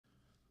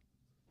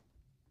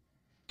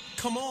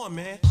come on,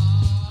 man.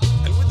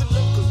 And with the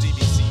local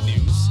DBC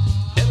news,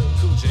 LL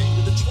Cool J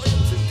with a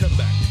triumphant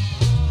comeback.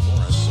 For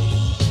a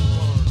saloon.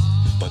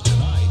 But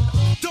tonight,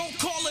 Don't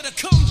call it a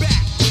comeback.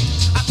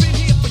 I've been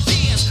here for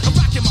years. I'm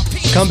rocking my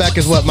pants. Comeback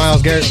is what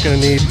Myles Garrett's going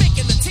to need.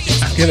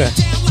 Gonna.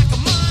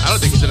 I don't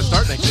think he's going to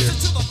start next year.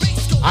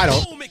 I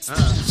don't.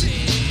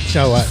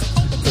 So what?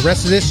 The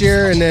rest of this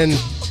year and then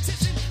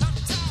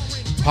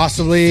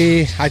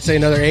possibly, I'd say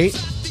another 8.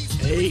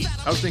 8.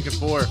 I was thinking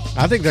 4.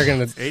 I think they're going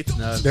to 8's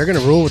nuts. they're going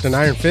to rule with an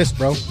iron fist,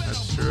 bro.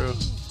 That's true.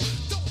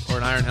 Or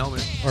an iron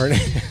helmet. Or an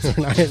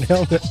iron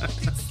helmet.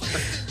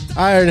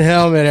 Iron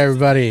helmet,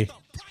 everybody.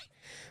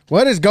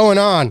 What is going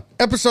on?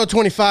 Episode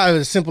 25 of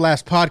the Simple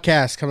Ass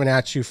Podcast coming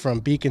at you from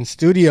Beacon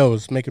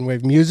Studios, making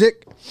wave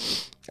music.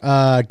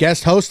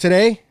 Guest host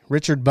today,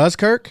 Richard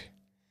Buzzkirk.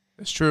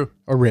 That's true.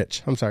 Or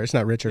Rich. I'm sorry, it's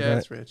not Richard, Yeah, right?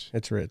 it's Rich.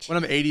 It's Rich. When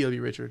I'm 80, it'll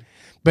be Richard.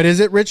 But is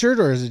it Richard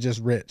or is it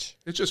just Rich?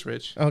 It's just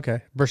Rich.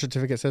 Okay. Birth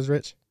certificate says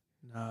Rich?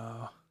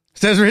 No.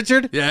 Says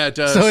Richard? Yeah, it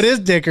does. So it is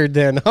Dickard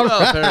then. All Well,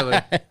 right. apparently.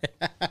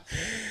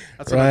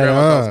 That's what my Right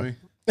grandma on. calls me.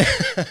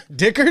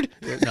 Dickard?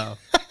 Yeah, no.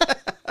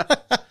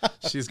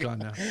 She's gone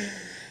now.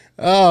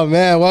 Oh,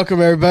 man. Welcome,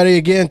 everybody.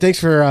 Again, thanks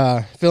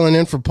for filling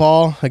in for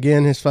Paul.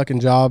 Again, his fucking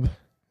job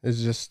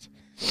is just,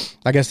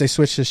 I guess they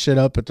switched his shit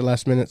up at the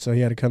last minute, so he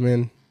had to come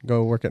in,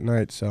 go work at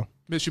night. So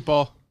Miss you,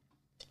 Paul.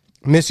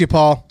 miss you,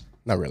 Paul.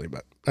 Not really,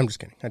 but I'm just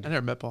kidding. I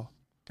never met Paul.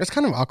 That's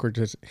kind of awkward.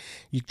 Just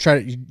you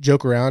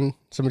joke around.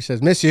 Somebody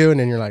says miss you, and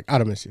then you're like, I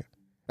don't miss you.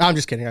 No, I'm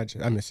just kidding. I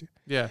miss you.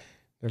 Yeah.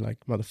 They're like,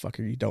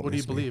 motherfucker, you don't. What do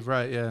you miss me. believe?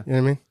 Right, yeah. You know what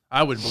I mean?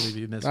 I wouldn't believe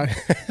you missed me.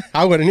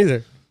 I wouldn't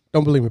either.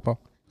 Don't believe me, Paul.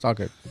 It's all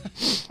good.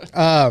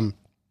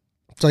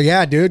 So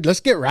yeah, dude, let's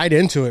get right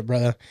into it,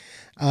 brother.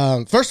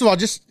 First of all,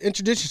 just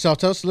introduce yourself.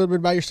 Tell us a little bit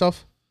about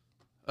yourself.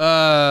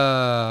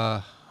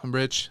 I'm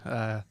rich.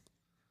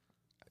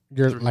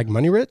 You're like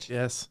money rich?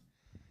 Yes.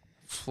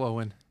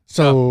 Flowing.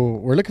 So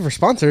we're looking for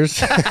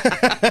sponsors.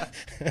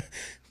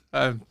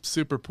 I'm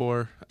super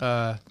poor.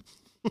 No,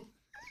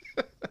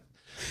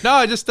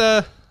 I just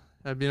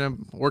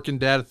I'm working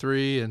dad of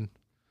 3 and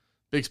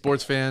big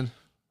sports fan.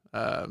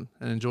 And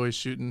enjoy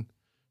shooting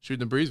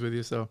the breeze with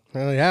you. So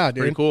Hell yeah,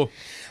 dude. pretty cool.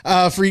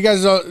 For you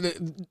guys,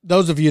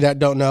 those of you that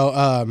don't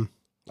know,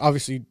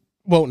 obviously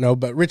won't know,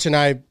 but Rich and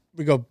I,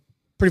 we go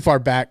pretty far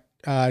back.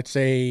 I'd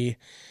say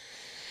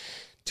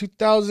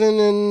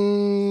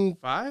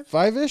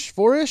 2005-ish,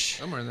 4-ish,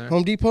 Somewhere in there.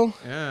 Home Depot.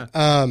 Yeah.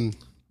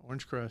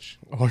 Orange Crush.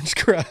 Orange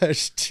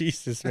Crush.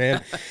 Jesus,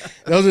 man.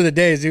 Those are the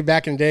days, dude.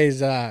 Back in the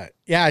days. Yeah,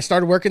 I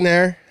started working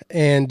there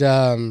and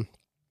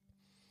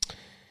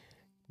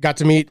got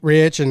to meet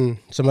Rich and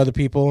some other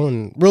people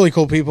and really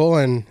cool people.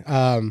 And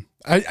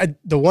I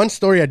the one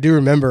story I do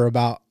remember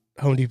about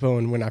Home Depot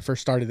and when I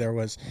first started there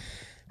was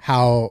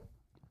how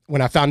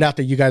when I found out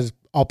that you guys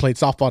all played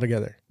softball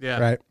together. Yeah.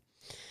 Right.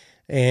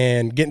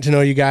 And getting to know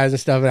you guys and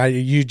stuff. And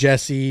you,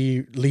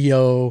 Jesse,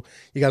 Leo,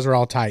 you guys were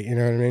all tight. You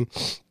know what I mean?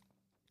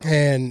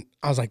 And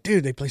I was like,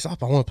 dude, they play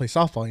softball. I want to play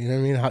softball. You know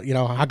what I mean?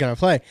 How can I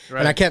play? Right.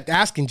 And I kept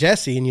asking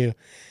Jesse and you,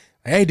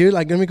 hey, dude,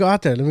 like, let me go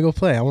out there. Let me go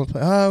play. I want to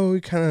play. Oh, we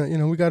kind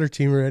of, we got our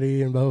team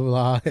ready and blah, blah,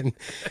 blah. And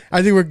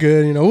I think we're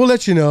good. We'll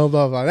let you know,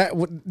 blah, blah,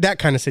 blah. That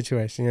kind of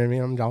situation. You know what I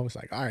mean? I'm always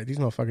like, all right, these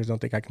motherfuckers don't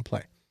think I can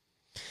play.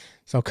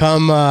 So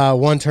come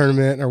one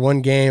tournament or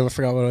one game, I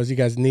forgot what it was, you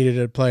guys needed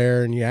a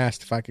player and you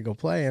asked if I could go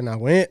play and I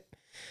went.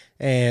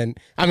 And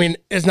I mean,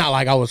 it's not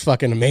like I was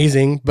fucking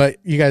amazing, but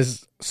you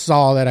guys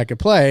saw that I could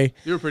play.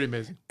 You were pretty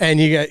amazing. And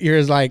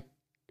you're like,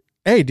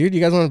 hey, dude,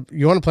 you guys want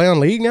to play on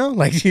league now?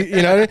 Like, you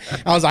know what I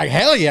mean? I was like,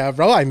 hell yeah,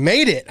 bro. I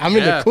made it. I'm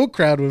in the cool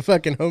crowd with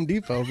fucking Home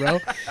Depot, bro.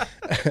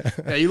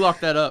 Yeah, you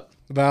locked that up.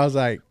 But I was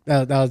like,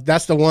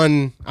 that's the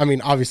one. I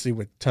mean, obviously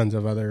with tons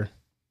of other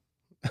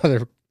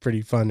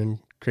pretty fun and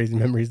crazy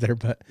memories there,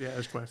 but Yeah,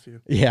 there's quite a few.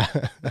 yeah.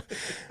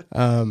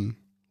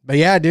 But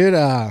yeah, dude,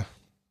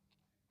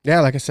 yeah,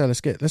 like I said,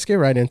 let's get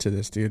right into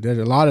this, dude. There's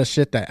a lot of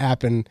shit that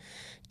happened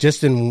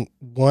just in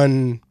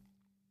one,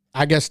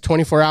 I guess,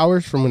 24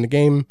 hours from when the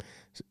game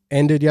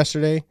ended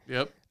yesterday.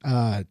 Yep.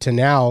 To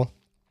now.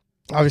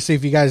 Obviously,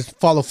 if you guys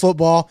follow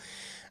football,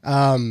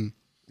 you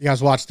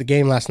guys watched the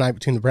game last night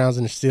between the Browns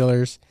and the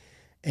Steelers.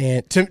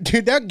 And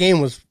dude, that game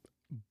was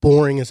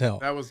boring as hell.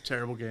 That was a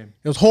terrible game.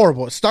 It was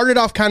horrible. It started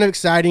off kind of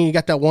exciting. You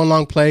got that one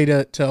long play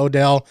to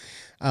Odell,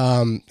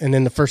 and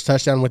then the first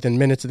touchdown within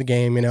minutes of the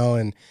game, It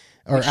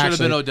should have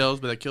been Odell's,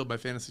 but that killed my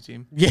fantasy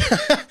team. Yeah,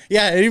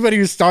 yeah. Anybody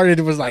who started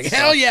was like, That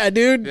hell sucked. yeah,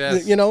 dude.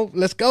 Yes.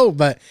 Let's go.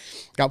 But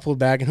got pulled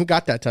back. And who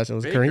got that touch? It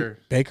was Baker.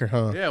 Baker,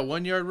 huh? Yeah,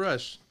 1 yard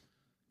rush.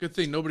 Good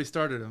thing nobody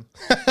started him.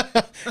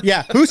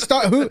 Yeah. Who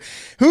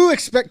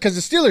expect, because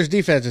the Steelers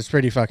defense is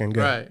pretty fucking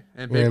good. Right.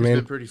 And You know Baker's what I mean?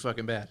 been pretty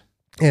fucking bad.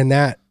 And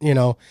that,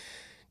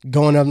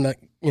 going up,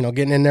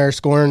 getting in there,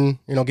 scoring,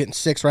 getting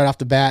 6 right off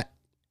the bat.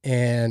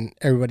 And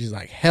everybody's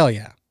like, hell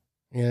yeah.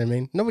 You know what I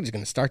mean? Nobody's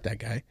going to start that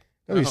guy.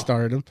 Nobody No.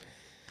 started him.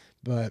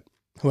 But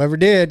whoever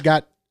did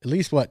got at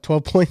least, 12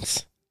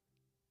 points?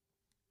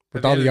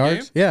 With the all end the of the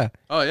yards? Yeah.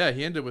 Oh, yeah,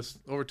 he ended with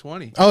over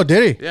 20. Oh,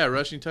 did he? Yeah,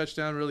 rushing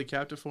touchdown really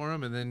capped it for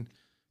him, and then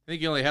I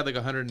think he only had like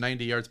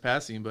 190 yards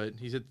passing, but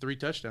he's hit 3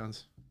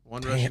 touchdowns.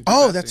 One rushing. two Oh,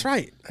 passing. that's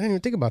right. I didn't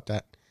even think about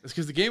that. It's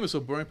because the game was so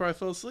boring. I probably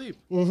fell asleep.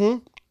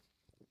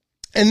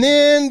 And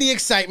then the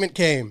excitement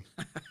came.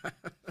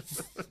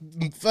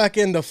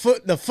 Fucking the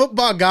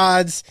football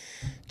gods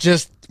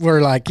just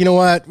were like, you know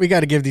what? We got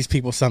to give these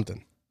people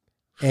something.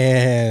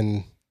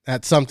 And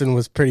that something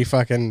was pretty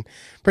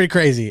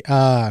crazy.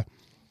 What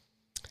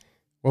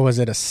was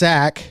it? A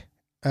sack.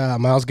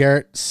 Myles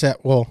Garrett it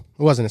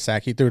wasn't a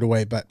sack. He threw it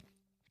away, but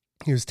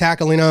he was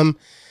tackling him.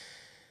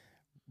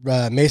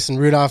 Mason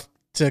Rudolph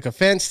took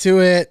offense to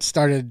it,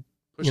 started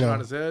Pushing on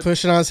his head.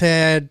 pushing on his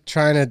head,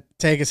 trying to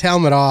take his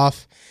helmet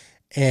off,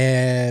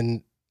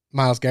 and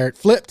Myles Garrett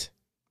flipped.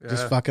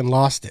 Just Yeah. fucking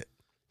lost it.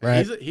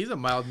 Right? He's a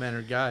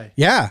mild-mannered guy.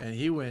 Yeah. And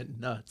he went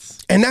nuts.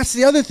 And that's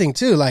the other thing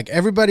too. Like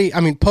everybody, I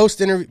mean, post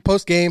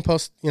game,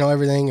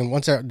 everything, and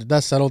once the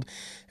dust settled,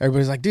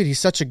 everybody's like, dude, he's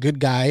such a good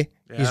guy.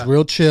 He's Yeah.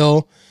 real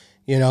chill.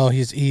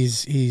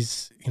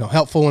 He's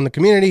helpful in the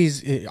community.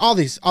 He's all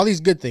these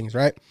good things,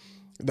 right?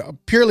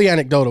 Purely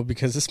anecdotal,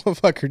 because this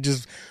motherfucker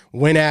just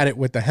went at it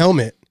with the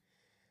helmet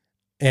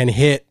and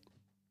hit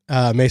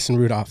Mason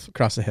Rudolph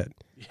across the head.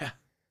 Yeah.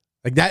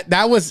 Like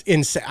that was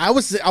insane. I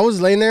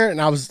was laying there and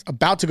I was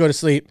about to go to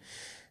sleep,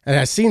 and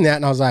I seen that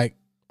and I was like,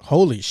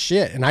 holy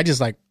shit. And I just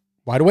like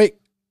wide awake,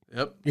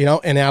 Yep.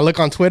 and then I look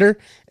on Twitter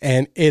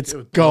and it's It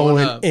was blowing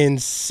going up.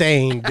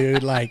 insane,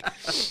 dude. Like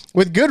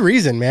with good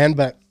reason, man.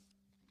 But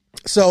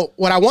so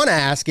what I want to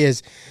ask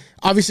is,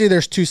 obviously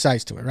there's two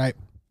sides to it, right?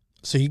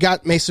 So you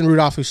got Mason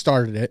Rudolph who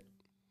started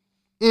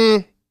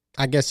it.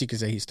 I guess you could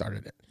say he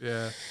started it.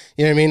 Yeah.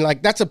 You know what I mean?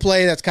 Like that's a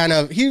play that's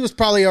he was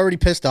probably already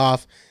pissed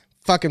off.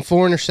 Fucking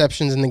 4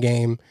 interceptions in the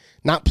game,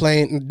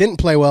 didn't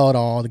play well at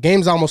all. The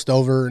game's almost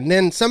over. And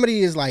then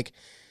somebody is like,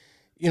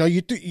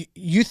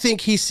 you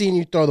think he's seen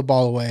you throw the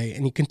ball away,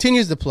 and he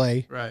continues to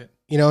play, Right.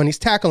 and he's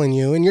tackling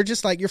you, and you're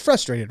just like, you're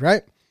frustrated,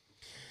 right?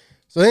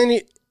 So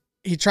then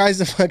he tries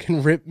to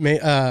fucking rip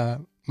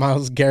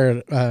Myles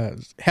Garrett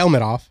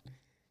helmet off,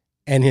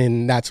 and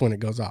then that's when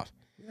it goes off.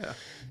 Yeah.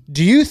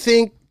 Do you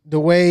think the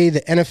way the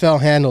NFL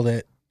handled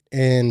it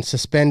in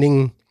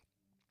suspending,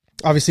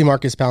 obviously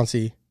Marcus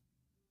Pouncey,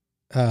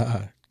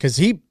 because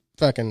he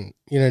fucking,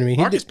 you know what I mean?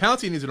 Marcus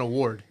Pouncey needs an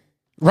award.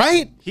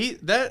 Right?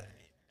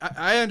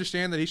 I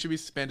understand that he should be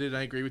suspended, and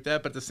I agree with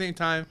that. But at the same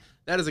time,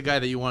 that is a guy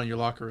that you want in your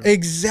locker room.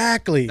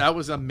 Exactly. That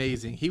was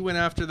amazing. He went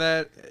after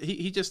that.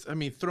 He just,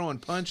 throwing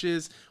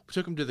punches,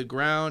 took him to the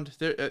ground.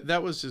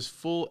 That was just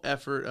full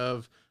effort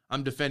of,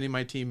 I'm defending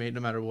my teammate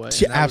no matter what.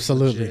 And that was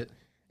Absolutely. legit.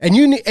 And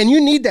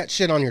you need that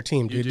shit on your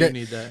team, You dude. do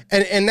need that.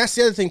 And that's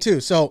the other thing too.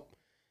 So,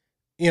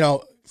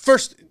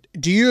 first,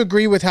 do you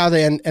agree with how the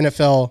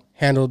NFL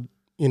handled,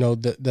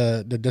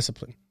 the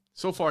discipline?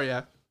 So far,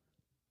 yeah.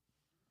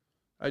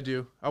 I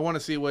do. I want to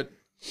see where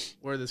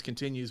this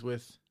continues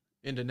with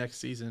into next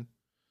season.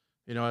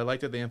 I like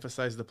that they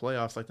emphasized the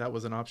playoffs, like that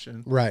was an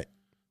option. Right.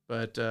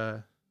 But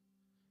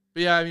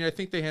yeah, I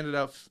think they handed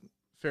out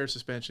fair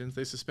suspensions.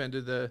 They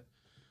suspended the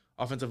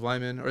offensive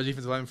lineman or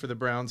defensive lineman for the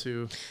Browns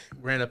who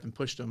ran up and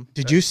pushed him.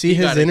 Did you see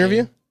He got his a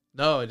interview? game.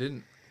 No, I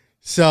didn't.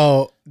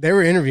 So they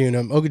were interviewing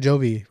him,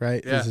 Ogunjobi,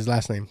 right? Yeah. Is his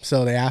last name.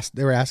 So they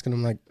were asking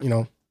him, like,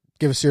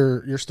 give us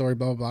your story,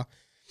 blah, blah, blah.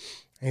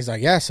 And he's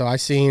like, yeah, so I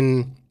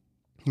seen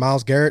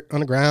Myles Garrett on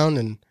the ground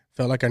and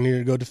felt like I needed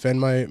to go defend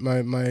my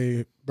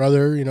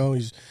brother.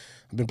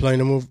 I've been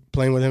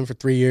playing with him for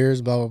 3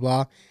 years, blah, blah,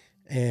 blah.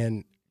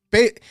 And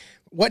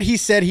what he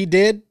said he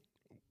did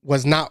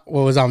was not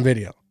what was on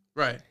video.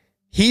 Right.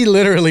 He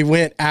literally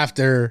went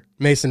after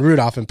Mason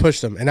Rudolph and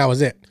pushed him, and that was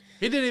it.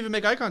 He didn't even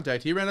make eye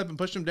contact. He ran up and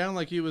pushed him down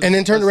like he was. And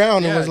then turned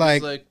around and was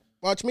just like,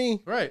 watch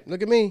me. right.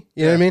 Look at me.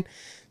 You know what I mean?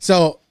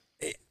 So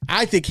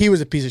I think he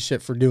was a piece of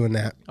shit for doing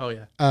that. Oh,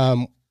 yeah.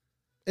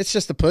 It's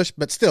just a push,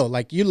 but still,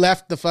 like, you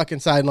left the fucking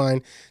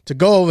sideline to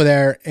go over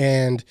there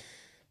and,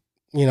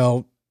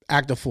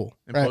 act a fool.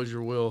 Impose Right?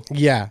 your will.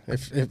 Yeah.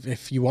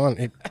 If you want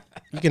it,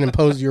 you can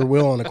impose your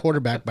will on a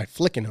quarterback by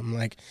flicking him.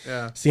 Like,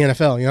 Yeah. it's the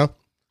NFL,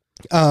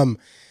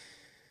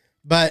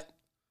 But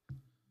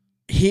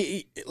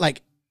he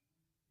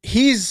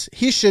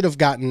should have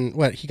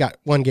gotten he got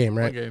one game,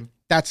 right? One game.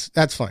 That's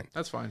fine.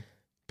 That's fine.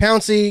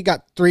 Pouncey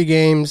got 3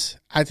 games.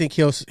 I think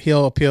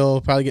he'll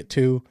appeal, probably get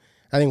 2.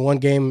 I think 1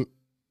 game.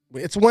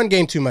 It's 1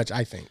 game too much,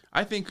 I think.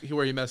 I think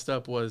where he messed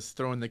up was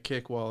throwing the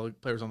kick while the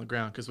player was on the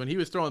ground. Because when he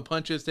was throwing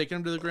punches, taking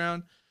him to the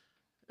ground,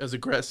 it was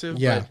aggressive.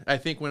 Yeah. But I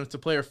think when it's a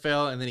player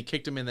fell and then he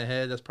kicked him in the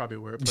head, that's probably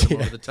where it put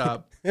him over the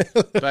top.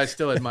 But I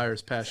still admire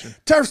his passion.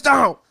 Turf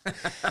stomp.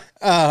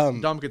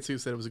 Dom Katsu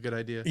said it was a good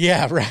idea.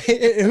 Yeah, right.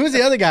 Who's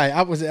the other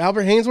guy? Was it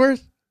Albert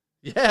Hainsworth?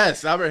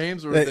 Yes, Albert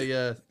Hames were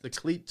the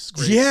cleat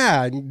scrape.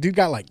 Yeah, dude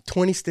got like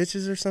 20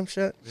 stitches or some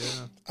shit.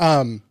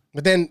 Yeah.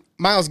 But then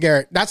Myles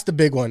Garrett, that's the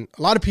big one.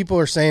 A lot of people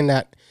are saying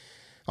that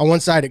on one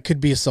side it could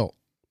be assault,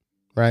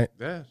 right?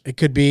 Yeah. It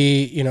could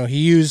be, he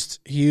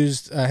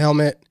used a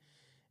helmet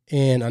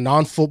in a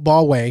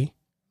non-football way,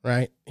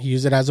 right? He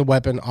used it as a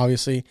weapon,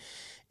 obviously.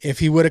 If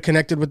he would have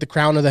connected with the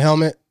crown of the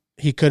helmet,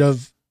 he could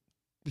have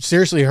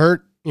seriously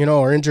hurt,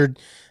 or injured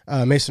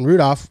Mason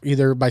Rudolph,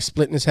 either by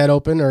splitting his head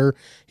open or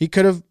he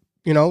could have,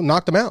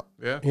 knocked him out.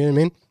 Yeah. You know what I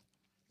mean?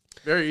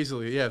 Very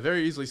easily. Yeah,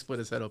 very easily split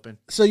his head open.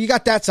 So you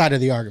got that side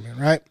of the argument,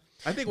 right?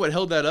 I think what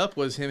held that up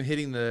was him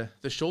hitting the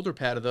shoulder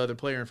pad of the other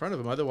player in front of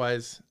him.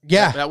 Otherwise,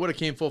 Yeah. that would have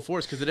came full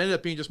force because it ended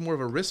up being just more of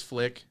a wrist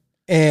flick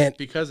And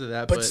because of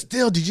that. but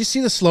still, did you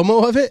see the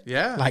slow-mo of it?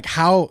 Yeah. Like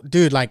how,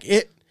 dude, like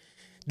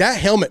that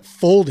helmet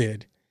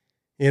folded,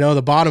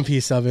 the bottom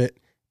piece of it.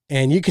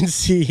 And you can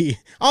see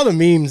all the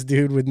memes,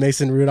 dude, with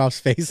Mason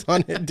Rudolph's face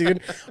on it, dude,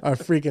 are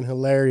freaking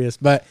hilarious.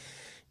 But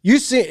you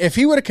see, if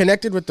he would have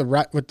connected with the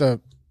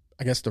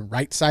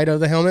right side of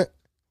the helmet,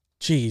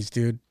 geez,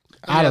 dude.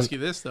 Let me ask you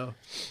this though: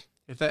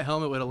 if that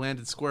helmet would have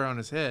landed square on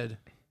his head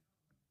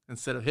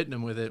instead of hitting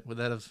him with it, would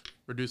that have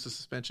reduced the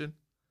suspension?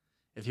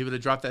 If he would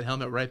have dropped that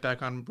helmet right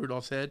back on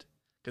Rudolph's head,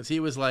 because he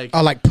was like,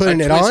 like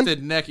putting a it on?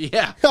 twisted neck,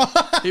 yeah,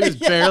 he was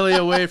barely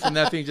away from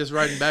that thing just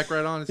riding back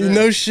right on his head.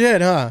 No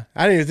shit, huh?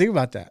 I didn't even think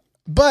about that.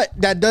 But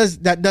that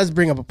does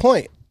bring up a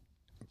point,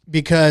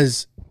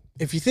 because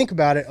if you think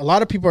about it, a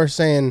lot of people are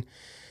saying,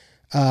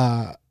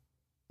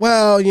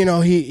 well,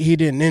 he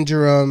didn't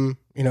injure him,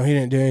 he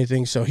didn't do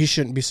anything, so he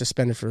shouldn't be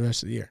suspended for the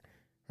rest of the year,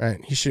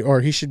 right? He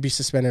should be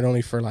suspended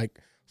only for like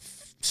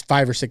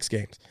 5 or 6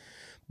 games.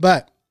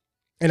 But,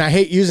 and I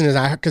hate using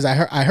it because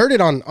I heard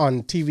it on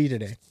TV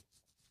today,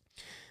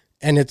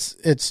 and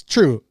it's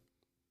true.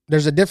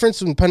 There's a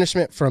difference in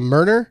punishment from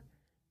murder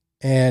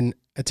and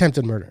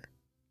attempted murder,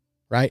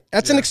 right?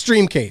 That's an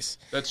extreme case.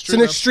 That's true.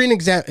 It's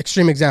an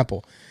extreme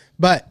example,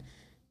 but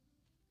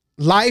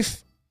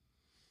life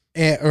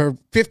or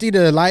 50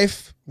 to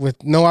life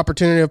with no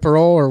opportunity of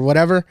parole or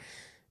whatever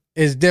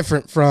is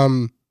different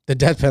from the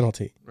death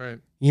penalty. Right.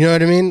 You know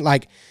what I mean?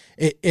 Like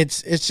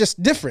it's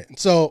just different.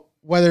 So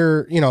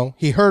whether,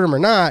 he hurt him or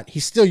not, he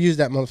still used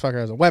that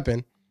motherfucker as a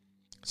weapon.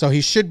 So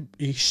he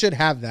should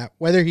have that.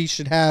 Whether he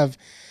should have,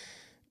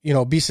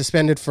 be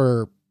suspended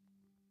for,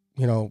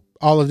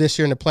 all of this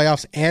year in the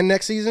playoffs and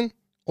next season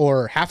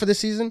or half of the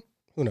season,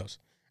 who knows?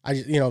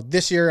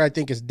 This year I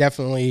think is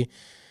definitely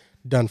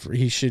done for.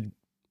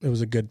 It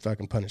was a good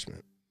fucking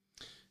punishment.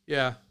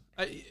 Yeah.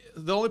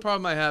 The only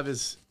problem I have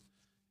is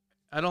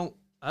I don't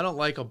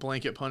like a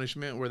blanket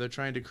punishment where they're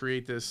trying to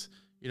create this,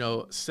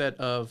 set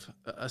of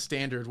a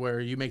standard where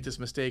you make this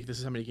mistake, this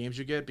is how many games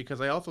you get,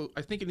 because I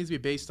think it needs to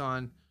be based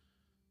on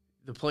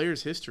the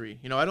player's history.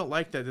 I don't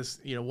like that this,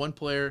 one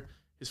player,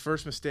 his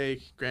first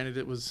mistake, granted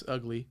it was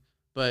ugly,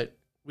 but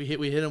we hit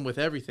him with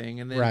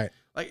everything. And then Right.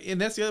 and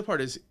that's the other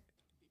part is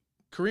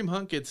Kareem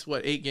Hunt gets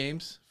 8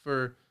 games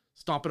for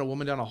stomping a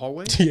woman down a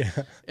hallway. Yeah.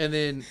 And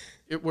then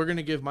we're going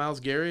to give Myles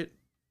Garrett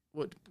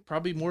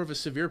probably more of a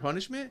severe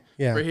punishment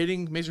Yeah. for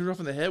hitting Mason Rudolph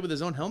in the head with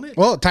his own helmet.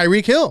 Well,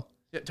 Tyreek Hill.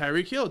 Yeah,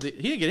 Tyreek Hill, he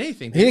didn't get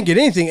anything. He didn't get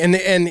anything, and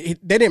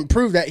they didn't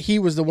prove that he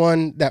was the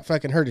one that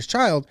fucking hurt his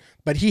child,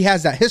 but he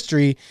has that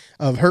history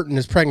of hurting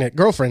his pregnant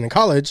girlfriend in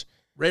college.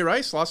 Ray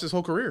Rice lost his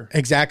whole career.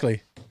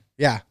 Exactly.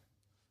 Yeah.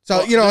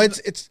 So, Well,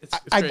 it's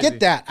I crazy. get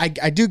that.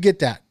 I do get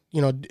that.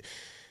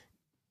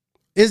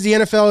 Is the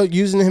NFL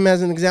using him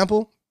as an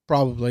example?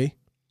 Probably.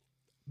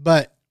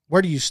 But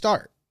where do you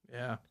start?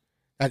 Yeah.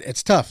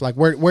 It's tough. Like,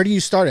 where do you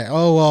start at?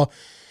 Oh,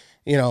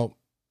 well,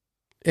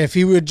 if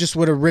he would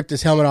have ripped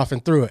his helmet off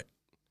and threw it,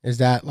 is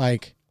that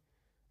like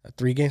a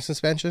 3-game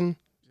suspension?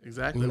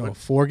 Exactly.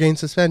 4-game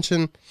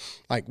suspension?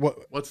 Like what?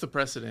 What's the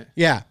precedent?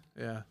 Yeah.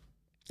 Yeah.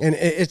 And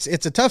it's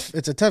a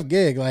tough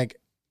gig. Like,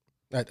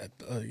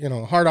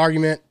 hard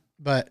argument,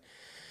 but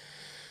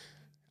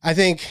I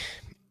think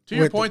To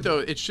your point, though,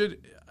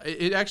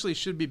 it actually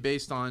should be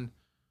based on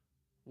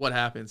what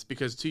happens,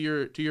 because to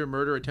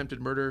your attempted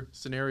murder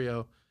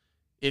scenario,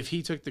 if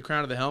he took the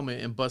crown of the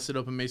helmet and busted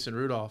open Mason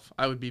Rudolph,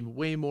 I would be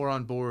way more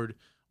on board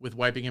with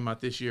wiping him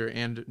out this year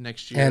and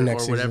next year And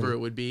next or whatever season. it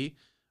would be,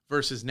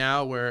 versus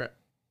now where,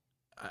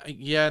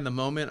 in the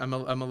moment I'm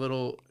a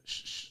little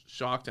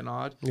shocked and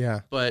odd,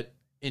 yeah. but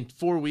in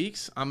 4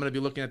 weeks I'm going to be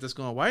looking at this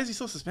going, why is he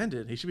still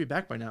suspended? He should be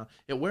back by now.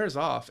 It wears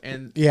off,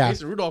 and Yeah.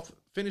 Mason Rudolph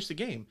finished the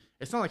game.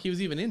 It's not like he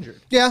was even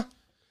injured. Yeah.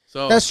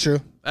 So That's true.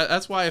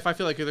 That's why if I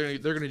feel like they're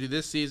going to do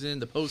this season,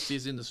 the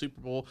postseason, the Super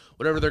Bowl,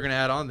 whatever they're going to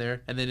add on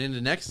there, and then into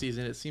next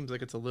season, it seems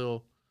like it's a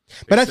little.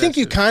 But I think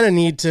you excessive. kind of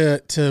need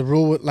to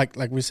rule with,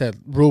 like we said,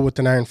 rule with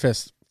an iron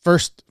fist.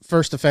 First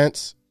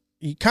offense,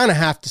 you kind of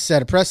have to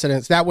set a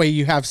precedence. That way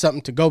you have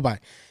something to go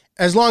by,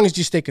 as long as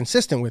you stay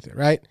consistent with it,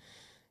 right?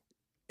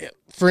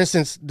 For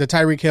instance, the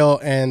Tyreek Hill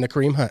and the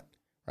Kareem Hunt,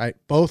 right?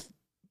 Both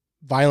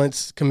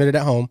violence committed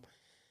at home,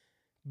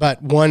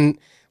 but one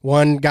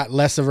got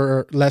less of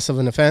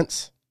an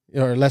offense,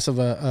 or less of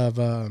what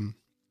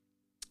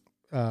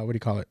do you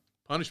call it?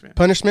 Punishment,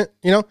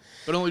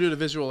 but only due to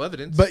visual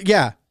evidence. But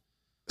yeah,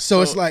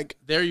 so it's like,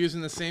 they're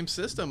using the same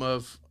system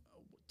of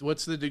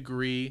what's the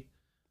degree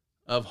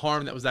of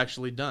harm that was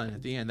actually done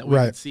at the end that we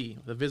Right. could see,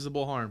 the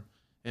visible harm.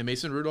 And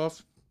Mason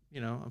Rudolph,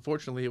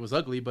 unfortunately it was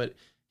ugly, but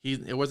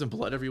it wasn't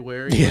blood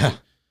everywhere. Yeah.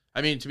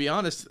 I mean, to be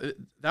honest,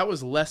 that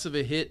was less of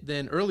a hit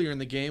than earlier in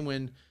the game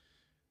when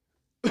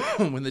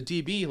when the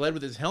DB led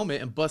with his helmet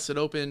and busted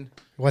open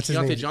What's his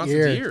Deontay name?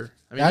 Johnson's ear.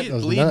 I mean, That he's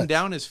was bleeding nuts.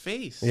 down his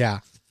face. Yeah.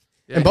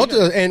 Yeah, and he both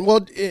of got-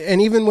 those,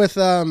 and even with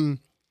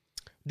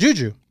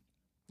Juju,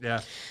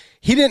 Yeah.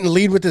 he didn't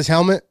lead with his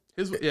helmet.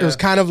 It was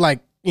kind of like,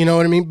 you know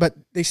what I mean? But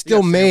they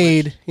still got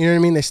made, you know what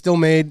I mean? They still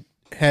made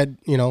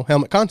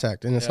helmet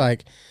contact. And it's Yeah.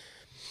 like,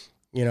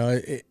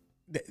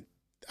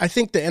 I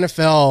think the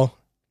NFL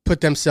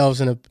put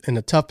themselves in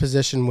a tough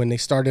position when they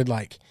started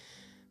like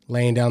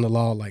laying down the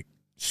law like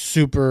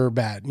super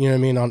bad. You know what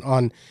I mean?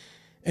 On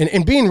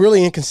and being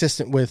really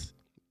inconsistent with,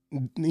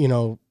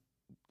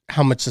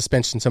 how much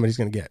suspension somebody's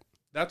going to get.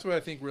 That's what I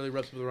think really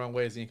rubs me the wrong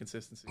way is the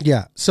inconsistency.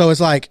 Yeah. So it's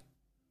like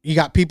you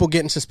got people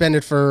getting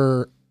suspended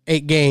for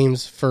 8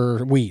 games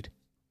for weed.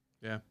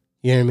 Yeah.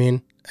 You know what I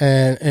mean?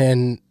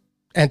 And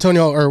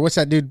Antonio, or what's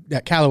that dude,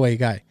 that Callaway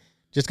guy,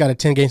 just got a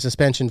 10-game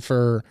suspension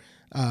for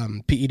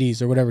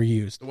PEDs or whatever he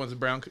used. The ones the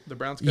Browns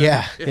got?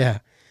 Yeah.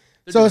 They're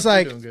So it's they're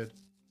like doing good.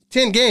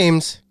 10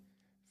 games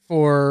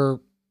for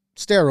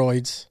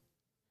steroids.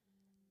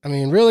 I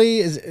mean,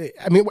 really?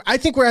 I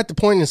think we're at the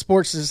point in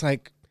sports is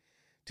like,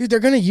 dude, they're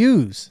going to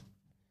use.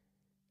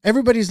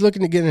 Everybody's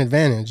looking to get an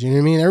advantage. You know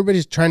what I mean?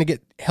 Everybody's trying to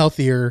get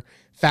healthier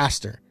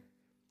faster.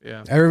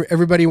 Yeah.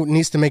 Everybody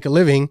needs to make a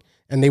living,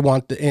 and they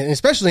want and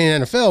especially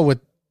in NFL with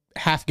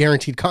half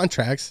guaranteed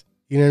contracts.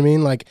 You know what I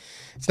mean? Like,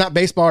 it's not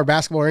baseball or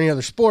basketball or any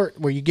other sport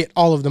where you get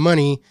all of the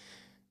money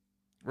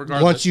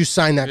Regardless. once you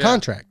sign that Yeah.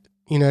 contract.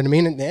 You know what I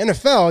mean? In the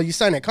NFL, you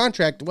sign that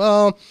contract,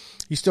 well,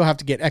 you still have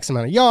to get X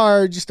amount of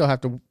yards, you still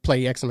have to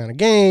play X amount of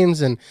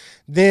games, and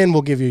then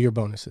we'll give you your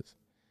bonuses.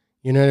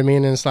 You know what I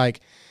mean? And it's like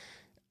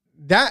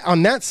that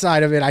on that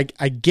side of it,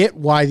 I get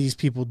why these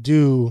people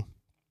do,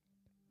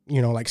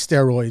 like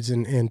steroids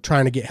and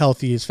trying to get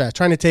healthy as fast,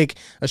 trying to take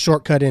a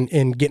shortcut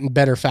in getting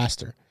better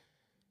faster.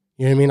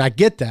 You know what I mean? I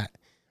get that.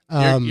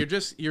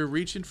 You're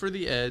reaching for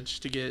the edge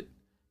to get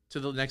to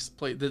the next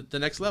play, the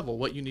next level,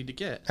 what you need to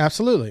get.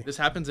 Absolutely. This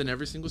happens in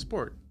every single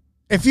sport.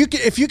 If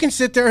you can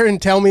sit there and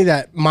tell me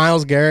that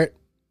Myles Garrett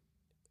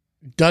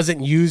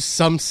doesn't use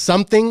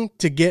something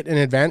to get an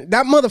advantage,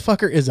 that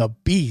motherfucker is a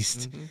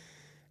beast. Mm-hmm.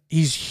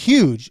 He's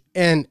huge.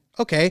 And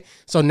okay,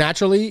 so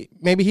naturally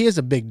maybe he is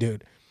a big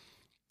dude.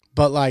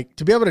 But like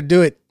to be able to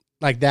do it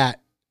like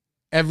that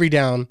every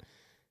down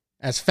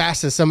as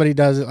fast as somebody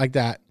does it like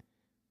that,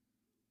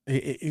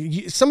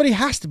 somebody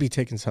has to be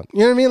taking something.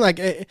 You know what I mean?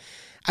 Like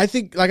I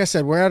think, like I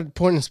said, we're at a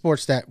point in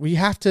sports that we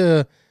have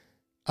to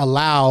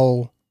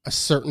allow a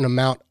certain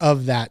amount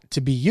of that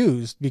to be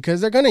used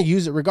because they're going to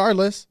use it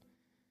regardless.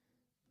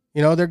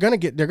 They're going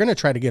to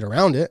try to get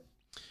around it.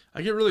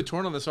 I get really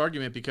torn on this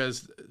argument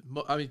because,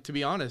 I mean, to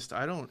be honest,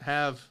 I don't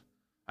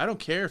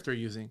care if they're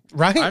using.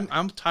 Right.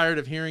 I'm tired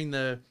of hearing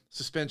the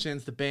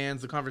suspensions, the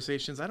bans, the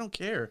conversations. I don't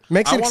care.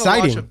 Makes I it want to watch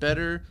exciting. a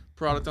better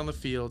product on the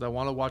field. I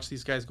want to watch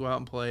these guys go out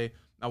and play.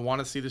 I want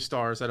to see the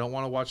stars. I don't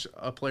want to watch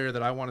a player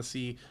that I want to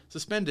see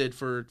suspended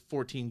for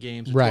 14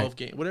 games or 12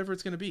 games, whatever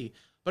it's going to be.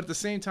 But at the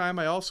same time,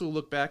 I also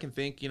look back and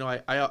think,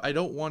 I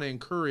don't want to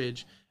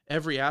encourage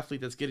every athlete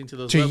that's getting to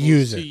those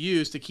levels to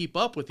use to keep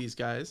up with these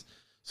guys.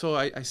 So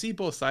I see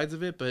both sides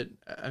of it, but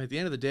at the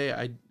end of the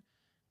day,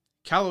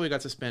 Callaway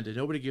got suspended.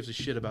 Nobody gives a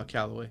shit about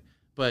Callaway.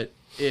 But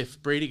if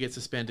Brady gets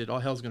suspended, all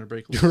hell's going to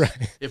break loose.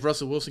 Right. If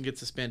Russell Wilson gets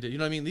suspended, you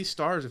know what I mean? These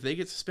stars, if they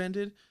get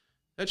suspended,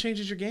 that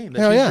changes your game. That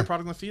Hell changes yeah. your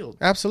product on the field.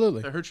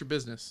 Absolutely. That hurts your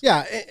business.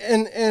 Yeah,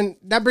 and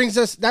that brings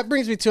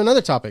me to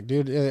another topic,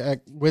 dude,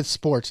 with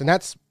sports, and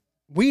that's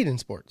weed in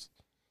sports.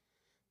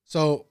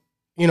 So,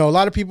 a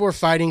lot of people are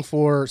fighting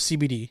for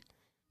CBD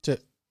to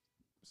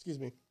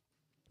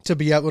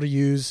be able to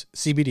use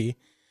CBD.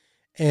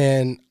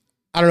 And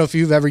I don't know if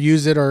you've ever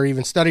used it or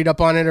even studied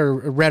up on it or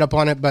read up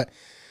on it, but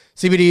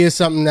CBD is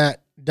something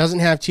that doesn't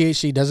have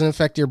THC, doesn't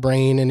affect your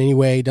brain in any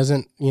way,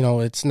 doesn't,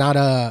 it's not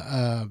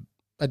a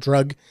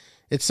drug.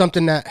 It's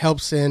something that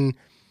helps in,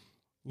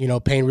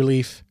 pain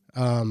relief,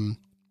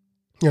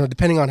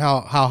 depending on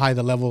how high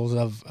the levels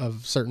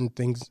of certain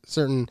things,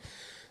 certain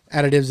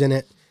additives in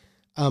it.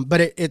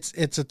 But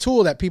it's a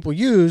tool that people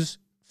use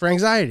for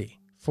anxiety,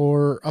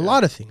 for a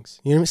lot of things.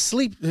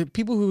 Sleep.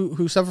 People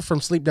who suffer from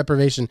sleep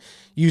deprivation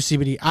use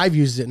CBD. I've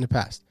used it in the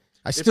past.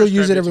 I still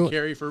use it every.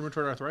 Carry for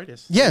rheumatoid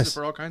arthritis. Yes. Use it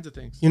for all kinds of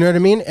things. You know what I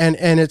mean?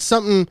 And it's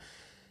something.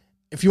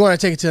 If you want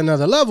to take it to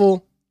another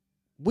level,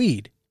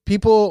 weed.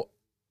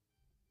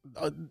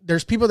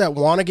 There's people that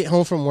want to get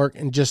home from work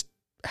and just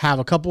have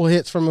a couple of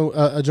hits from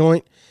a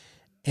joint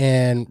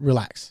and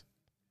relax.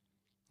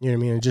 You know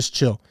what I mean? And just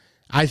chill.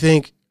 I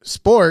think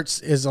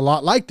sports is a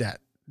lot like that.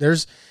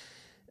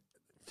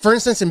 For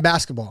instance, in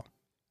basketball,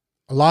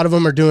 a lot of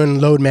them are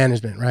doing load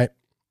management, right?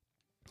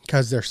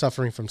 Because they're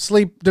suffering from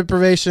sleep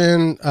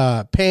deprivation,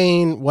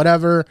 pain,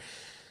 whatever.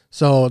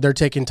 So they're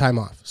taking time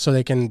off so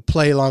they can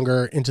play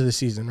longer into the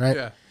season, right?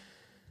 Yeah.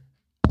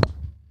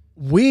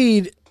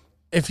 Weed,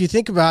 if you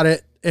think about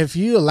it, if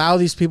you allow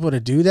these people to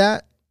do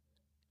that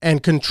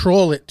and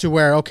control it to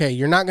where, okay,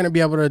 you're not going to be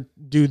able to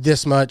do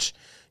this much,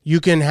 you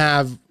can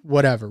have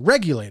whatever,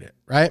 regulate it,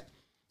 right?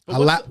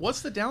 But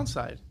what's the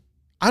downside?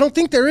 I don't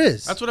think there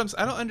is. That's what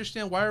I don't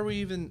understand. Why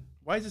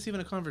is this even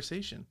a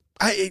conversation?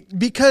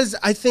 Because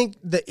I think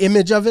the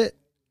image of it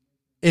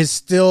is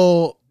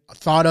still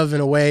thought of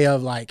in a way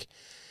of like,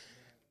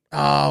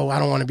 oh, I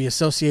don't want to be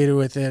associated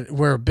with it.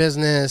 We're a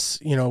business.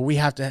 You know, we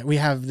got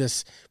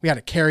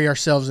to carry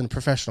ourselves in a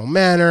professional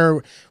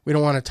manner. We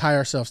don't want to tie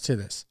ourselves to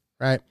this.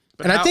 Right.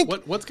 But and I think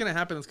what's going to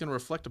happen that's going to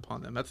reflect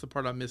upon them. That's the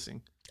part I'm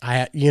missing.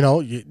 you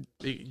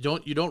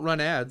You don't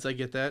run ads. I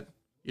get that.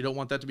 You don't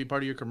want that to be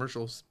part of your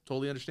commercials.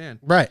 Totally understand.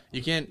 right.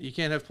 You can't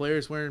have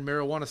players wearing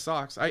marijuana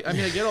socks. I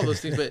mean, I get all those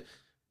things,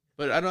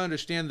 but I don't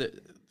understand that.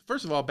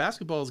 First of all,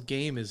 basketball's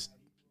game is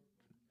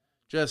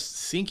just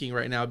sinking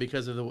right now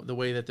because of the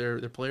way that their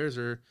players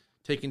are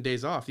taking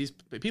days off. These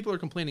people are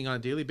complaining on a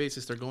daily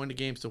basis. They're going to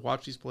games to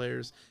watch these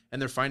players,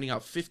 and they're finding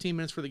out 15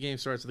 minutes before the game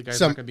starts that the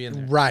guy's not going to be in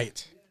there.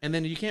 Right. And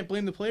then you can't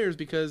blame the players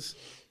because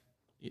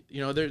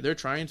they're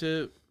trying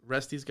to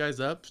rest these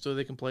guys up so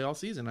they can play all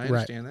season. I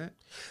understand that.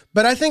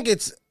 But I think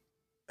it's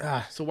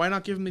So why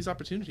not give them these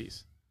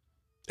opportunities?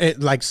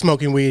 like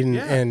smoking weed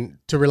and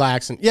to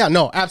relax. And yeah,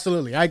 no,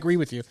 absolutely. I agree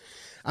with you.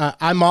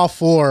 I'm all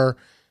for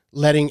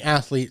letting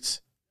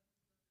athletes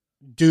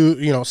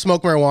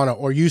smoke marijuana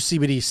or use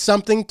CBD,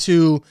 something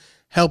to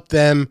help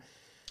them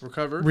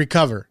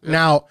recover. Yeah.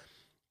 Now,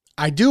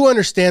 I do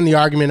understand the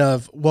argument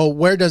of, well,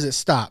 where does it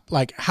stop?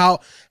 Like how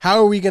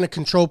are we going to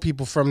control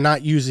people from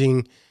not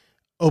using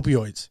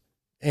opioids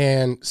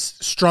and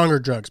stronger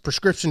drugs,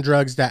 prescription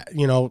drugs that,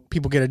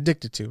 people get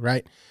addicted to,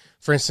 right?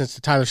 For instance,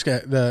 the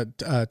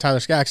Tyler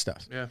Skaggs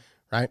stuff. Yeah.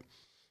 Right.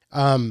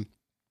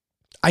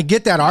 I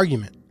get that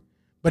argument,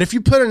 but if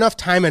you put enough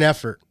time and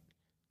effort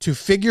to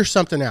figure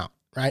something out,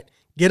 right?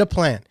 Get a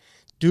plan,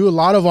 do a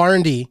lot of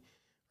R&D,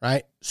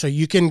 right? So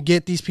you can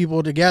get these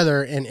people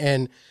together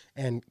and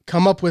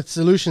come up with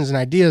solutions and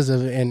ideas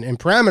and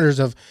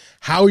parameters of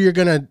how you're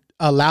going to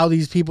allow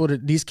these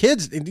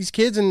kids and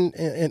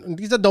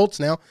these adults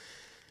now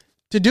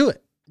to do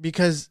it.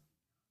 Because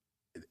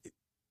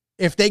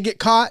if they get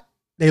caught,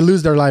 they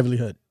lose their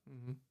livelihood,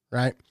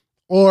 right?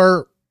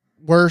 Or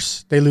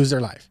worse, they lose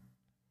their life,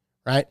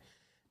 right?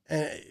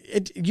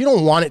 You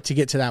don't want it to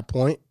get to that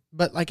point,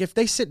 but like if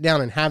they sit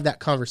down and have that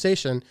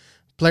conversation,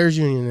 players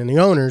union and the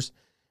owners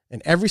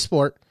in every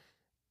sport,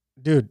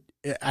 dude,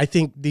 I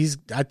think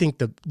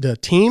the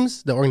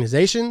teams, the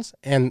organizations,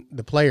 and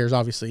the players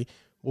obviously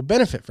will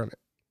benefit from it.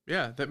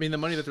 Yeah, the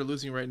money that they're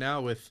losing right now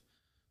with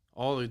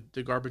all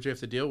the garbage they have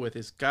to deal with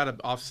has got to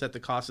offset the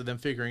cost of them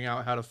figuring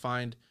out how to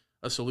find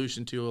a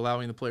solution to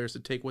allowing the players to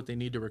take what they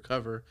need to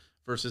recover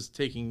versus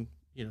taking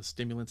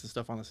stimulants and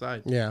stuff on the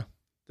side. Yeah,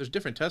 there's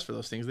different tests for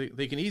those things.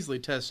 They can easily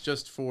test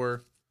just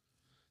for.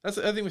 That's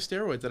the other thing with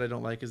steroids that I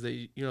don't like is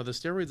that the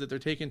steroids that they're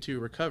taking to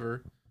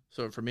recover,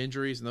 so from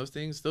injuries and those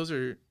things, those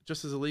are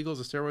just as illegal as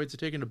the steroids they're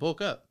taking to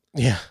bulk up.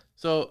 Yeah.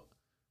 So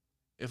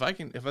if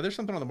there's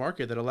something on the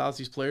market that allows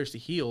these players to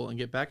heal and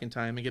get back in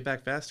time and get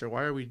back faster,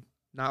 why are we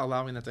not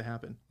allowing that to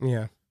happen?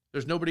 Yeah.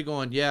 There's nobody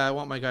going, yeah, I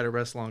want my guy to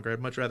rest longer. I'd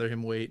much rather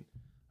him wait.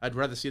 I'd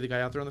rather see the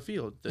guy out there on the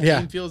field. The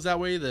team feels that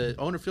way. The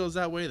owner feels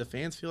that way. The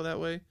fans feel that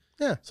way.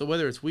 Yeah. So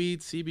whether it's weed,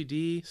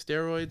 CBD,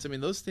 steroids,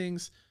 those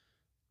things,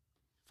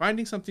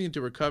 finding something to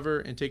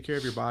recover and take care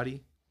of your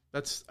body,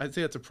 I'd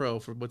say that's a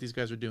pro for what these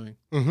guys are doing.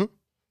 Mm-hmm.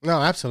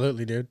 No,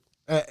 absolutely, dude.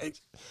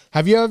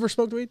 Have you ever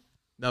smoked weed?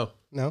 No.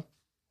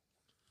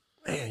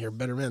 Man, you're a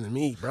better man than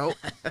me, bro.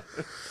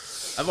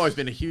 I've always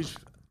been a huge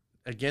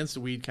against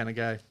weed kind of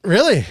guy.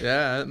 Really?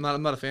 Yeah, I'm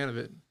not a fan of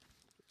it.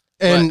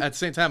 And but at the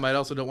same time, I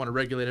also don't want to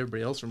regulate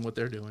everybody else from what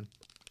they're doing.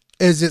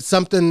 Is it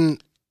something?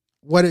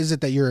 What is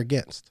it that you're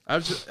against?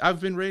 I've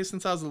been raised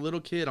since I was a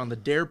little kid on the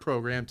DARE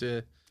program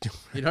to,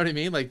 you know what I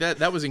mean? Like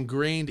that was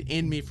ingrained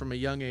in me from a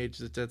young age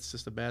that's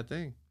just a bad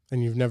thing.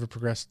 And you've never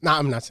progressed. No,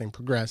 I'm not saying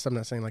progressed. I'm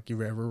not saying like you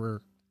ever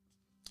were.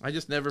 I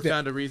just never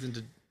found a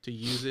reason to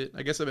use it.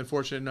 I guess I've been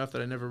fortunate enough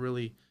that I never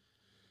really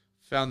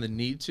found the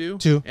need to.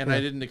 And I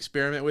didn't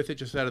experiment with it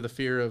just out of the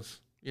fear of,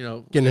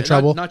 getting in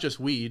trouble. Not just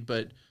weed,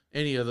 but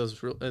any of those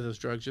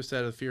drugs, just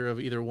out of the fear of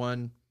either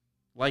one,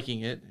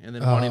 liking it and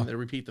then wanting to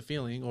repeat the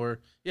feeling, or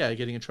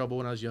getting in trouble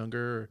when I was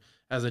younger, or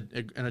as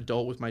an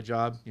adult with my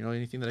job,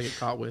 anything that I get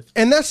caught with.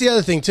 And that's the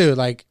other thing too.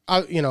 Like,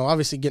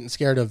 obviously getting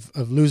scared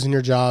of losing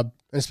your job,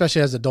 and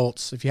especially as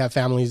adults, if you have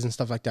families and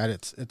stuff like that,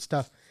 it's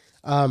tough.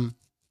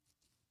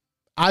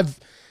 I've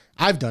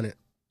done it,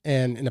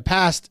 and in the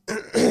past,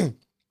 the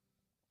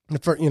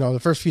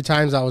first few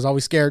times I was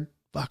always scared.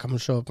 Fuck, I'm gonna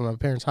show up when my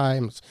parents'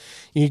 high.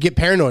 You get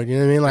paranoid. You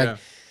know what I mean? Like,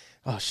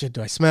 oh shit,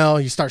 do I smell?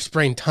 You start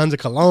spraying tons of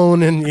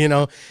cologne, and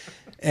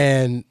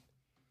and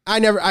I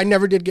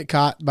never did get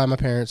caught by my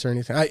parents or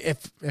anything.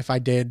 If I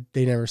did,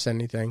 they never said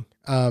anything.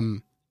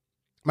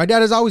 My dad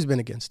has always been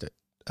against it,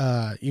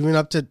 even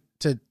up to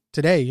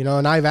today.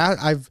 And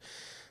I've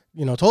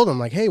told him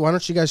like, hey, why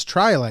don't you guys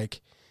try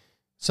like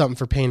something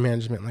for pain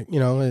management? Like,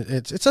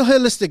 it's a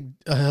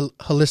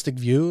holistic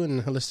view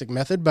and holistic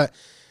method, but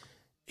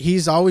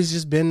he's always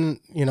just been,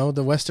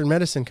 the Western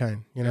medicine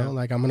kind,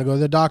 like I'm going to go to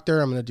the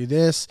doctor, I'm going to do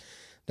this,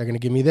 they're going to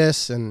give me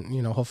this,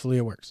 and, hopefully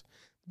it works.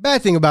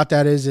 Bad thing about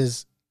that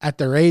is at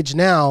their age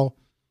now,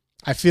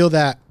 I feel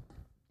that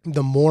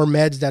the more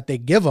meds that they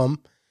give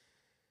them,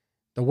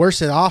 the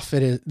worse off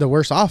they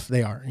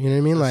are. You know what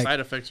I mean? The like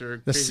side effects are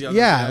crazy.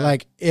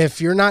 like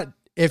if you're not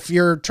if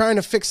you're trying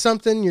to fix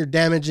something, you're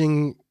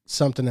damaging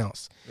something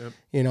else. Yep.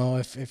 You know,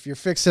 if you're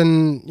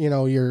fixing, you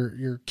know,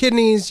 your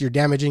kidneys, you're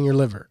damaging your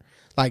liver.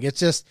 Like it's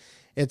just,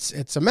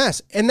 it's a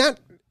mess. And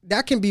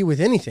that can be with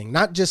anything,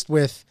 not just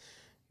with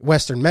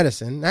Western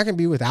medicine. That can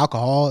be with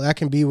alcohol. That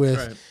can be with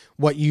Right.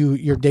 what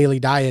your daily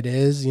diet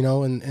is, you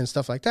know, and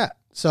stuff like that.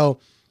 So,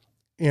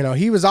 you know,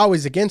 he was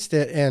always against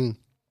it. And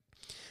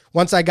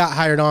once I got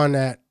hired on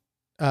at,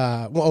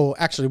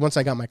 once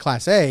I got my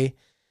Class A,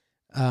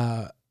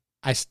 I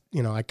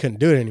couldn't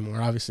do it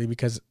anymore, obviously,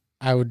 because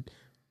I would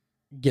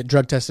get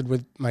drug tested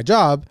with my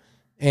job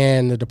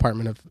and the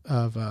Department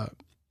of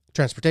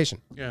Transportation.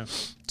 Yeah.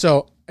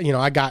 So, you know,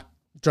 I got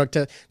drug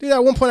tested. Dude,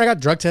 at one point I got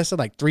drug tested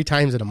like 3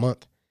 times in a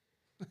month.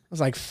 I was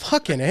like,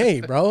 fucking hey,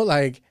 bro.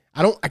 Like,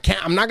 I'm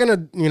not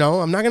going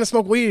to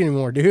smoke weed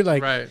anymore, dude.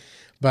 Like, Right.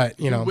 but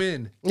you know,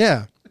 win.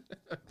 yeah.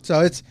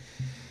 So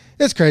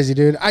it's crazy,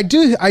 dude. I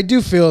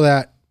do feel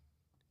that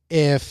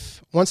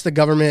if once the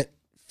government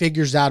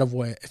figures out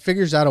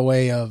a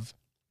way of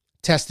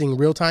testing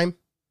real time,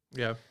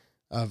 Yeah.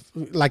 of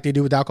like they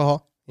do with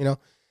alcohol, you know,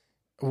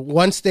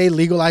 once they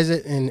legalize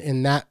it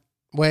in that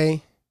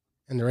way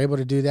and they're able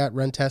to do that,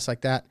 run tests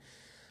like that,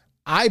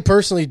 I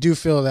personally do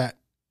feel that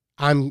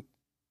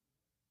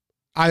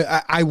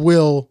I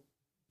will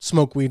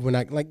smoke weed when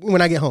I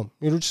get home.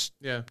 You know, just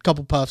Yeah. a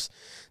couple puffs.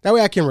 That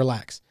way I can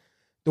relax.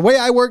 The way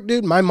I work,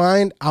 dude, my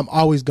mind, I'm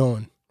always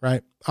going,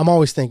 right? I'm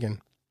always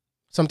thinking.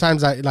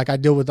 Sometimes I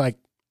deal with like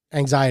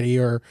anxiety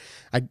or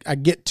I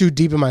get too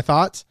deep in my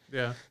thoughts.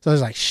 Yeah. So I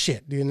was like,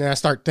 shit, dude. And then I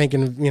start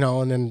thinking, you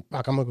know, and then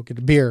fuck, I'm gonna go get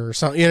a beer or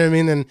something. You know what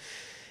I mean?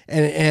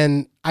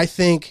 And I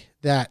think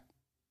that,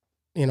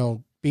 you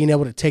know, being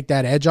able to take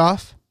that edge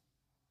off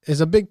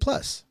is a big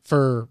plus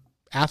for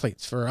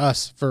athletes, for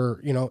us, for,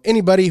 you know,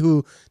 anybody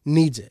who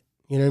needs it.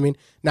 You know what I mean?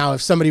 Now,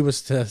 if somebody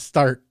was to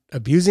start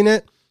abusing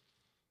it,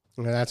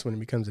 you know, that's when it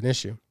becomes an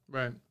issue.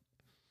 Right.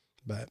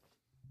 But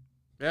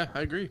Yeah,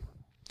 I agree.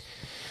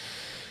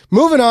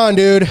 moving on,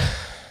 dude.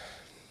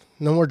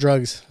 No more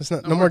drugs. It's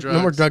not No no more more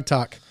drugs. drug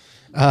talk.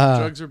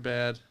 Drugs are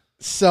bad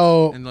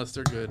So unless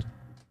they're good.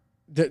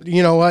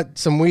 you know what?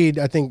 Some weed,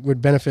 I think,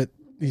 would benefit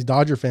these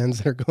Dodger fans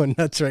that are going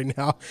nuts right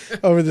now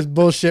over this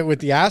bullshit with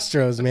the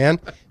Astros, man.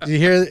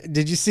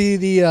 Did you see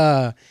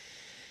the,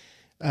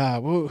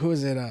 who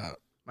is it?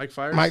 Mike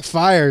Fiers. Mike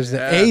Fiers, the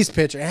Yeah. A's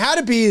pitcher. It had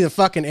to be the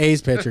fucking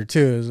A's pitcher, too,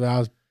 is what I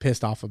was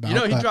pissed off about. You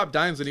know, he But- dropped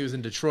dimes when he was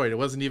in Detroit. It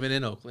wasn't even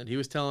in Oakland. He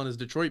was telling his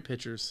Detroit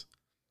pitchers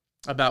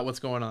about what's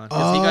going on.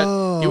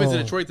 'Cause he was in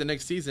Oh. Detroit the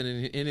next season,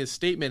 and in his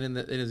statement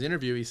in his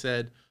interview, he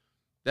said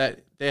that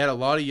they had a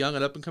lot of young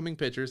and up and coming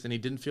pitchers, and he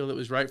didn't feel it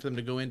was right for them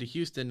to go into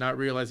Houston, not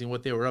realizing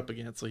what they were up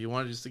against. So he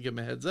wanted just to give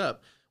them a heads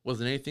up.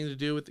 Wasn't anything to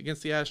do with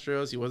against the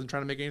Astros. He wasn't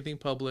trying to make anything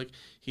public.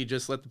 He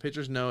just let the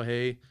pitchers know,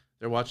 hey,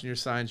 they're watching your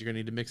signs. You're gonna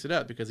need to mix it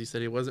up, because he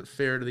said it wasn't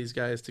fair to these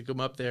guys to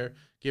come up there,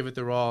 give it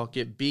their all,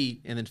 get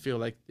beat, and then feel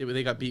like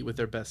they got beat with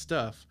their best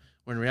stuff.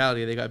 When in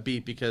reality, they got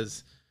beat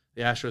because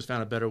the Astros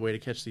found a better way to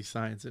catch these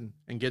signs and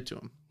get to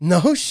them.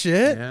 No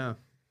shit. Yeah.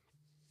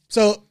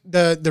 So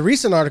the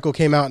recent article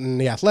came out in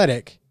The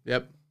Athletic,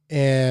 Yep.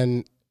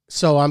 and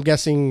so I'm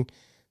guessing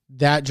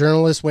that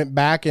journalist went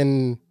back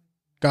and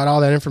got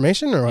all that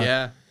information, or what?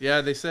 Yeah.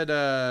 Yeah. They said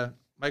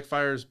Mike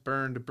Fiers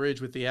burned a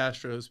bridge with the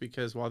Astros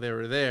because while they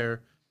were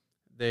there,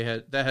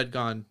 that had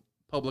gone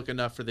public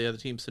enough for the other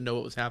teams to know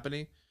what was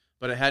happening,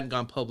 but it hadn't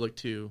gone public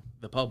to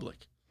the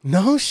public.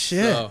 No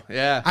shit. So,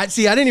 yeah. I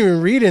didn't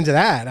even read into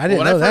that. I didn't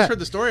When know I first that. heard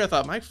the story, I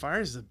thought Mike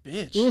Fiers is a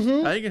bitch.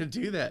 Mhm. How are you going to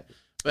do that?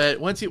 But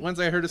once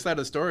I heard his side of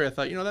the story, I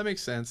thought, you know, that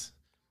makes sense.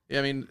 Yeah,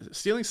 I mean,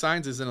 stealing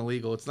signs isn't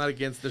illegal. It's not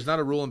against. There's not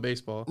a rule in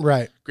baseball.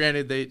 Right.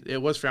 Granted,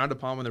 it was frowned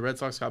upon when the Red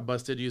Sox got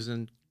busted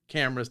using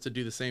cameras to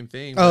do the same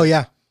thing. Oh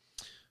yeah.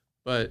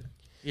 But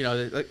you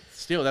know,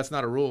 still, that's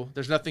not a rule.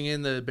 There's nothing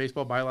in the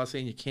baseball bylaw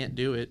saying you can't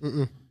do it.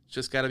 It's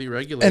just got to be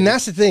regulated. And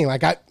that's the thing.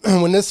 Like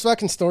when this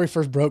fucking story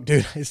first broke,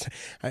 dude,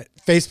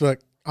 Facebook,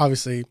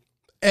 obviously,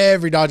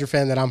 every Dodger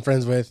fan that I'm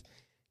friends with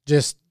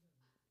just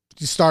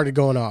started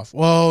going off.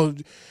 Well,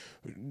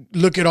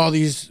 look at all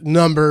these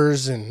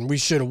numbers, and we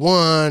should have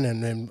won.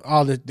 And then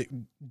all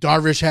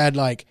Darvish had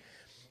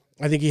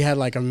I think he had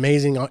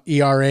amazing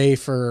ERA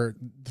for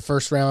the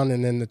first round,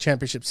 and then the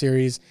championship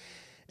series,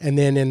 and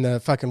then in the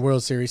fucking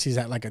World Series, he's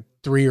at a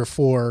 3 or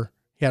 4.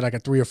 He had a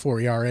 3 or 4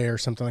 ERA or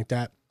something like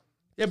that.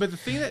 Yeah, but the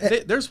thing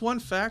that there's one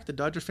fact that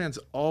Dodger fans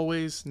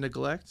always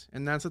neglect,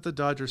 and that's that the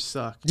Dodgers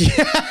suck.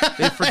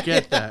 They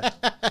forget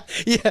that.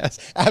 Yes,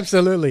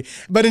 absolutely.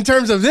 But in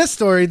terms of this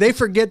story, they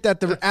forget that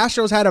the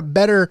Astros had a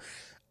better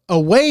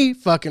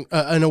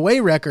an away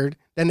record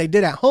than they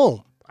did at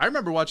home. I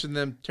remember watching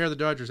them tear the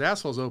Dodgers'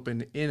 assholes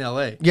open in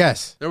L.A.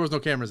 Yes. There was no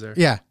cameras there.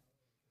 Yeah.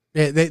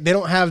 They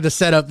don't have the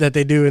setup that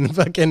they do in the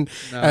fucking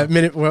No.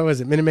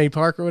 Minute Maid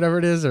Park or whatever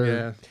it is.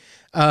 Or,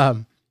 Yeah.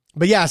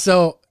 But yeah,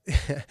 so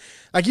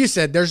like you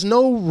said, there's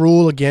no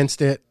rule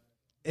against it.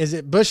 Is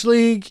it Bush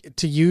League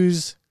to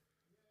use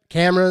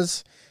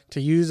cameras, to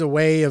use a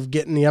way of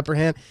getting the upper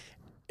hand?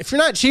 If you're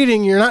not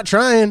cheating, you're not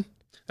trying.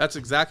 That's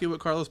exactly what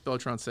Carlos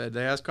Beltran said.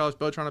 They asked Carlos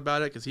Beltran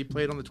about it because he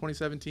played on the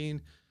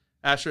 2017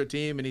 Astro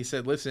team, and he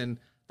said, "Listen,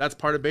 that's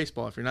part of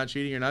baseball. If you're not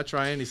cheating, you're not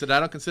trying." He said, "I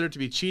don't consider it to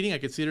be cheating. I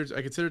consider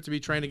it to be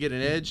trying to get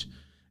an edge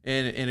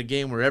in a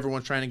game where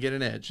everyone's trying to get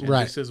an edge. And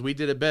Right. just because we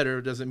did it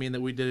better doesn't mean that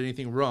we did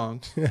anything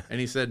wrong." And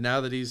he said, now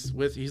that he's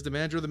the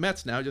manager of the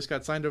Mets now, just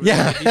got signed over.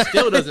 Yeah. There, he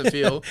still doesn't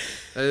feel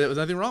that there was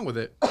nothing wrong with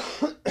it.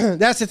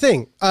 That's the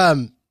thing.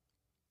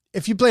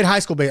 If you played high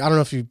school I don't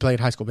know if you played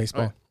high school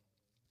baseball. Right.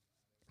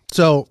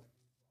 So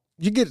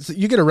you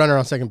get a runner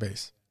on second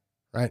base,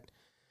 right?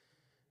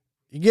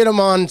 You get him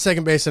on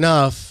second base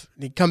enough,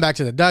 you come back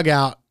to the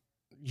dugout,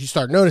 you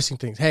start noticing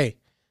things. Hey,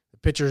 the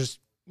pitcher's,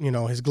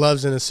 his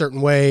gloves in a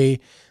certain way.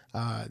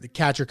 The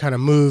catcher kind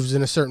of moves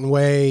in a certain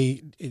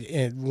way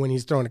when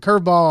he's throwing a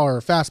curveball or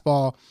a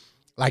fastball.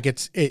 Like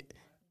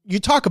you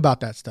talk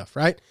about that stuff,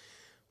 right?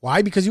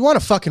 Why? Because you want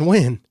to fucking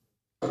win.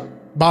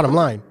 Bottom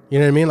line, you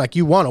know what I mean? Like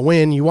you want to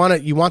win, you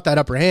want that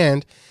upper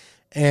hand,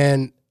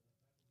 and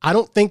I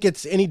don't think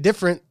it's any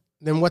different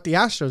than what the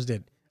Astros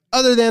did,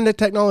 other than the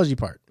technology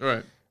part,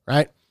 Right.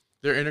 right?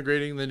 They're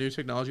integrating the new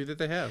technology that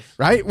they have.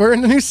 Right? We're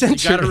in the new You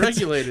century. got to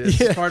regulate it. It's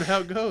Yeah. part of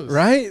how it goes.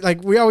 Right?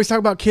 Like we always talk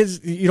about kids.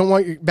 You don't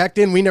want back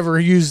then we never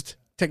used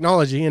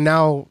technology, and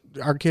now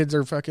our kids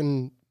are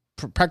fucking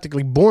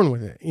practically born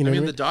with it. You know, I what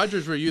mean, the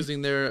Dodgers were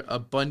using their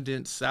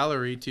abundant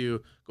salary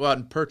to go out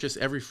and purchase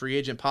every free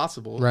agent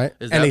possible. Right.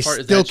 Is And that they part,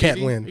 is still that can't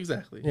cheating? win.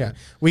 Exactly. yeah.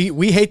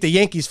 We hate the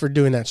Yankees for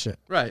doing that shit.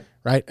 Right.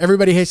 Right?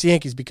 Everybody hates the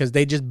Yankees because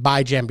they just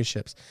buy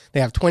championships. They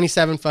have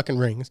 27 fucking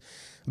rings.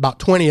 About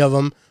 20 of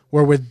them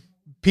were with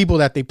people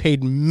that they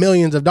paid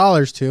millions of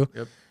dollars to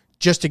Yep.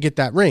 just to get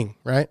that ring,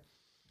 right?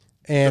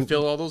 To And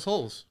fill all those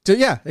holes.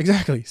 yeah,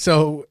 exactly.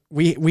 So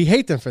we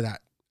hate them for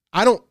that.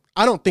 I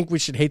don't think we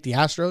should hate the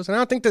Astros, and I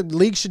don't think the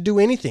league should do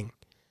anything.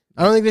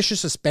 I don't think they should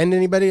suspend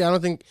anybody. I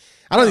don't think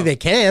they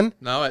can.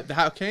 No,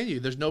 how can you?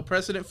 There's no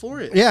precedent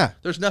for it. Yeah.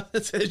 There's nothing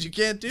that says you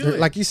can't do it.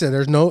 Like you said,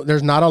 there's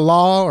not a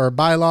law or a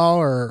bylaw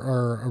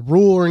or a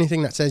rule or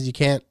anything that says you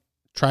can't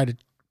try to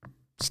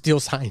steal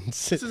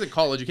signs. This isn't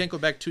college. You can't go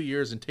back 2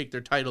 years and take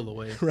their title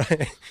away.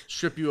 Right.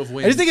 Strip you of I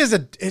wins. just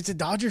think it's a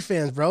Dodger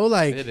fans, bro.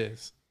 Like It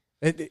is.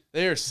 it,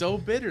 They are so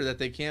bitter that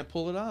they can't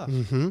pull it off.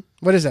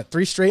 what is that?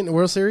 3 straight in the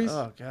World Series?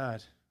 Oh,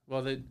 God.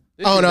 Well, this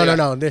Oh, year no, they no,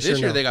 got- no. This year,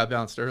 no. they got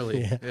bounced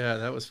early. Yeah. Yeah,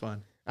 that was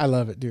fun. I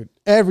love it, dude.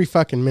 Every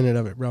fucking minute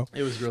of it, bro.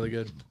 It was really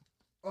good.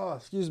 Oh,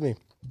 excuse me.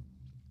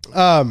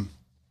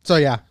 So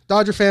yeah,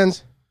 Dodger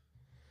fans,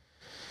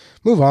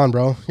 move on,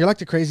 bro. You're like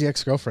the crazy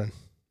ex-girlfriend.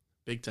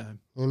 Big time.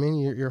 You know what I mean,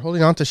 you're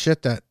holding on to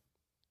shit that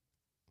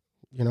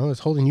is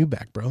holding you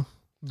back, bro.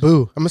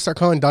 Boo. I'm gonna start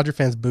calling Dodger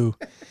fans Boo.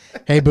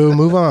 Hey, Boo,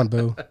 move on,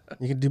 Boo.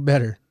 You can do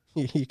better.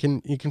 You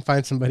can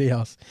find somebody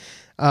else.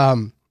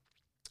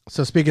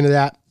 So speaking of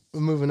that, we're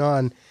moving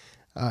on.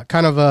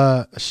 Kind of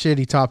a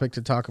shitty topic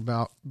to talk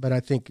about, but I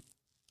think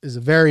is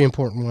a very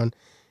important one.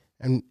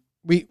 And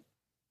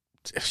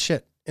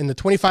in the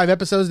 25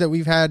 episodes that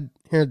we've had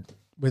here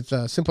with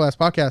Simple Ass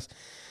Podcast,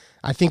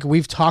 I think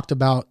we've talked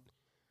about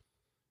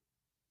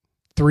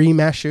 3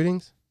 mass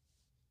shootings,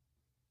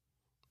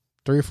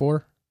 3 or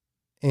 4.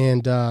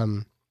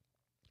 And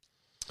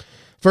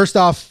first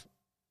off,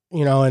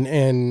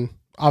 and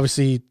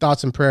obviously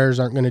thoughts and prayers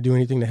aren't going to do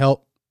anything to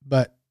help,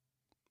 but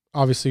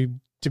obviously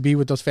to be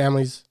with those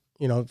families,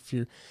 if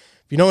you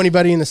know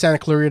anybody in the Santa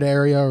Clarita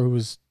area or who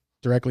was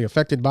directly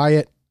affected by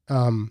it,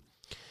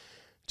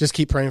 just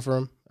keep praying for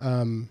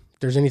them. If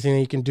there's anything that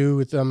you can do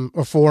with them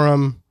or for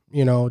them,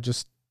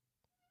 just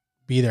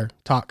be there,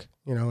 talk,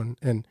 and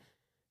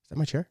is that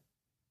my chair?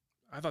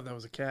 I thought that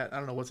was a cat. I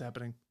don't know what's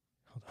happening.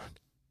 Hold on.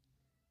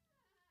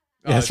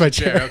 Oh, Yeah, it's that's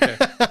my your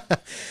chair.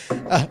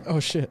 Okay. Oh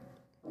shit.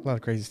 A lot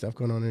of crazy stuff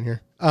going on in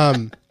here.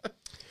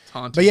 It's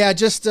haunted. But yeah,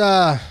 just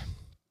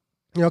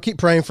keep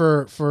praying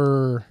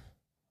for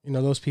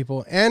those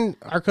people and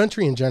our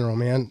country in general,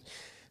 man.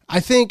 I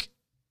think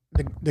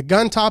the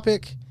gun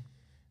topic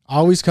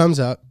always comes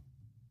up.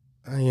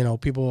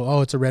 People, oh,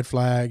 it's a red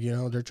flag,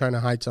 they're trying to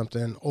hide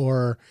something,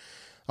 or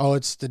oh,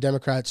 it's the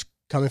Democrats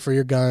coming for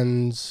your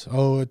guns.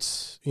 Oh,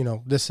 it's,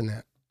 this and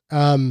that.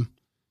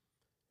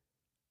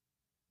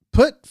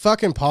 Put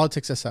fucking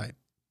politics aside.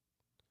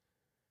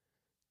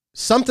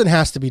 Something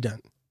has to be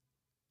done.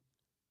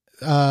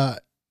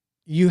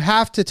 You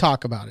have to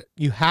talk about it.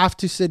 You have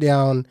to sit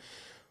down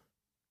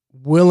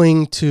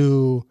willing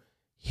to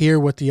hear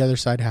what the other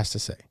side has to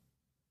say.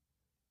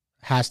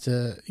 Has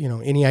to,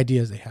 any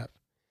ideas they have.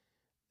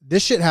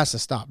 This shit has to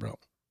stop, bro.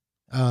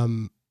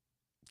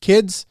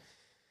 Kids,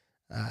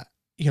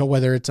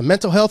 whether it's a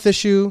mental health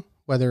issue,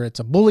 whether it's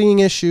a bullying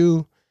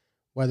issue,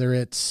 whether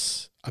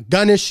it's a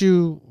gun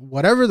issue,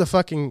 whatever the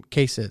fucking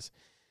case is,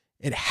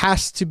 it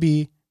has to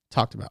be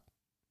talked about.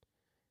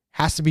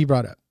 Has to be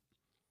brought up.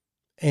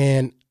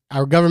 And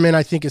our government,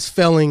 I think, is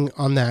failing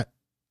on that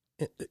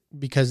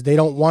because they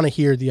don't want to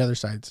hear the other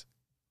sides,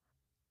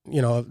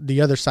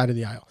 the other side of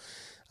the aisle.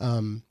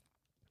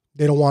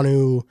 They don't want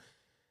to,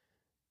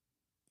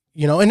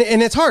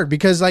 and it's hard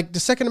because like the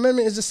Second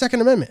Amendment is the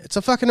Second Amendment. It's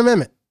a fucking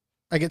amendment.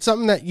 Like it's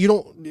something that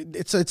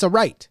it's a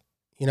right,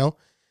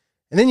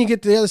 and then you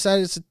get to the other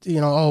side. It's,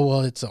 oh,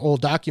 well, it's an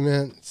old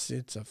document.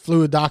 It's a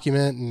fluid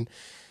document. And,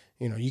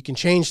 you can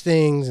change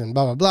things and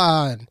blah, blah,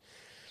 blah. And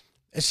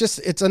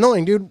it's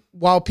annoying, dude.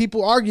 While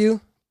people argue,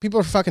 people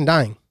are fucking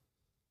dying.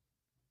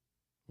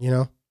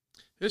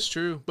 It's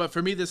true. But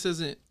for me, this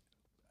isn't,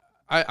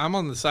 I'm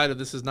on the side of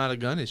this is not a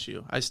gun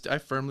issue. I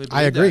firmly believe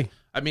I agree. that.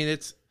 I mean,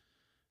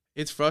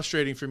 it's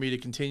frustrating for me to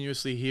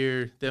continuously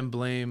hear them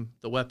blame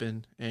the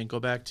weapon and go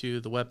back to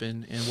the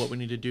weapon and what we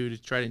need to do to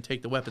try to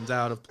take the weapons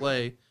out of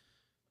play.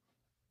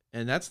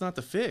 And that's not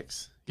the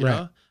fix. You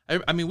know?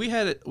 I mean, we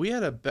had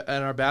in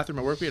our bathroom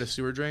at work, we had a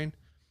sewer drain,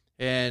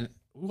 and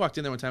we walked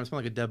in there one time, it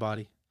smelled like a dead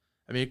body.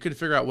 I mean, we couldn't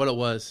figure out what it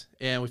was.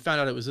 And we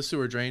found out it was a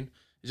sewer drain.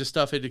 It's just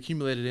stuff had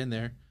accumulated in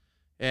there.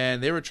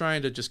 And they were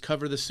trying to just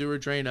cover the sewer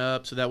drain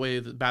up so that way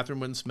the bathroom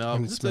wouldn't smell.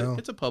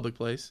 It's a public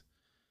place.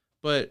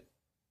 But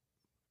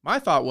my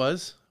thought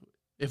was,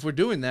 if we're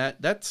doing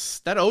that,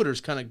 that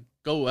odor's kind of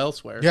go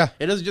elsewhere. Yeah.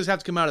 It doesn't just have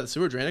to come out of the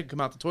sewer drain. It can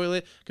come out the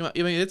toilet. I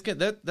mean,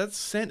 that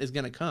scent is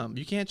going to come.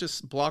 You can't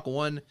just block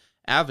one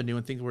avenue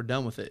and think we're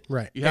done with it.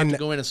 Right. You have to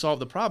go in and solve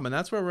the problem. And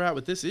that's where we're at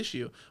with this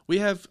issue. We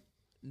have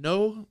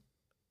no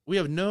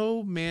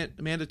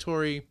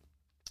mandatory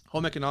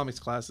home economics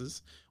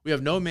classes. We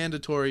have no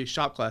mandatory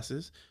shop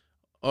classes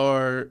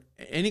or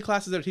any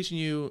classes that are teaching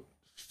you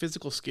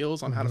physical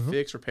skills on how to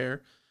fix,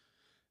 repair.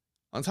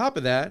 On top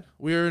of that,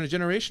 we're in a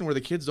generation where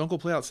the kids don't go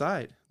play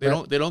outside. They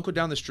don't go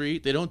down the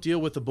street. They don't deal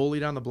with the bully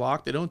down the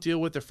block. They don't deal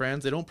with their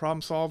friends. They don't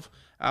problem solve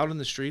out in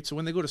the street. So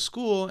when they go to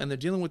school and they're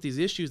dealing with these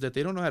issues that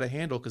they don't know how to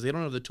handle because they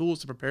don't have the tools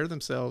to prepare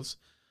themselves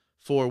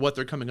for what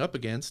they're coming up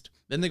against,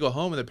 then they go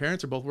home and their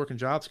parents are both working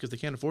jobs because they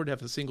can't afford to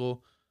have a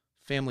single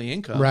family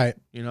income. Right.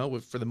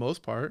 For the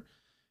most part.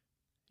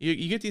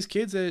 You get these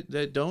kids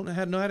that don't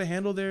know how to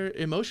handle their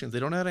emotions. They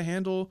don't know how to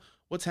handle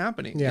what's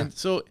happening. Yeah. And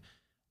so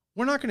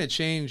we're not going to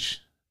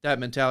change that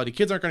mentality.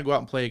 Kids aren't going to go out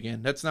and play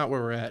again. That's not where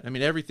we're at. I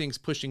mean, everything's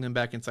pushing them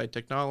back inside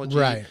technology.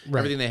 Right.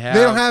 Everything they have.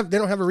 They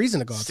don't have a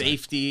reason to go outside.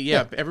 Safety.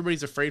 Yeah.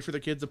 Everybody's afraid for their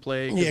kids to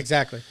play. Yeah,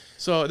 exactly.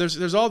 So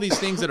there's all these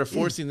things that are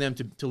forcing them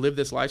to live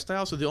this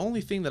lifestyle. So the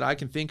only thing that I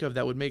can think of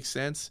that would make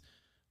sense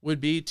would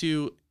be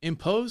to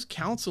impose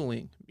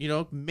counseling,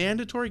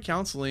 mandatory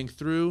counseling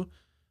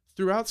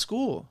throughout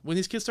school. When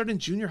these kids start in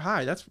junior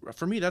high, that's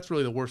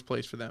really the worst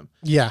place for them.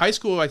 Yeah. High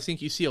school, I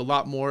think you see a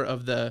lot more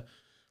of the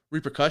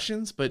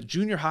repercussions, but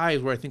junior high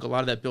is where I think a lot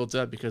of that builds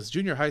up because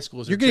junior high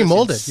schools are getting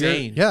molded.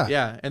 Insane.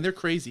 Yeah. And they're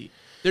crazy.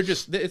 They're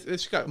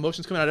it's got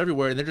emotions coming out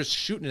everywhere and they're just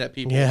shooting it at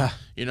people. Yeah.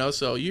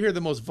 So you hear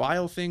the most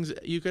vile things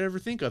you could ever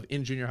think of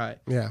in junior high.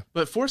 Yeah.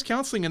 But force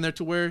counseling in there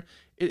to where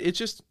it's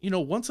just,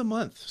 once a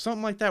month,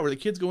 something like that, where the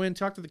kids go in,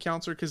 talk to the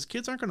counselor, because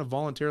kids aren't going to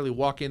voluntarily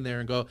walk in there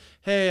and go,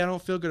 hey, I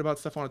don't feel good about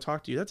stuff. I want to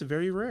talk to you. That's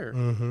very rare.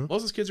 Mm-hmm. Most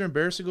of those kids are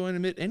embarrassed to go in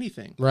and admit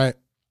anything. Right.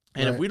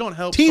 And if we don't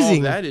help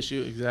solve that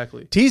issue,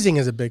 exactly. Teasing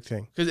is a big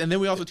thing. And then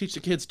we also teach the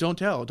kids, don't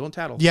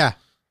tattle. Yeah.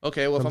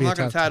 Okay, well, if I'm not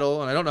going to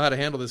tattle and I don't know how to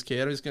handle this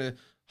kid, I'm just going to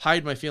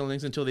hide my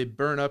feelings until they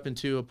burn up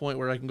into a point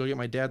where I can go get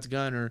my dad's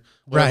gun or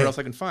whatever else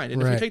I can find.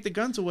 And if you take the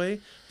guns away,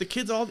 the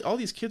kids, all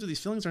these kids with these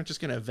feelings aren't just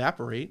going to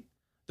evaporate.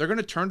 They're going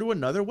to turn to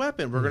another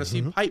weapon. We're going to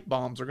see pipe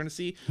bombs. We're going to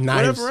see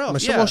whatever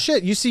else. Well,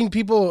 shit, you've seen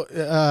people,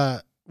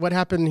 what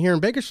happened here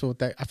in Bakersfield with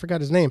that? I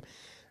forgot his name.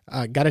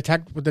 Got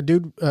attacked with a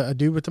dude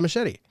with a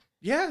machete.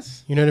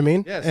 Yes. You know what I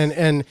mean? Yes.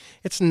 And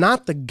it's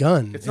not the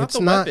gun. It's not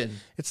the weapon.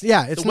 It's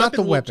not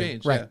the weapon.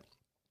 Change, right. Yeah.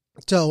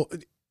 So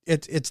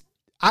it's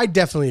I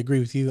definitely agree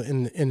with you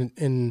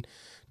in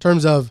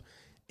terms of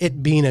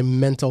it being a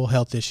mental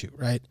health issue,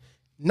 right?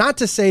 Not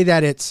to say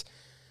that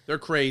they're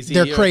crazy.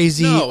 They're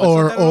crazy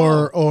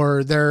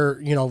or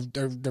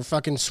their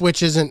fucking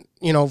switch isn't,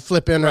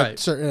 flipping at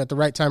the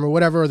right time or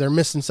whatever, or they're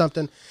missing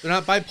something. They're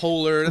not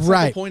bipolar. That's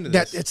not the point of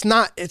this. It's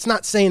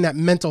not saying that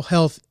mental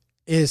health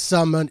is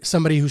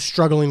somebody who's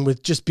struggling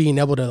with just being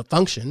able to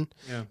function.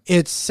 Yeah.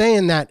 It's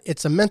saying that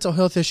it's a mental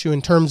health issue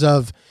in terms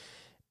of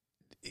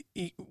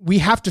we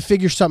have to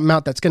figure something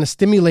out that's going to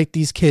stimulate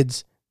these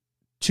kids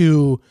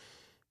to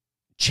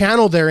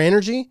channel their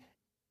energy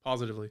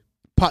positively.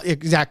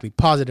 Exactly,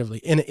 positively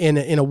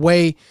in a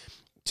way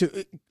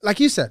to, like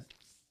you said,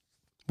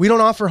 we don't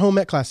offer home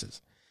ec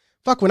classes.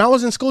 Fuck, when I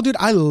was in school, dude,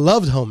 I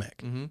loved home ec.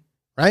 Mm-hmm.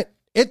 Right?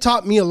 It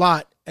taught me a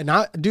lot. And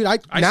I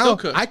still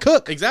cook. I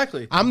cook.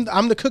 Exactly. I'm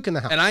the cook in the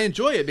house. And I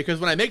enjoy it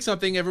because when I make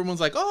something, everyone's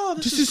like, oh,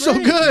 this is so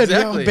good.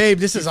 Exactly. Babe,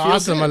 this is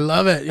awesome. Good. I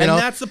love it. And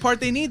that's the part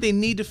they need. They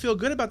need to feel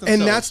good about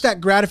themselves. And that's that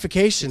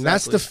gratification. Exactly.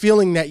 That's the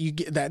feeling that you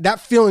get, that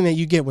feeling that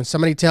you get when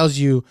somebody tells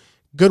you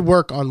good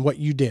work on what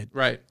you did.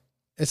 Right.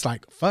 It's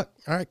like, fuck,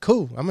 all right,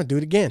 cool. I'm going to do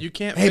it again. You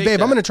can't Hey,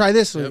 babe, I'm going to try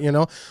this,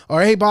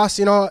 Or, hey, boss,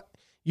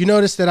 you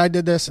noticed that I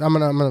did this. I'm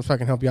gonna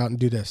fucking help you out and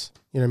do this.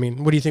 You know what I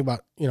mean? What do you think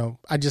about,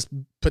 I just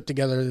put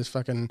together this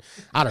fucking,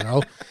 I don't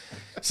know,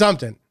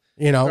 something,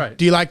 Right.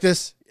 Do you like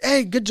this?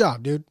 Hey, good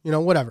job, dude.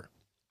 Whatever.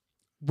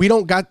 We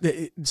don't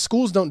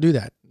schools don't do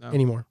that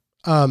anymore.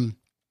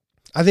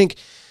 I think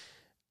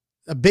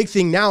a big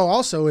thing now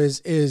also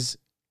is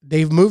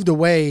they've moved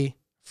away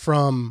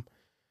from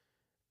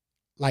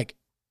like,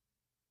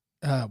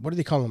 what do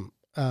they call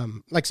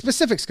them? Like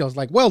specific skills,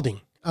 like welding.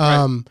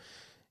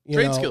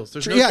 Trade skills.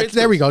 There's no trade skills.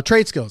 There we go.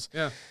 Trade skills.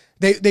 Yeah.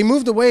 They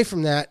moved away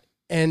from that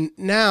And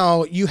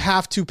now you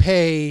have to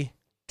pay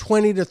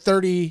 $20,000 to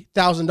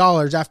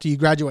 $30,000 after you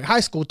graduate high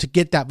school to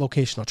get that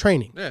vocational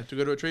training. Yeah, to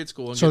go to a trade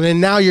school. And So then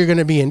now you're going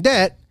to be in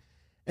debt,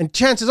 and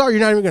chances are you're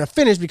not even going to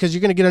finish because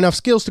you're going to get enough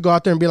skills to go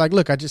out there and be like,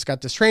 look, I just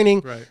got this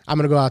training. Right. I'm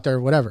going to go out there,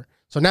 whatever.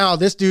 So now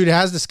this dude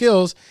has the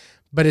skills,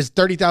 but is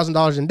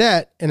 $30,000 in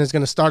debt and is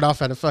going to start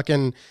off at a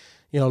fucking,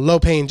 low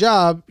paying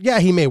job. Yeah,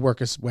 he may work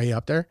his way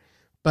up there,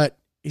 but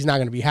he's not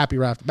going to be happy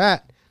right off the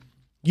bat.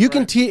 You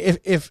can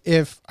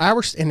if I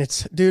were, and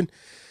it's, dude,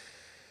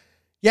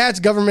 yeah,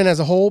 it's government as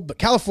a whole, but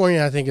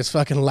California, I think, is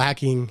fucking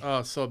lacking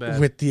Oh, so bad.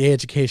 with the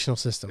educational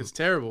system. It's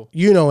terrible.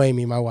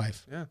 Amy, my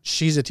wife. Yeah.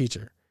 She's a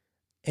teacher,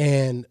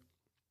 and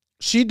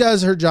she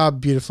does her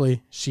job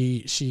beautifully.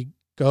 She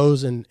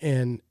goes and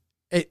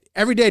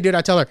every day, dude,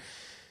 I tell her,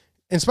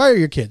 inspire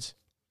your kids.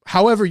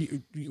 However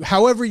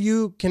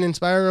you can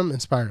inspire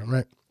them,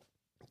 right?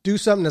 Do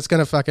something that's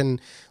gonna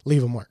fucking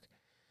leave them mark.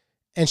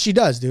 And she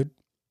does, dude.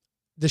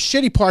 The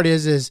shitty part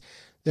is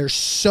there's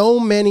so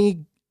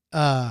many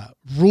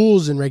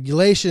rules and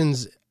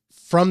regulations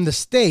from the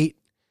state,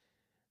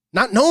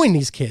 not knowing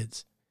these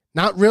kids,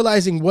 not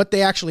realizing what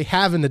they actually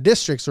have in the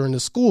districts or in the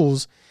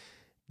schools.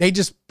 They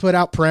just put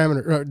out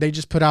or they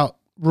just put out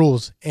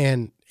rules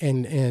and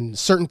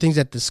certain things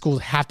that the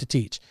schools have to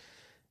teach.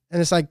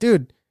 And it's like,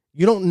 dude,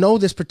 you don't know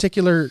this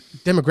particular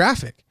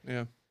demographic.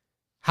 Yeah.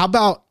 How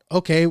about,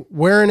 okay,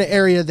 we're in an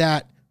area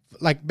that,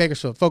 like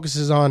Bakersfield,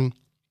 focuses on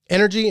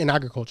energy and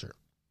agriculture.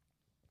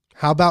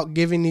 How about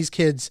giving these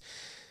kids,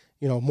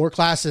 more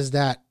classes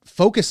that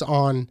focus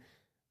on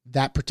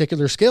that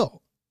particular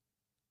skill?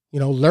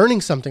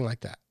 Learning something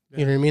like that. Yeah.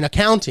 You know what I mean?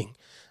 Accounting.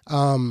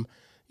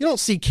 You don't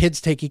see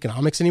kids take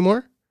economics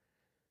anymore.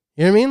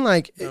 You know what I mean?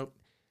 Like, Nope.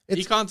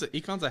 it's-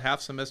 Econ's a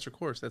half semester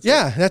course. That's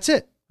yeah, it. that's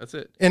it. That's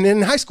it. And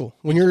in high school,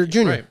 when you're a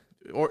junior. Right.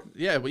 Or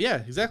yeah,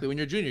 exactly. When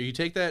you're a junior, you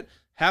take that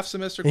half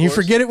semester And you course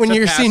forget it when to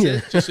you're a pass senior.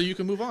 it just so you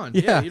can move on.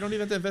 Yeah. You don't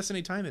even have to invest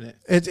any time in it.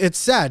 It's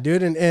sad,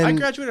 dude. And I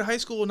graduated high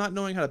school not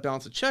knowing how to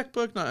balance a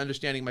checkbook, not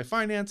understanding my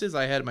finances.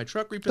 I had my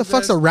truck repossessed.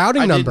 fuck's a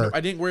routing number? I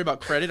didn't worry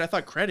about credit. I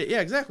thought credit. Yeah,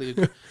 exactly.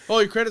 Oh,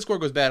 your credit score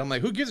goes bad. I'm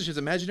like, who gives a shit? It's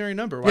an imaginary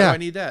number. Why Yeah. do I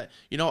need that?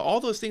 All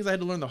those things I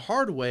had to learn the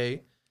hard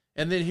way.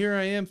 And then here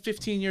I am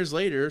 15 years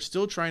later,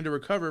 still trying to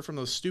recover from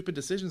those stupid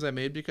decisions I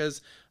made because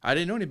I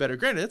didn't know any better.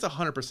 Granted, that's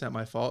 100%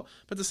 my fault.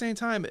 But at the same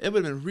time, it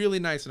would have been really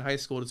nice in high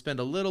school to spend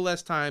a little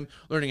less time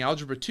learning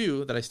Algebra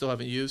 2 that I still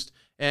haven't used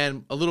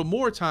and a little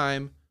more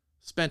time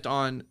spent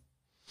on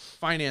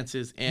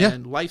finances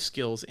and life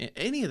skills. And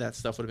any of that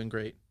stuff would have been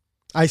great.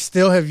 I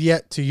still have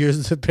yet to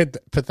use the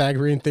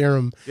Pythagorean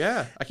theorem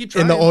Yeah, I keep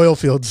trying. in the oil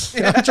fields.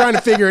 I'm trying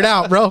to figure it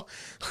out, bro.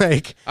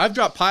 Like, I've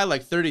dropped pi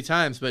like 30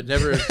 times, but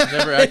never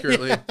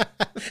accurately.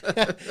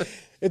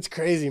 it's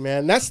crazy,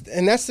 man. That's the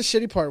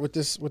shitty part with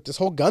this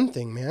whole gun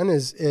thing, man,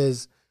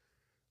 is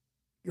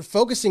you're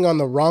focusing on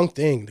the wrong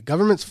thing. The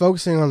government's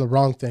focusing on the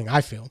wrong thing,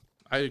 I feel.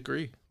 I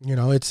agree.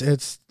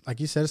 It's like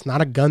you said, it's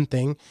not a gun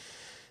thing.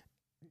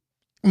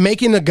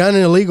 Making the gun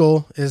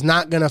illegal is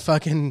not going to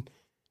fucking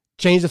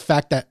change the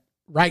fact that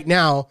right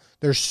now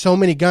there's so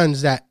many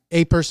guns that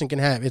a person can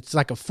have. It's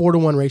like a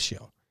 4-to-1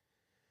 ratio.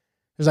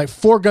 There's like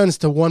 4 guns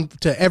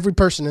to every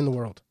person in the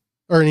world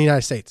or in the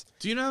United States.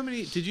 Do you know how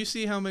many? Did you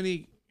see how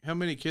many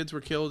kids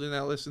were killed in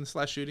that list in this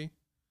last shooting?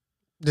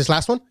 This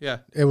last one, Yeah,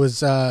 it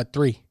was 3.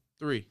 3.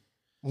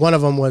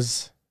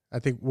 I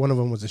think one of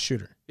them was a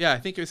shooter. Yeah, I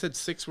think it said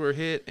 6 were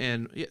hit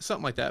and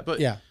something like that. But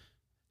Yeah.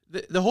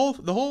 the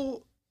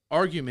whole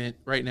argument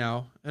right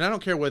now, and I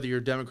don't care whether you're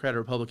Democrat or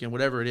Republican,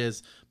 whatever it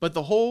is, but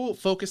the whole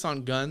focus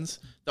on guns,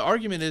 the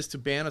argument is to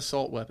ban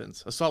assault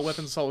weapons. That's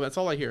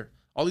all I hear.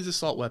 All these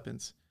assault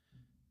weapons.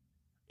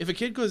 If a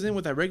kid goes in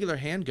with a regular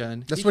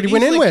handgun, That's he what can he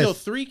went in easily with. Kill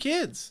 3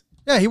 kids.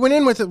 Yeah, he went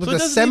in with it with So it a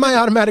doesn't even-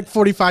 semi-automatic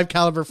 45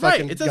 caliber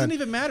fucking Right. It doesn't gun.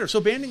 even matter.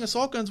 So banning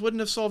assault guns wouldn't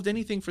have solved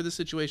anything for this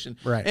situation.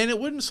 Right. And it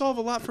wouldn't solve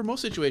a lot for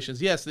most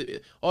situations. Yes,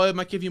 it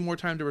might give you more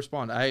time to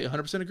respond. I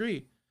 100%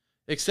 agree.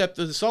 Except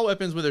the assault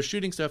weapons, when they're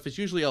shooting stuff, it's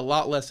usually a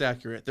lot less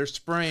accurate. They're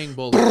spraying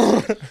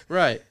bullets.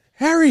 Right.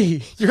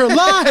 Harry, you're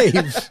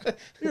alive.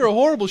 You're a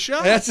horrible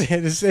shot. That's it.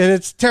 And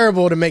it's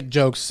terrible to make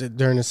jokes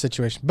during this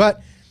situation.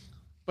 But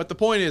But the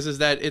point is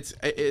that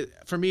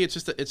for me, it's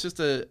just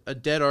a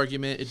dead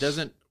argument. It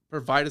doesn't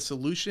provide a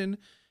solution.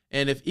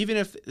 And even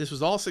if this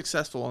was all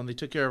successful and they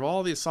took care of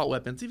all the assault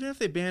weapons, even if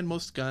they banned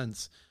most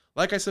guns,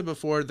 like I said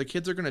before, the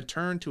kids are going to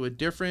turn to a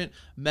different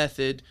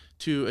method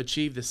to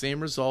achieve the same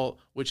result,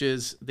 which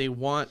is they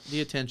want the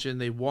attention.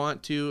 They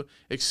want to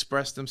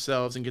express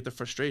themselves and get the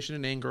frustration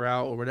and anger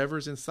out or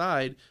whatever's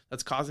inside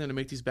that's causing them to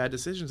make these bad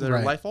decisions that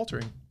Right. are life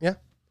altering. yeah,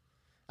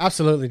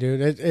 absolutely,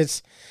 dude.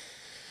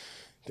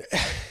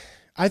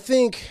 I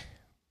think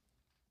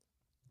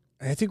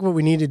what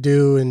we need to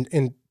do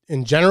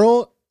in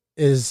general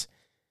is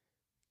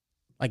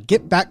like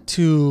get back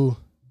to,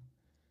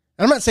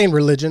 and I'm not saying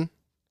religion.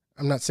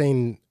 I'm not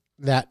saying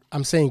that.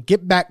 I'm saying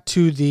get back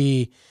to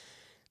the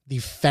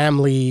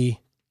family,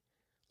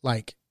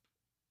 like,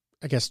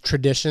 I guess,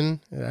 tradition.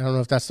 I don't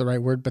know if that's the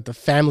right word, but the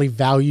family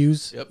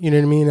values. Yep. You know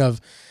what I mean?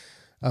 Of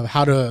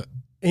how to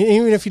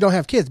even if you don't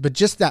have kids, but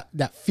just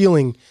that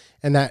feeling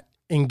and that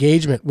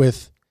engagement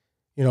with,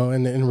 you know,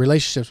 in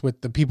relationships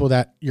with the people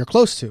that you're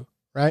close to,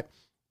 right?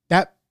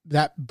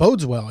 That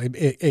bodes well.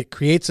 It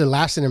creates a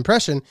lasting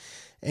impression.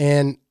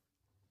 And,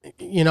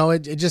 you know,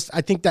 it just,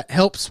 I think that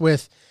helps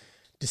with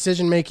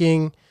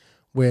decision-making,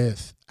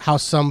 with how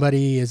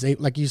somebody is,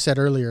 like you said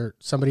earlier,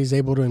 somebody's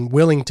able to and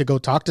willing to go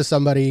talk to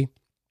somebody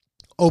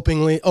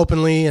openly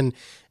and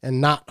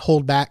not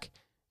hold back.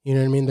 You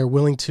know what I mean? They're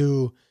willing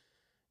to,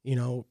 you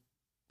know,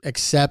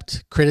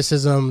 accept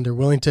criticism. They're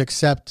willing to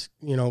accept,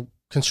 you know,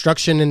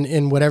 construction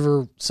in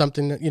whatever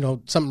something, you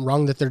know, something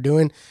wrong that they're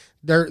doing.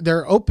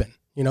 They're open,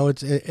 you know,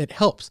 it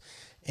helps.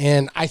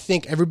 And I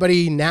think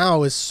everybody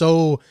now is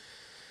so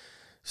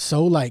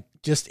like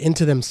just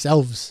into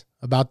themselves,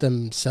 about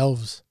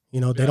themselves. You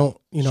know, they don't,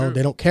 you know,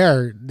 they don't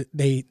care.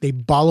 They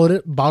bottle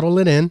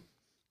it in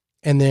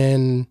and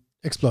then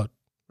explode.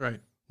 Right.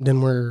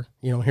 Then we're,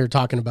 you know, here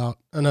talking about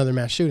another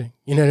mass shooting.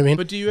 You know what I mean?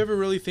 But do you ever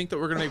really think that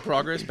we're going to make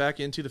progress back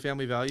into the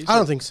family values? I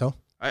don't think so.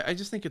 I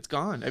just think it's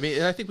gone. I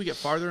mean, I think we get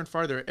farther and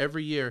farther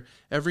every year.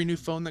 Every new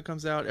phone that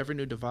comes out, every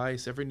new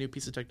device, every new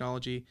piece of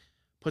technology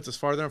puts us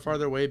farther and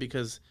farther away,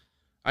 because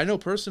I know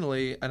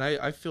personally, and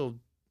I feel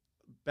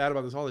bad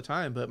about this all the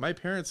time, but my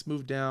parents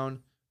moved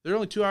down. They're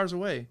only 2 hours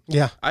away.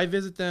 Yeah. I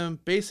visit them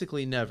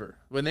basically never.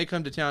 When they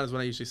come to town is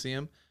when I usually see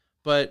them.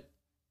 But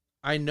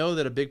I know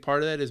that a big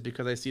part of that is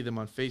because I see them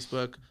on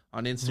Facebook,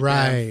 on Instagram,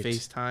 Right.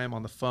 FaceTime,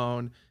 on the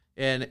phone.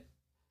 And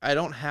I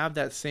don't have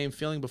that same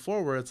feeling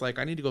before where it's like,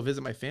 I need to go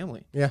visit my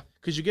family. Yeah.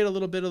 Because you get a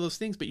little bit of those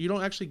things, but you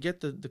don't actually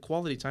get the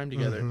quality time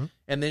together. Mm-hmm.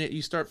 And then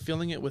you start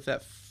filling it with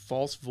that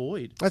false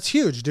void. That's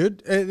huge, dude.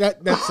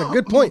 That's a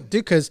good point,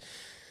 dude, because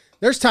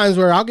there's times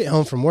where I'll get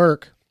home from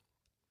work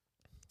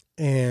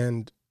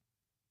and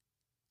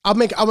I'll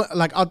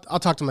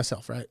talk to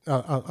myself, right?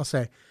 I'll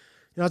say,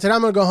 you know, today I'm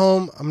going to go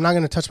home. I'm not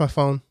going to touch my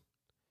phone.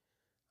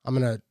 I'm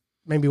going to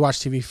maybe watch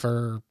TV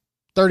for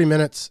 30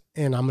 minutes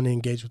and I'm going to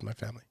engage with my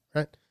family,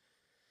 right?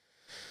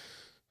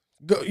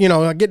 Go, you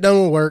know, I get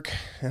done with work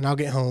and I'll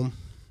get home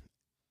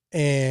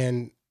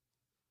and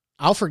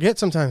I'll forget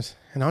sometimes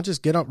and I'll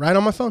just get up right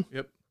on my phone.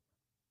 Yep.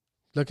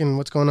 Looking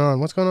what's going on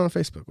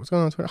Facebook, what's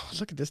going on Twitter. Oh,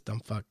 look at this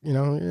dumb fuck, you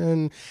know?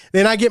 And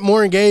then I get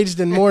more engaged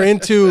and more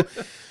into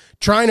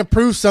trying to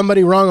prove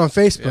somebody wrong on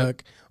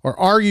Facebook or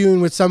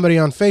arguing with somebody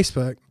on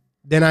Facebook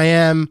than I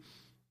am,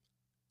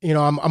 you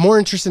know, I'm more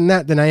interested in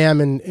that than I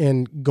am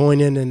in going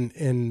in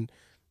and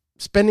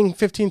spending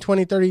 15,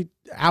 20, 30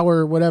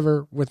 hour,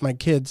 whatever with my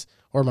kids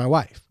or my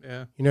wife.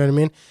 Yeah. You know what I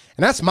mean?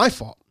 And that's my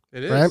fault.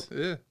 It is. Right?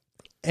 Yeah.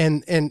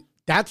 And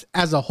that's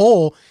as a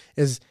whole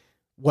is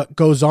what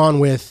goes on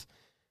with,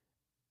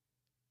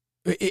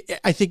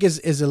 I think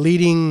is a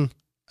leading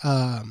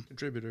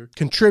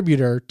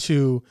contributor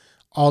to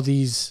all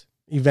these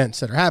events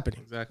that are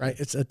happening. Exactly. Right?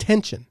 It's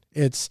attention.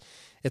 It's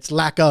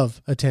lack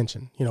of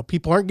attention. You know,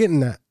 people aren't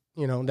getting that,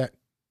 you know, that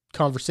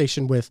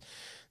conversation with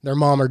their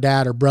mom or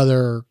dad or brother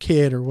or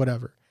kid or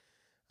whatever.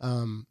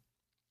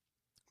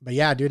 But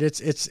yeah, dude,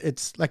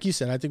 it's like you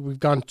said, I think we've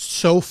gone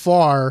so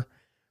far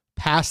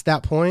past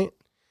that point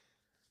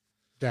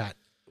that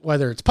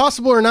whether it's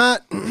possible or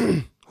not,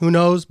 who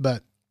knows,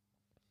 but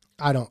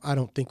I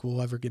don't think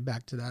we'll ever get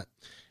back to that.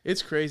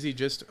 It's crazy.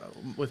 Just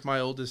with my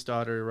oldest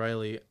daughter,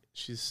 Riley,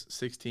 she's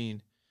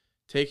 16,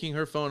 taking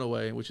her phone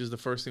away, which is the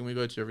first thing we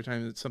go to every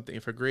time it's something.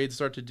 If her grades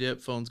start to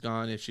dip, phone's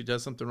gone. If she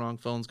does something wrong,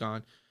 phone's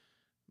gone.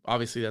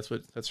 Obviously,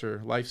 that's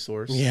her life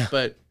source. Yeah.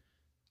 But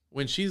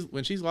when she's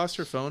lost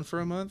her phone for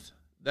a month,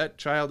 that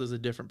child is a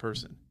different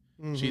person.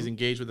 Mm-hmm. She's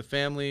engaged with the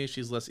family.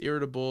 She's less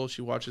irritable.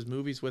 She watches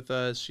movies with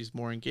us. She's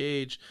more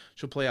engaged.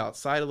 She'll play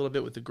outside a little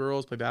bit with the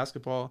girls, play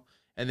basketball.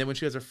 And then when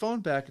she has her phone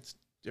back,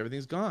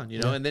 everything's gone, you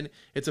know? Yeah. And then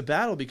it's a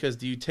battle because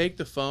do you take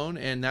the phone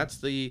and that's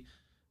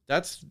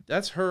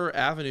her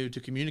avenue to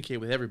communicate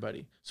with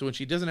everybody. So when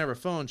she doesn't have her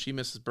phone, she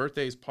misses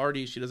birthdays,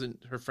 parties.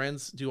 her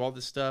friends do all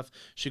this stuff.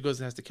 She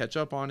goes and has to catch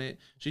up on it.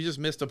 She just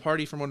missed a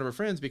party from one of her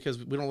friends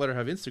because we don't let her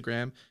have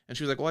Instagram. And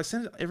she was like, well, I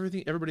sent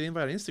everybody the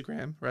invite on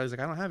Instagram. Right? I was like,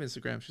 I don't have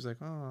Instagram. She's like,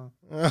 oh,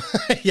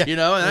 Yeah. you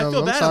know, and I feel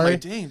I'm bad. sorry. I'm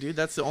like, dang, dude,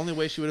 that's the only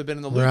way she would have been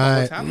in the loop on Right.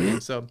 what's happening.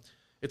 So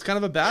it's kind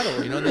of a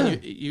battle, you know, and then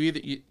you either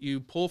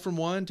you pull from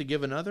one to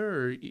give another,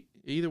 or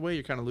either way,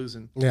 you're kind of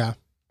losing. Yeah.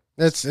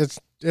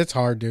 It's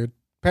hard, dude.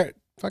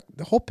 Fuck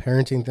the whole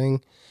parenting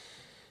thing.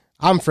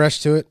 I'm fresh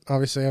to it.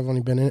 Obviously, I've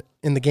only been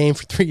in the game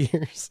for 3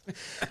 years.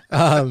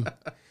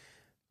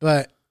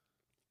 But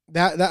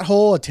that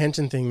whole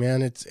attention thing,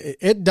 man,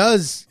 it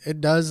does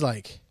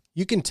like,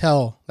 you can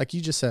tell, like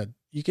you just said,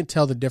 you can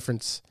tell the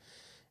difference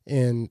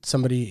in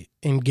somebody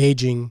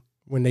engaging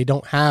when they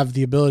don't have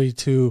the ability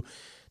to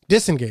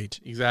disengage.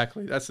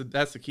 Exactly. That's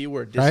the key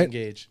word, Right?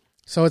 disengage.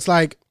 So it's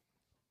like,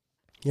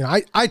 you know,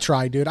 I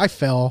try, dude. I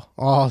fail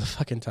all the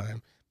fucking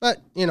time.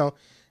 But, you know,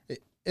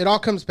 it all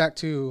comes back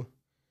to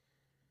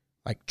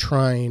like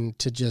trying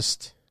to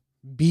just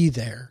be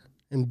there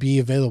and be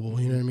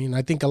available. You know what I mean?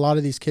 I think a lot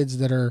of these kids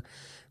that are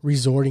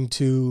resorting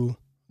to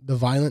the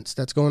violence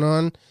that's going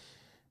on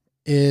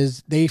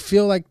is they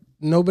feel like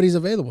nobody's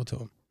available to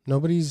them.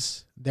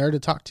 Nobody's there to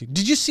talk to.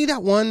 Did you see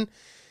that one?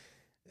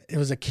 It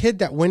was a kid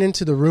that went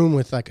into the room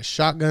with like a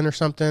shotgun or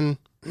something,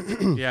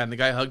 Yeah, and the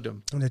guy hugged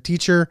him. and the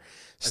teacher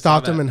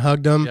stopped him that. and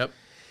hugged him. Yep.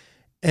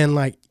 And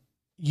like,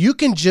 you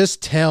can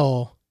just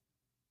tell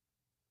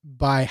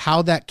by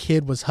how that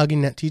kid was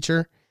hugging that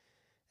teacher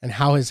and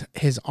how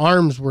his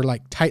arms were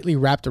like tightly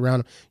wrapped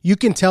around him. You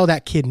can tell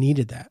that kid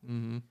needed that,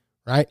 Mm-hmm.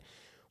 right?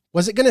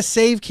 Was it going to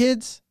save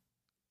kids?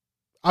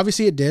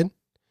 Obviously it did.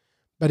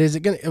 But is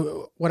it going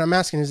to, what I'm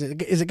asking is it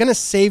going to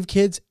save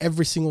kids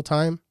every single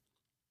time?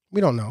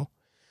 We don't know.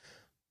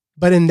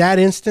 But in that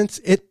instance,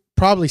 it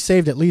probably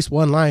saved at least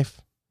one life,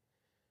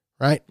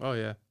 right? Oh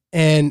yeah.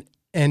 And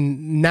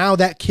now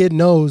that kid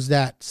knows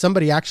that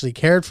somebody actually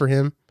cared for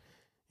him,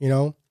 you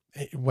know,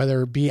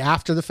 whether it be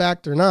after the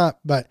fact or not.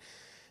 But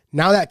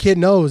now that kid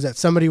knows that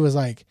somebody was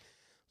like,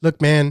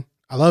 look, man,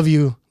 I love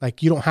you.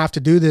 Like, you don't have to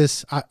do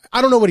this. I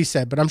don't know what he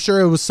said, but I'm sure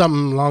it was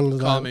something along the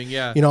lines. Calming,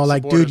 yeah. You know,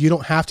 like, Supportive. dude, you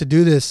don't have to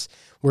do this.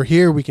 We're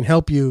here. We can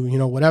help you, you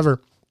know,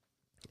 whatever.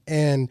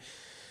 And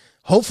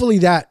hopefully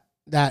that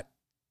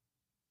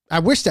I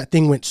wish that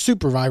thing went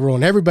super viral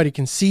and everybody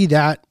can see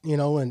that, you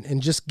know,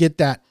 and just get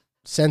that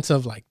sense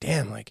of like,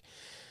 damn, like,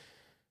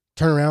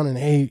 turn around and,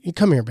 hey, you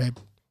come here, babe.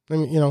 Let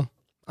me, you know,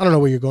 I don't know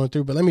what you're going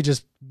through, but let me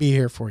just be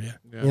here for you,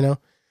 Yeah. you know,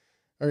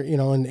 or, you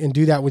know, and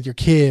do that with your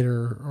kid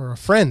or a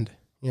friend,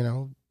 you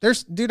know.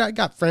 Dude, I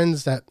got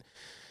friends that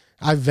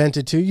I've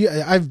vented to.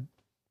 I've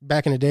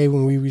back in the day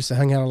when we used to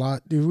hang out a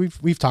lot, dude,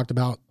 we've talked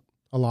about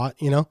a lot,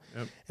 you know,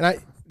 Yep.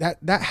 and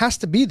that has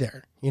to be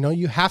there. You know,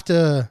 you have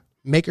to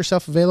make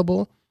yourself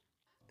available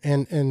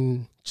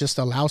and just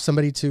allow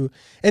somebody to,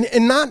 and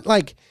not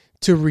like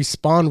to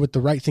respond with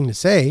the right thing to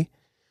say,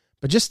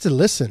 but just to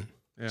listen,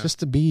 Yeah. just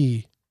to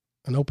be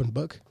an open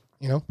book,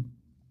 you know?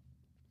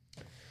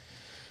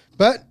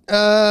 But,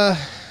 damn,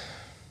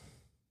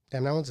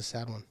 that one's a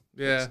sad one.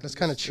 Yeah. Let's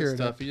kinda it's cheer it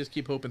tough. up. You just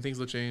keep hoping things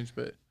will change,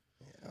 but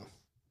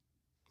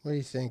What do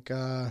you think? We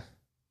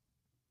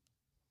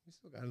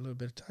still got a little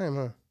bit of time,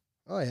 huh?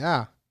 Oh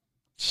yeah.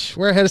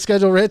 We're ahead of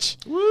schedule, Rich.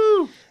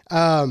 woo.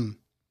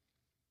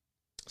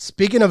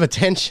 Speaking of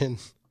attention,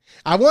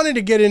 I wanted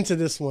to get into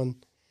this one.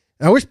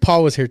 I wish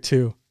Paul was here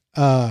too.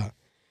 But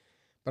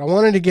I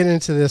wanted to get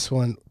into this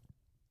one.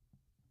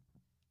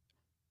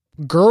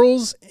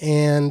 Girls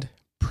and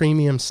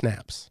premium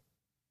snaps.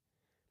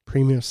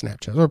 Premium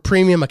Snapchat or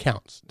premium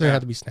accounts. There Yeah.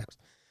 have to be snaps.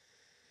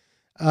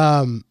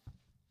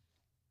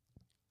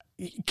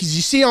 Because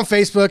you see on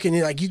Facebook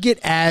and you get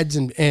ads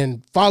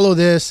and follow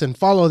this and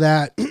follow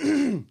that.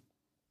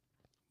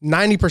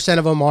 90%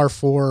 of them are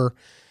for,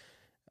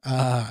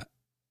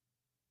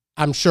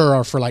 I'm sure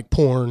are for like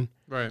porn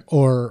Right.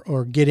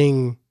 or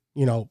getting,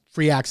 you know,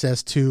 free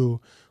access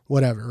to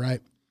whatever.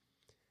 Right.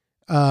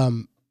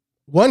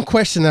 One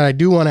question that I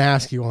do want to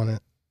ask you on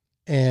it,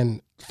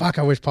 and fuck,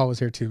 I wish Paul was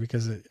here too,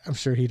 because I'm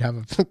sure he'd have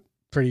a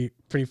pretty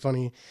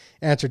funny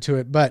answer to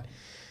it. But,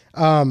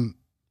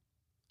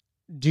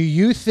 do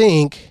you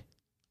think,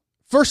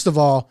 first of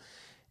all,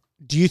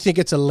 do you think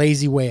it's a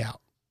lazy way out?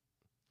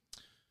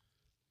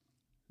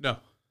 No.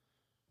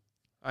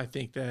 I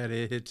think that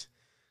it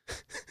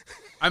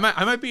I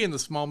might be in the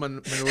small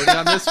minority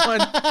on this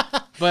one,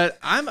 but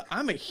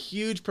I'm a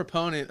huge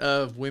proponent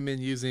of women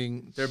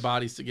using their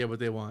bodies to get what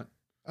they want.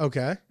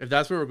 Okay. If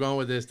that's where we're going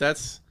with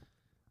this,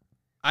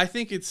 I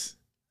think it's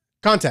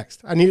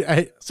Context.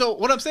 so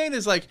what I'm saying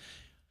is, like,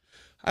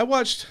 I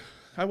watched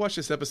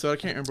this episode. I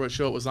can't remember what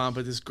show it was on,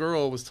 but this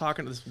girl was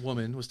talking to this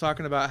woman, was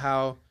talking about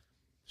how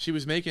she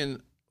was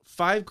making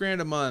 $5,000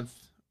 a month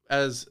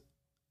as,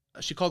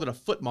 she called it a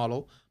foot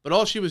model, but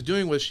all she was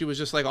doing was she was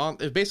just like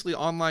basically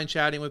online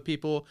chatting with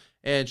people,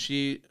 and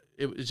it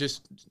was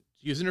just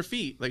using her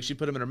feet. Like, she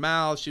put them in her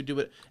mouth, she'd do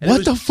it. And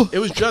What the fuck? It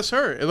was just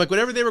her. Like,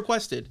 whatever they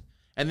requested,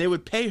 and they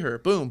would pay her.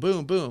 Boom,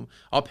 boom, boom.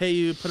 I'll pay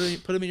you. Put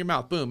them in your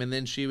mouth. Boom, and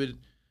then she would.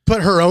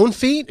 Put her own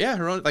feet? Yeah,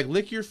 her own, like,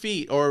 lick your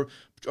feet or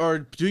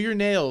do your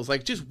nails,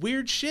 like, just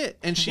weird shit.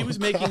 And she was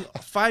making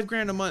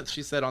 $5,000 a month,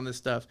 she said, on this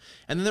stuff.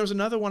 And then there was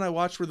another one I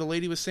watched where the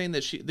lady was saying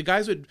that the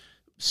guys would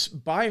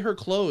buy her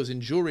clothes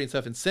and jewelry and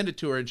stuff and send it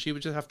to her, and she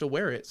would just have to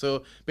wear it.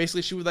 So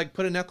basically she would like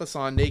put a necklace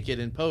on naked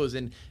and pose,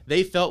 and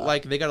they felt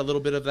like they got a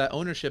little bit of that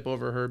ownership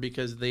over her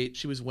because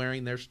she was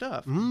wearing their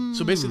stuff.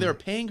 So basically they were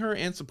paying her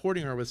and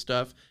supporting her with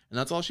stuff, and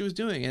that's all she was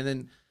doing. And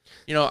then,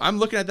 you know, I'm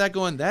looking at that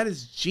going, that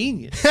is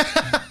genius.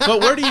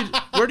 But where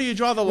do you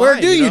draw the line? Where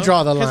do you know?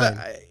 draw the 'Cause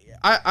line?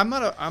 I'm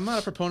not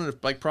a proponent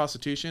of like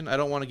prostitution. I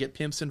don't want to get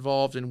pimps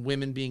involved and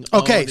women being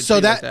Okay, owned and so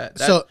treated that-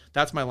 like so-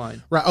 that's my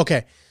line. Right.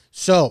 Okay.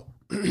 So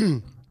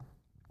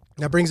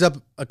that brings up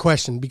a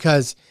question,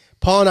 because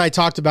Paul and I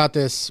talked about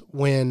this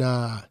when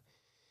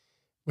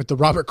with the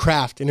Robert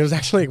Kraft, and it was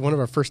actually one of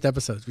our first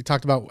episodes. We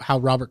talked about how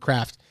Robert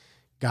Kraft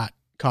got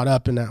caught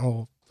up in that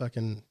whole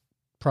fucking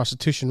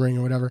prostitution ring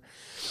or whatever.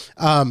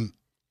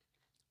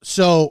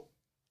 So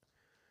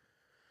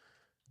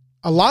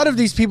a lot of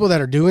these people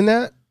that are doing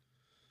that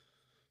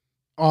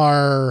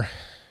are,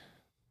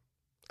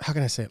 how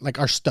can I say it? Like,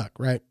 are stuck,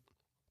 right?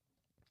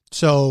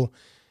 So,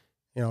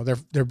 you know,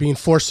 they're being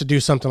forced to do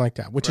something like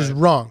that, which is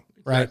Right. wrong,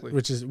 right?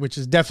 Exactly. Which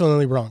is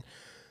definitely wrong.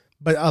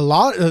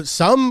 but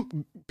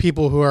some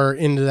people who are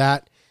into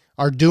that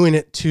are doing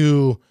it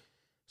to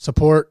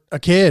support a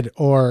kid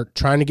or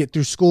trying to get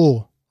through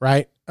school,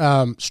 right?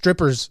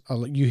 Strippers,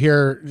 you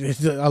hear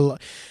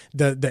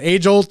the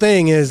age old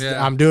thing is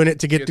I'm doing it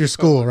to get through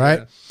school, right?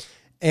 Yeah.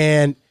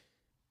 And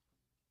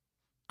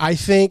I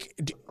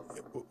think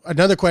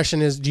another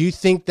question is, do you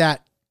think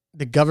that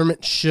the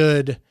government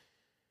should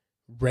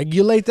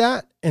regulate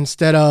that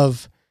instead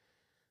of,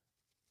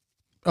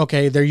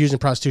 okay, they're using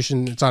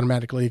prostitution, it's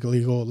automatically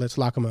illegal, let's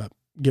lock them up,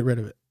 get rid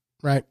of it,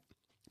 right?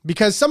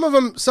 Because some of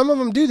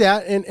them do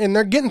that and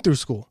they're getting through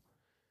school.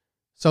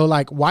 So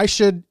like, why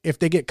should, if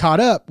they get caught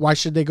up, why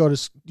should they go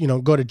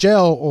to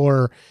jail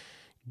or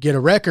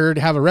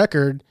have a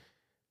record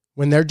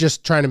when they're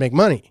just trying to make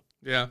money?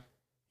 Yeah.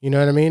 You know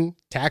what I mean?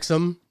 Tax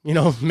them,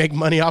 make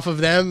money off of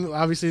them.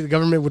 Obviously the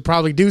government would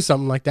probably do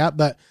something like that,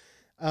 but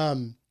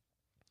I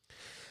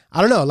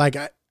don't know. Like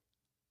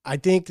I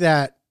think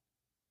that,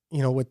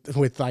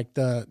 with like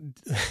that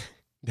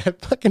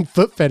fucking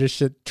foot fetish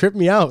shit tripped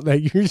me out.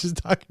 Like you were just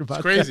talking about.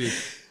 It's crazy.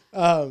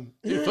 That.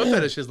 Dude, foot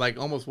fetish is like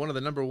almost one of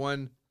the number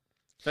one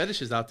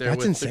fetishes out there. That's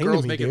with insane the to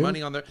girls me, making dude.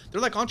 money on they're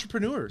like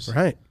entrepreneurs.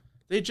 Right.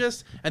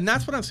 And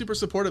that's what I'm super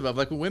supportive of.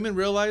 Like when women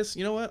realize,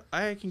 you know what,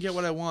 I can get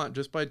what I want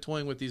just by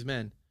toying with these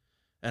men.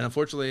 And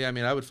unfortunately, I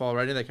mean, I would fall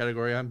right in that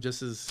category. I'm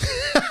just as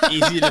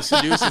easy to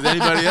seduce as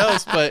anybody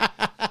else, but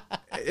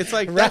it's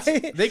like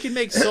Right? they can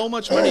make so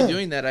much money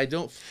doing that. I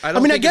don't. I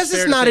mean, I think guess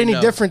fair it's to not say any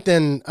no. different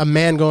than a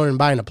man going and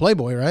buying a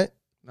Playboy, right?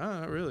 No,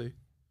 not really.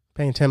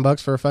 Paying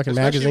 $10 for a fucking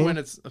Especially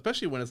magazine.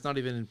 especially when it's not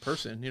even in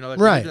person. Like Right.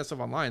 when you do that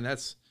stuff online.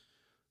 That's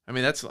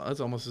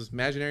almost as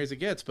imaginary as it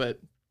gets. But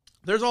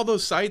there's all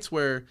those sites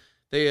where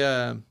they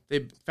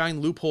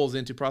find loopholes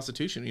into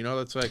prostitution.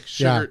 That's like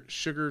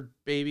sugar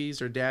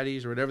babies or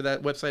daddies or whatever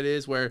that website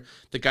is, where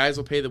the guys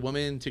will pay the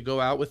woman to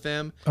go out with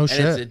them. Oh, and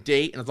shit. it's a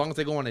date, and as long as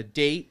they go on a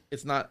date,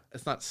 it's not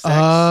sex.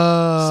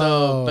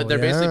 Oh, But they're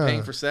basically yeah.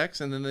 paying for sex,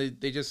 and then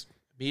they just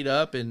meet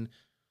up and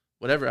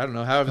whatever. I don't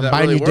know. However that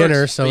buying really you works.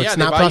 dinner, so But it's they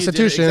not buy you dinner,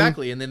 prostitution.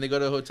 exactly. And then they go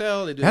to a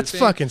hotel. They do That's the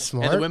thing, fucking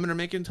smart. And the women are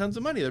making tons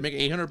of money. They're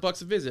making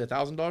 $800 a visit,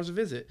 $1,000 a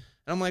visit.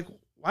 And I'm like,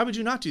 why would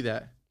you not do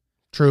that?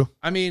 True.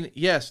 I mean,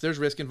 yes, there's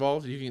risk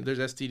involved. There's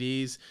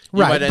STDs. You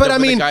Right, might end but up I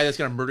with mean- a guy that's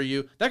going to murder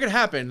you. That could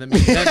happen.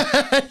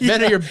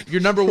 Men are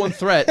your number one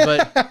threat.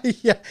 But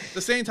at Yeah.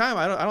 the same time,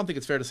 I don't think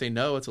it's fair to say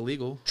no. It's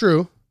illegal.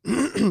 True.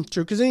 True.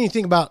 Because then you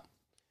think about,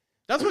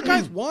 That's what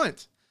guys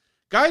want.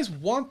 Guys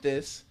want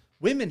this.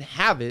 Women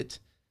have it.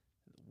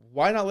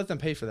 Why not let them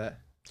pay for that?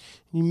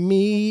 you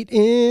meet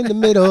in the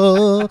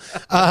middle.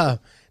 Now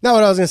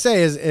what I was gonna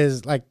say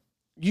is like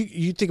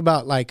you think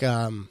about like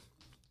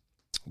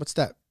what's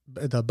that,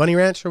 the Bunny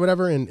Ranch or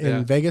whatever in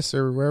Yeah. Vegas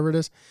or wherever it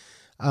is.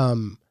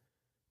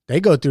 They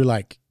go through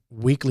like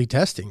weekly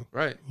testing.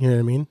 Right. You know what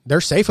I mean?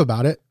 They're safe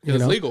about it. You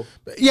It's know? legal.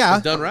 Yeah.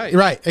 It's done right.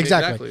 Right.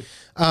 Exactly.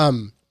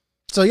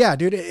 So yeah,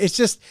 dude, it's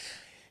just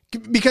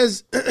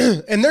because,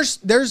 and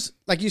there's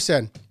like you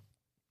said,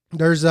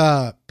 there's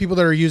people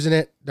that are using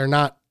it. They're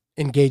not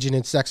engaging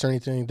in sex or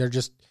anything. They're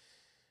just,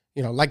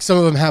 like some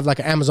of them have like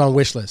an Amazon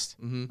wish list,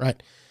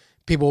 right?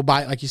 People will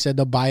buy it, like you said,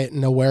 they'll buy it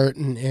and they'll wear it,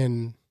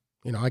 and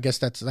I guess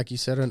that's, like you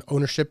said, an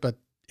ownership, but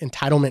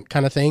entitlement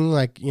kind of thing.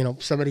 Like,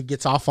 somebody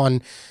gets off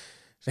on,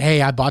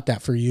 hey, I bought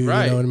that for you.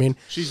 Right. You know what I mean?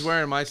 She's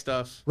wearing my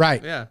stuff.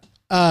 Right.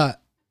 Yeah.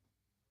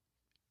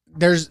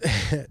 There's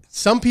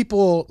some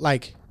people,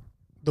 like,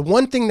 the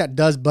one thing that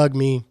does bug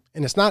me,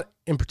 and it's not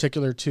in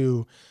particular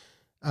to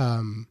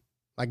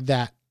like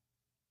that,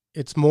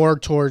 it's more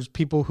towards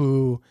people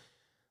who,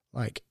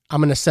 like, I'm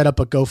going to set up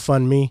a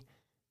GoFundMe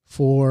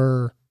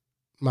for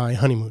my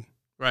honeymoon.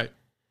 Right.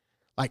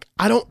 Like,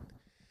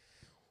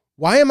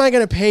 why am I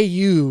going to pay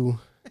you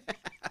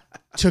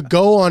to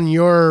go on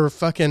your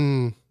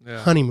fucking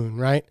honeymoon,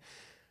 right?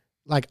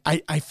 Like,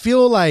 I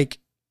feel like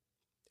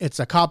it's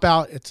a cop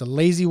out. It's a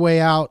lazy way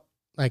out.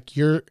 Like,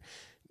 you're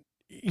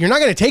not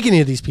going to take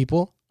any of these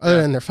people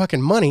other than their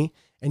fucking money,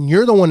 and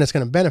you're the one that's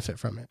going to benefit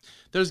from it.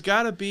 There's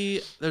gotta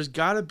be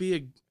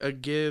a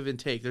give and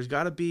take. There's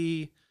gotta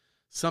be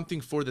something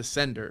for the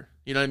sender.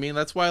 You know what I mean?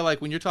 That's why,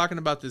 like, when you're talking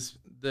about this,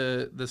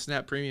 the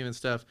Snap Premium and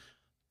stuff,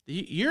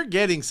 you're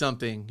getting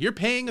something. You're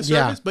paying a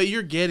service, but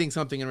you're getting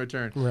something in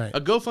return. Right.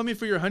 A GoFundMe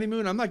for your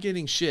honeymoon, I'm not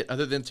getting shit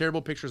other than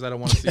terrible pictures I don't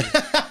want to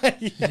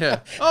see. Yeah.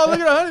 Oh, look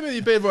at a honeymoon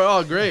you paid for.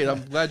 Oh, great.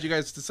 I'm glad you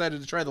guys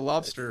decided to try the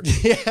lobster.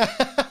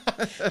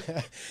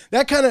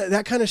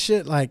 That kind of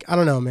shit. Like, I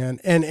don't know, man.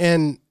 And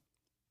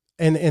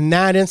in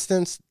that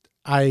instance,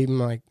 I'm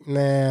like,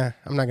 nah,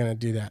 I'm not gonna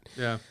do that.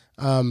 Yeah.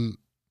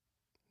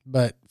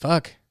 But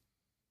fuck,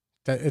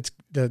 that it's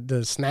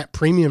the Snap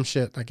Premium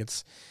shit. Like,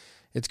 it's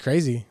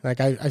crazy. Like,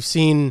 I've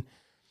seen,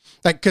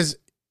 like, because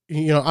I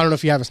don't know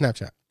if you have a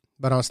Snapchat,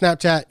 but on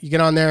Snapchat you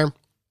get on there,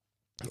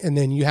 and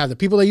then you have the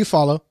people that you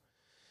follow,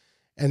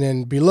 and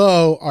then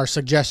below are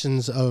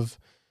suggestions of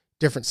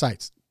different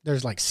sites.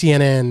 There's like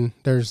CNN.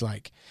 There's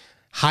like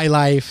high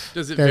life.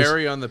 Does it There's-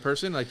 vary on the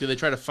person? Like, do they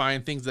try to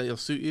find things that will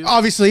suit you?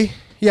 Obviously,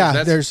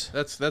 yeah.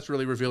 That's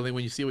really revealing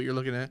when you see what you're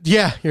looking at.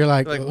 Yeah, you're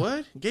like, You're like,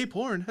 what? Gay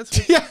porn?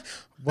 That's Yeah.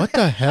 What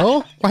the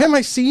hell? Why am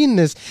I seeing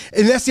this?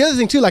 And that's the other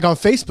thing too, like on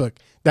Facebook,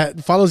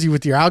 that follows you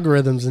with your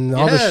algorithms and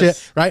all this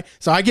Yes. shit, right?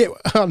 So I get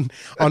on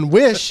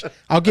Wish,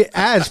 I'll get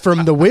ads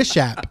from the Wish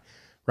app,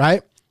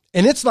 right?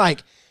 And it's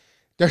like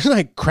there's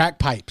like crack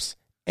pipes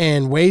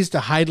and ways to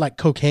hide like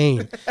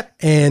cocaine.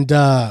 And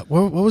what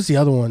was the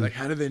other one? like,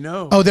 how do they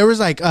know? Oh, there was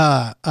like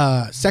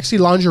sexy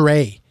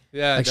lingerie.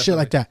 yeah, Like shit definitely.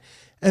 like that.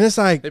 And it's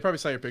like, They probably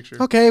saw your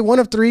picture. okay, 1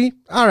 of 3.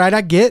 All right,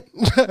 I get.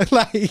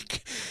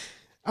 Like,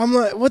 I'm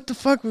like, what the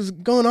fuck was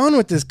going on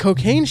with this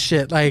cocaine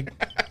shit? Like,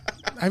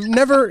 I've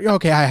never.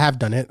 Okay, I have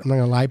done it. I'm not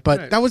gonna lie, but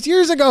Right. that was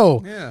years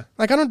ago. Yeah.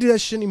 Like, I don't do that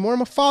shit anymore.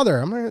 I'm a father.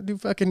 I'm not gonna do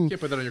fucking.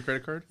 Can't put that on your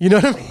credit card. You know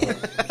what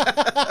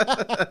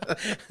I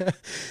mean?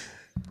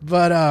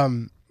 But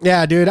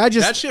yeah, dude. I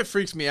just That shit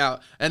freaks me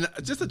out. And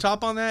just to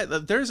top on that,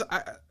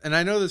 and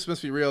I know this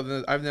must be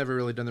real. I've never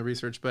really done the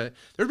research, but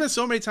there's been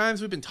so many times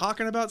we've been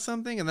talking about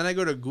something, and then I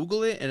go to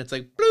Google it, and it's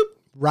like, bloop.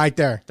 right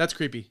there. That's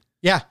creepy.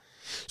 Yeah.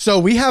 So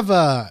we have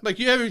Like,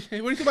 hey, what do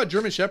you think about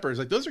German Shepherds?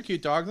 Like, those are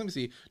cute dogs. Let me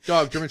see.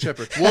 Dog, German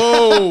Shepherd.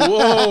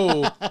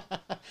 Whoa.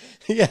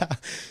 yeah.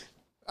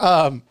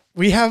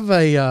 We have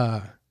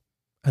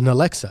an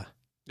Alexa,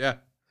 Yeah.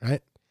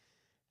 right?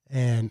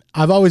 And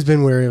I've always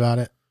been wary about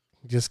it,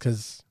 just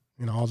because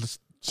all this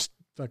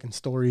fucking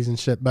stories and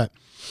shit. But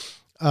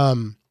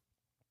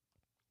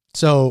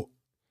so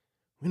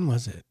when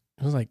was it?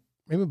 It was like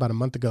maybe about a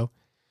month ago.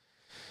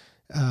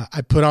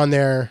 I put on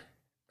there,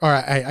 or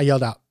I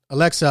yelled out,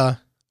 Alexa,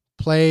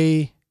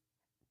 play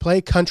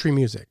country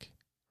music,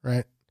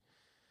 right?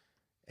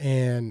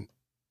 And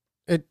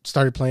it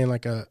started playing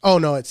like it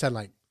said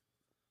like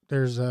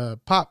there's a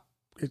pop.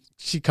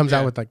 She comes Yeah.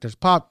 out with like there's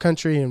pop,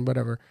 country, and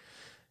whatever.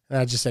 And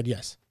I just said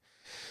yes.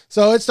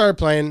 So it started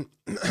playing,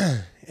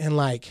 and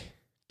like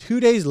 2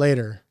 days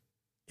later,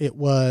 it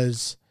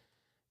was,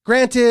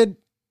 granted,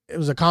 it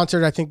was a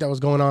concert I think that was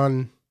going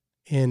on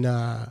in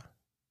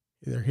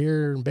either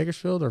here in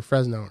Bakersfield or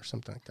Fresno or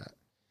something like that.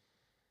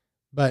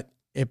 But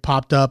it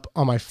popped up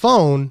on my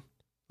phone,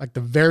 like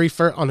the very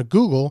first, on a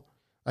Google,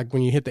 like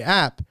when you hit the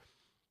app,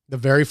 the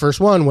very first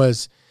one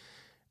was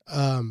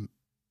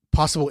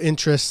possible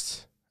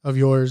interests of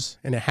yours,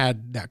 and it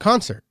had that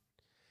concert.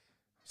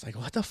 I was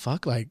like, what the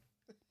fuck? Like,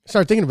 I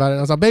started thinking about it, and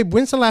I was like, babe,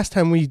 when's the last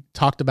time we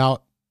talked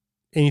about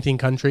anything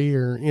country,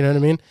 or you know what I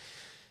mean?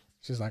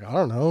 She's like, I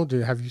don't know.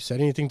 Dude, have you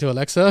said anything to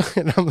Alexa?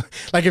 And I'm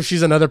like, if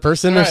she's another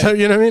person or Right. something,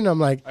 you know what I mean? I'm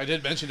like, I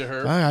did mention to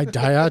her. I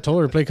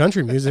told her to play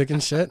country music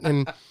and shit.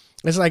 And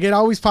it's like, it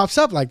always pops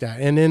up like that.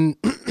 And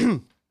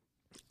then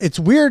it's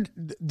weird.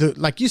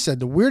 Like you said,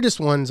 the weirdest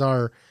ones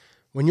are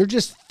when you're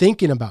just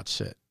thinking about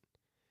shit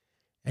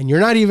and you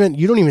don't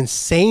even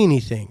say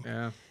anything,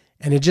 Yeah.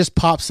 and it just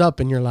pops up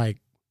and you're like,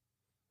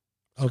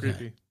 It's okay,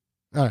 creepy.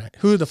 all right,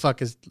 who the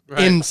fuck is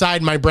Right.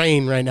 inside my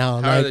brain right now?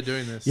 I'm How are like, they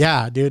doing this?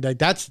 yeah, dude, like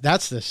that's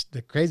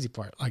the crazy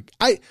part. Like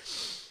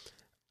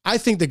I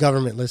think the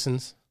government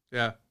listens.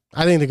 Yeah.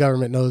 I think the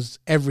government knows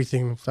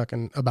everything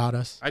fucking about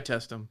us. I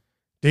test them.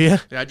 Do you?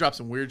 Yeah, I drop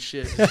some weird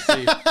shit. Just to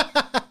see.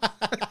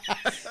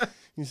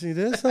 You see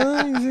this,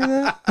 huh? You see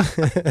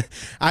that?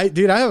 I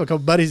have a couple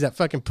buddies that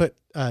fucking put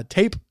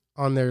tape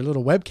on their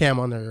little webcam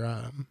on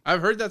their.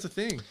 I've heard that's a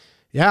thing.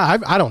 Yeah,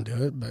 I don't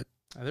do it, but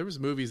There was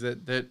movies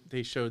that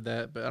they showed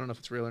that, but I don't know if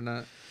it's real or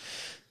not.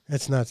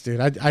 it's nuts, dude.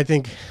 I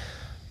think,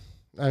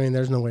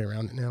 there's no way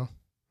around it now.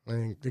 I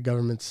think the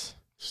government's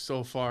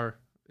So far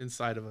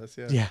inside of us.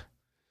 Yeah. yeah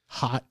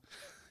hot,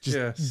 just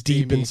Yeah,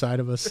 deep steamy. inside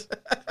of us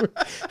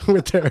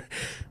with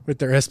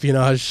their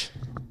espionage.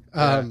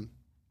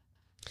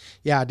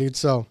 Yeah, dude.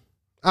 So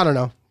I don't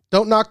know.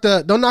 Don't knock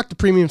the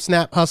premium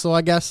snap hustle,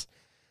 I guess.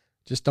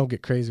 Just don't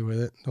get crazy with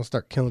it. Don't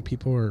start killing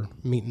people or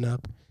meeting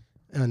up,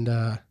 and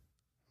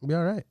we'll be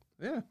all right.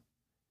 Yeah.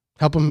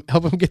 Help them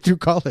get through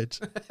college.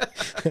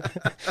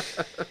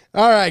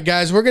 All right,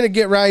 guys, we're gonna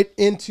get right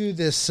into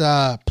this.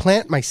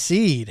 Plant my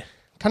seed.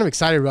 Kind of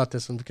excited about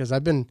this one because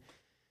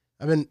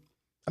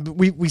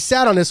we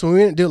sat on this one. We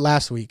didn't do it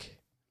last week,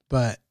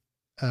 but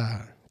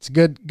it's a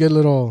good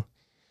little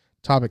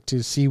topic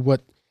to see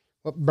what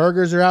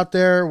burgers are out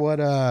there, what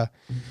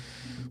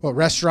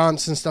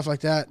restaurants and stuff like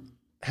that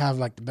have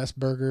like the best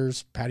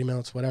burgers, patty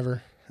melts,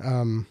 whatever.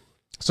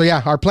 So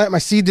yeah, our Plant My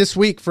Seed this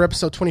week for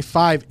episode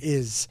 25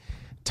 is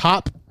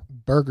top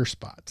burger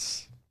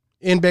spots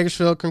in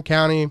Bakersfield, Kern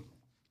County,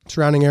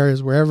 surrounding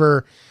areas,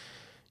 wherever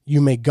you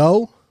may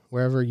go,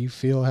 wherever you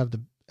feel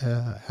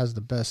has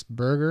the best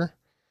burger.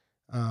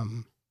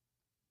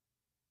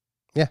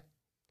 Yeah,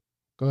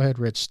 go ahead,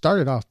 Rich.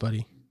 Start it off,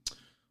 buddy.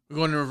 We're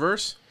going in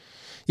reverse.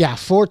 Yeah,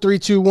 4, 3,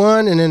 2,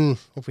 1, and then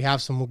if we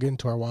have some, we'll get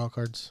into our wild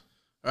cards.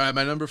 All right,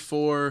 my number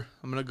 4,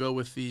 I'm going to go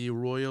with the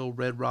Royal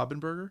Red Robin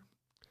Burger.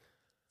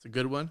 It's a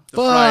good one. The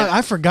Fuck,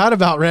 I forgot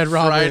about Red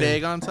Robin. fried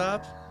egg on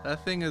top.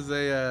 That thing is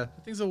a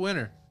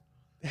winner.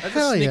 That's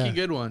Hell a sneaky yeah.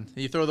 good one.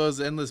 You throw those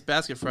endless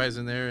basket fries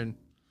in there, and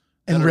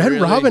And that'll Red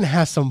really- Robin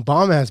has some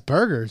bomb ass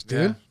burgers,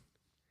 dude.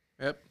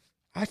 Yeah. Yep.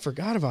 I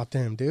forgot about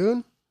them,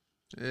 dude.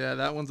 Yeah,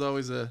 that one's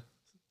always a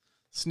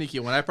sneaky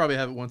one. I probably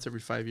have it once every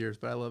 5 years,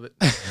 but I love it.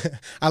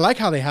 I like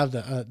how they have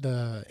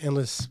the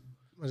endless,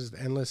 what is it,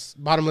 the endless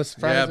bottomless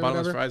fries? Yeah, or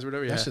bottomless whatever? fries or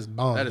whatever. Yeah, That's just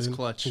bomb. That is dude.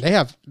 clutch. They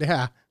have,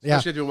 yeah.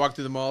 Especially if you walk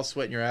through the mall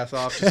sweating your ass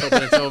off, just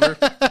hoping it's over,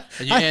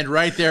 and you end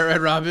right there at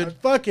Red Robin. I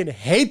fucking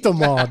hate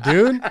them all,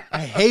 dude. I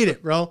hate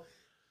it, bro.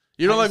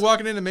 You don't like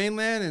walking into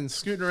Mainland and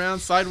scooting around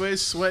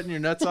sideways, sweating your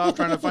nuts off,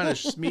 trying to find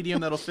a medium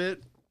that'll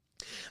fit?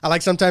 I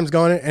like sometimes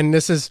going in, and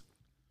this is,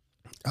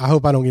 I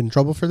hope I don't get in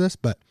trouble for this,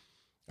 but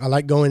I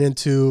like going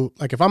into,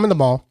 like if I'm in the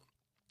mall,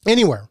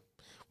 anywhere,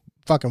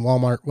 fucking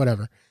Walmart,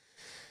 whatever.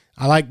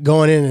 I like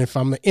going in, and if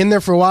I'm in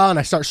there for a while and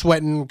I start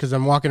sweating because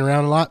I'm walking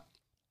around a lot,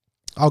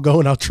 I'll go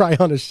and I'll try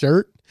on a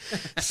shirt.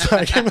 So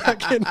I can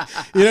fucking,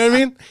 you know what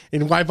I mean?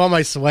 And wipe all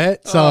my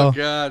sweat. So, Oh,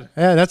 God.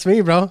 yeah, that's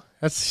me, bro.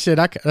 That's shit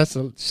that's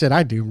the shit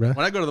I do, bro.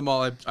 When I go to the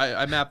mall,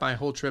 I map my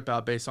whole trip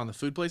out based on the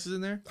food places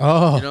in there.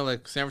 Oh, You know,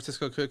 like San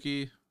Francisco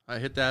Cookie, I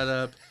hit that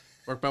up,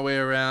 work my way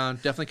around,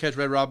 definitely catch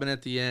Red Robin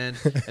at the end,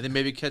 and then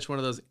maybe catch one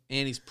of those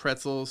Annie's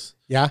pretzels.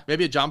 yeah.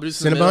 Maybe a Jamba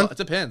Juice in the Cinnabon? middle. It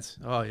depends.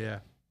 Oh, yeah.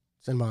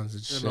 Cinnabons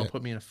and Cinnabon shit.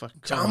 put me in a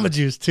fucking coma. Jamba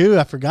Juice, too.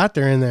 I forgot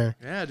they're in there.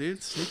 Yeah,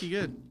 dude. Sneaky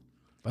good.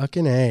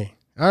 Fucking A.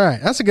 All right.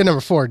 That's a good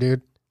number 4,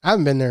 dude. I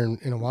haven't been there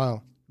in a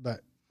while.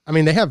 But, I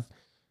mean, they have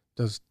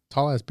those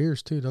tall-ass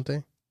beers, too, don't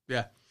they?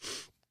 Yeah.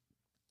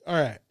 All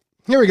right.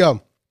 Here we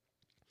go.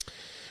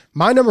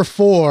 My number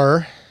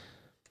 4.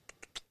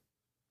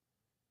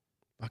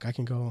 Fuck, I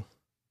can go.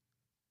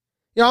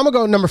 Yeah, I'm going to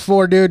go number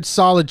 4, dude.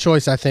 Solid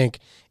choice, I think.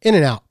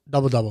 In-N-Out.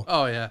 Double-double.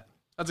 Oh, yeah.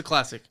 That's a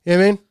classic. You know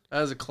what I mean?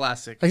 That is a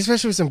classic. Like,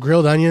 especially with some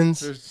grilled onions.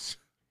 They're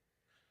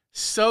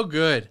so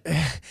good.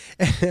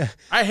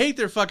 I hate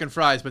their fucking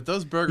fries, but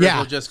those burgers Yeah.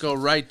 will just go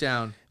right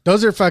down.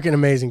 Those are fucking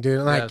amazing,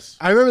 dude. Like, Yes.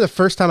 I remember the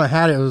first time I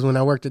had it was when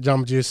I worked at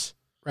Jamba Juice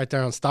right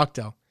there on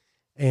Stockdale.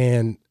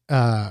 And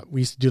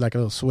we used to do like a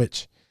little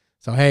switch.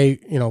 So, hey,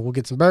 you know, we'll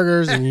get some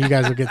burgers and you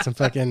guys will get some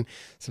fucking,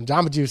 some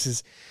Jamba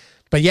Juices.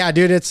 But yeah,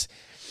 dude, it's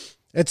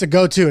a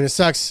go-to, and it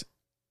sucks.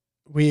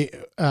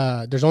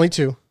 There's only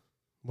 2.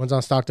 One's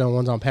on Stockdale and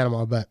one's on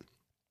Panama, but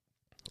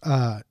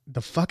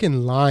the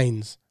fucking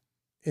lines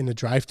in the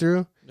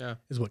drive-thru Yeah.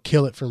 is what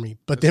kill it for me.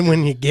 But then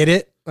when you get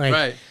it, like,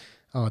 Right.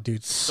 oh,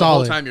 dude, The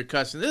solid. whole time you're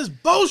cussing, this is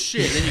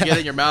bullshit. And then you get it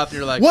in your mouth and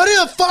you're like, What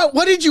the fuck?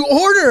 What did you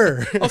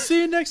order? I'll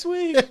see you next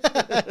week.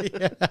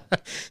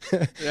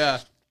 Yeah.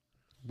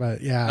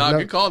 But yeah, No,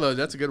 good call, though.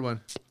 That's a good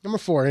one. number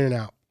 4,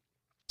 In-N-Out.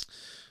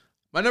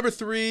 My number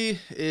 3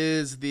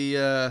 is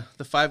the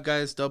Five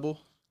Guys double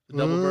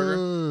burger.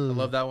 I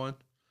love that one.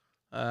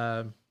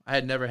 I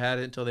had never had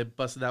it until they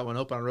busted that one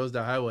open on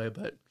Rosedale Highway,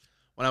 but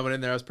when I went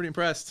in there, I was pretty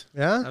impressed. I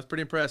Yeah, was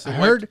pretty impressed. I It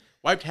heard-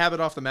 wiped habit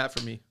off the mat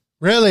for me.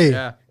 really.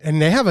 Yeah. And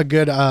they have a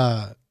good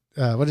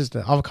what is the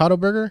avocado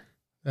burger?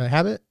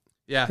 Habit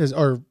Yeah.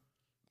 or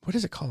what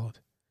is it called?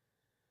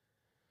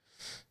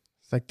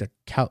 It's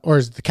like or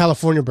is it the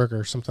California burger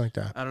or something like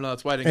that? I don't know.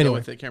 That's why I didn't Anyway. go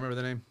with it. Can't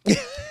remember the name.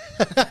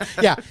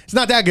 Yeah, it's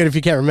not that good if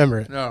you can't remember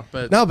it. No,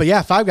 but No, but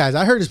yeah, Five Guys.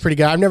 I heard it's pretty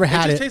good. I've never it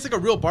had just it. tastes like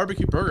a real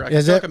barbecue burger. I can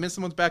Is feel it? like I'm in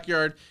someone's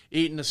backyard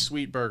eating a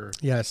sweet burger.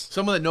 Yes.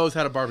 Someone that knows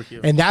how to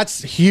barbecue. And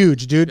that's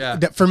huge, dude. Yeah.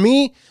 For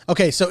me,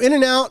 okay, so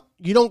In-N-Out,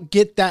 you don't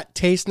get that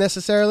taste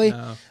necessarily.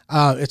 No.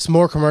 It's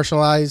more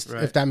commercialized,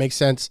 Right. if that makes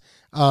sense.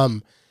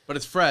 But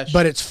it's fresh.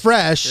 But it's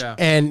fresh, Yeah.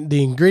 and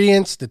the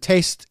ingredients, the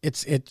taste,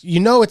 it's a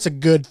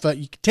good.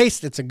 You can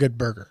taste it's a good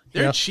burger. you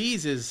their know?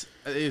 cheese is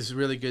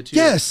really good too.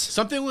 Yes.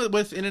 Something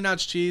with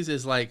In-N-Out's cheese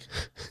is like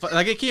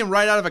it came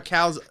right out of a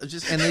cow's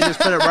and they just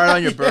put it right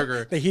on your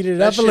burger. They heated it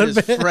That up a shit little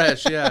is bit.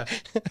 fresh. Yeah.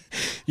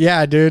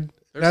 Yeah, dude.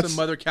 There's some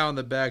mother cow in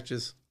the back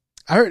just.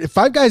 I heard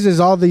Five Guys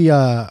is all the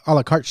a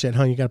la carte shit,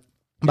 huh? You got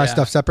to buy Yeah.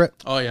 stuff separate.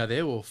 Oh yeah,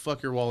 they will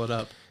fuck your wallet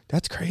up.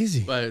 That's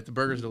crazy. But the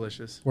burger's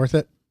delicious. Worth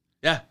it.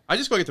 Yeah, I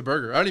just go get the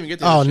burger. I don't even get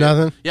the Oh, other shit.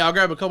 nothing? Yeah, I'll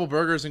grab a couple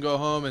burgers and go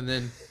home and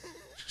then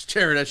just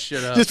tear that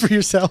shit up. Just for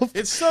yourself.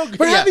 It's so good.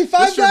 We're Yeah, having just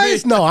Five for me.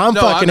 Guys? No, I'm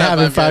fucking not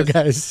having Five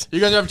Guys. You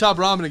guys are having top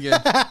ramen again.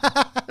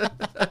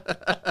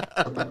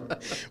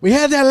 We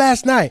had that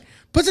last night.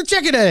 Put some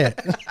chicken in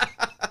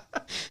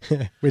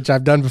it. Which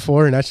I've done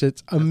before, and that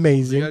shit's You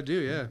amazing. gotta do,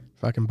 yeah.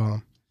 Fucking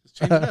bomb. Just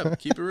change it up.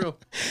 Keep it real.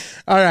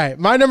 All right,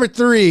 my number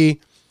 3,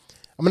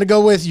 I'm gonna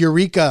go with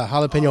Eureka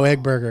jalapeno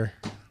egg burger.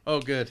 Oh,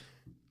 good.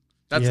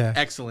 That's Yeah.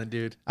 excellent,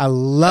 dude. I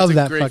love That's a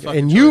that great fucking. fucking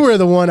And you choice. were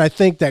the one I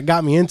think that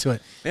got me into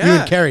it. Yeah, You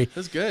and Carrie.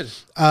 That's good.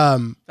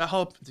 Um, That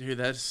whole dude,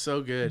 that's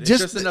so good. It's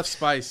Just just enough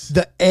spice.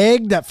 the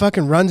egg that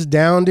fucking runs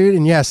down, dude,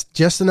 and yes,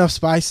 just enough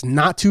spice,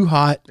 not too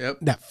hot. Yep.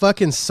 That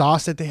fucking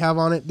sauce that they have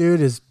on it,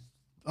 dude, is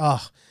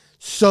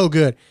so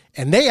good.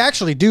 And they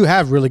actually do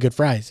have really good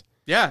fries.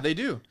 Yeah, they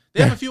do.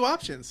 They have a few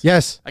options.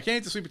 Yes. I can't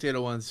eat the sweet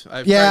potato ones.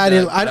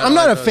 Yeah, I'm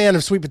not a fan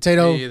of sweet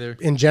potato Me either.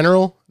 in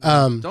general.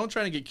 Don't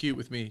try to get cute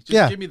with me. Just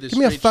Yeah, give me the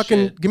a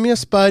fucking, shit. give me a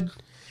spud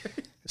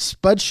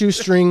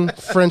shoestring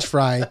French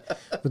fry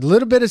with a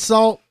little bit of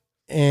salt,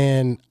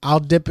 and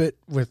I'll dip it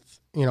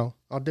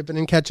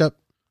in ketchup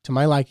to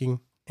my liking,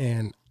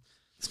 and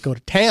let's go to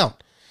town.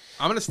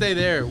 I'm gonna stay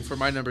there for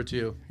my number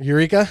 2.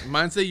 Eureka.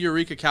 Mine's the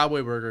Eureka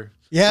Cowboy Burger.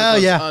 Yeah,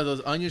 With those, yeah.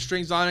 those onion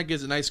strings on it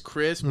gives it a nice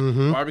crisp.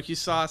 Barbecue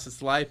sauce,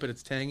 it's light, but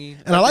it's tangy.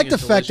 And I like the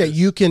fact that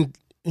you can,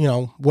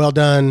 well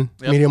done,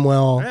 Yep. medium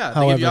well. Yeah, they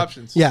however. give you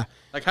options. Yeah,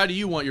 Like, how do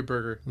you want your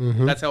burger?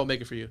 That's how I'll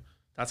make it for you.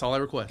 That's all I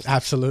request.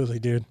 absolutely,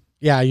 dude.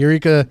 Yeah,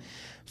 Eureka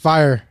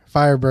Fire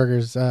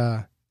burgers.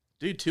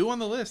 Dude, 2 on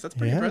the list. That's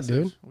pretty Yeah,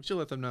 impressive. dude. We should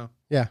let them know.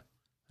 Yeah,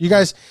 you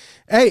guys.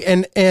 Hey,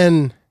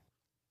 and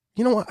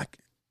you know what?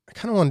 I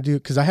kind of want to do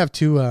because I have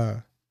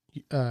 2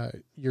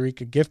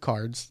 Eureka gift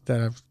cards that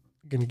I'm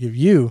gonna give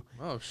you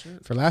Oh,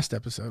 shit. for last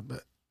episode,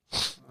 but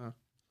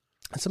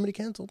somebody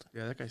canceled.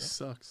 Yeah, that guy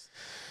sucks.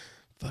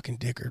 Fucking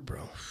Dickard,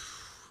 bro.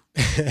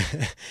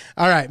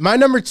 All right, my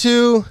number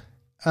 2.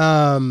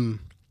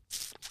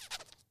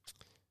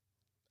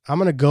 I'm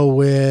gonna go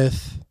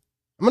with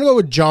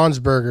John's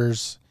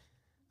Burgers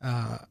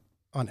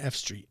on F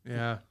Street.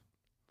 Yeah.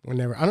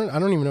 Whenever I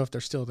don't even know if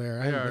they're still there.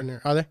 I They haven't are. been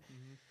there. Are they?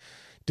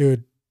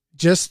 Dude,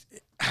 just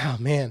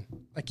man,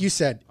 like you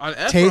said, On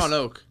F Taste- or on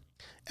Oak?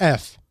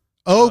 F.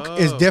 Oak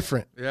is Oh.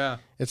 different. Yeah.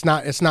 It's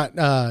not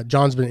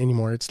John's Burger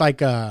anymore. It's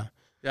like Yeah,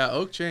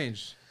 Oak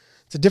changed.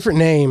 it's a different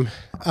name.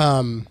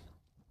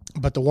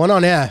 But the one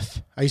on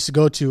F, I used to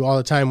go to all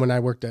the time when I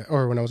worked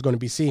when I was going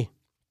to BC.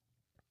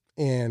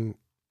 And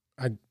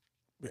I'd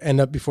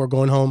end up before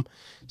going home,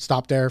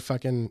 stop there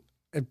pretty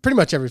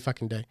much every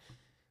fucking day.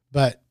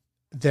 But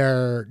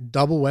their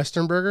double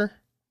Western burger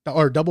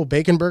or double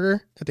bacon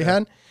burger that they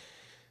had,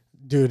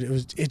 dude,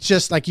 it's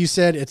just like you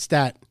said, it's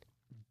that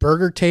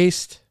burger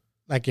taste.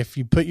 Like if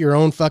you put your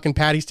own fucking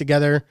patties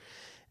together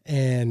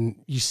and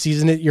you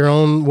season it your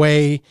own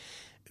way,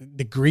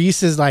 the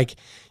grease is like,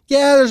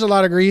 yeah, there's a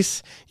lot of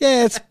grease.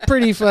 Yeah, it's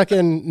pretty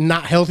fucking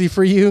not healthy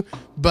for you,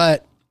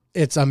 but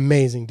it's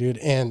amazing, dude.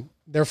 And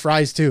their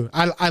fries too.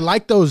 I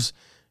like those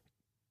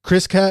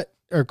crisp cut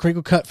or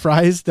crinkle cut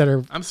fries that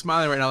are. I'm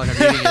smiling right now like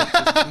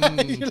I'm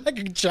eating it. You're like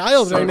a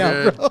child So right now,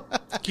 good. bro.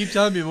 Keep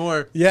telling me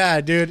more.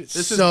 Yeah, dude. It's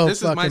This is so this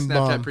is my fucking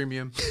Snapchat bomb.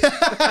 premium.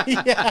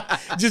 Yeah,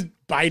 just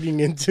biting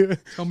into it.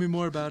 Tell me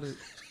more about it.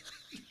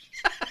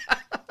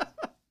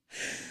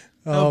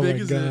 Oh big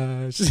my is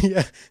it? gosh.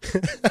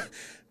 Yeah.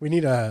 We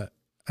need I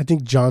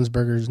think John's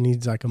Burgers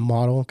needs like a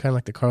model, kind of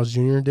like the Carl's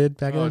Jr. did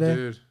back Oh, in the day.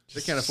 dude.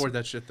 They can't afford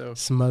that shit, though.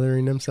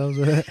 Smothering themselves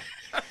with it.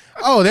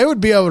 Oh, they would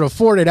be able to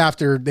afford it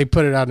after they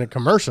put it out in a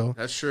commercial.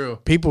 That's true.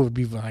 People would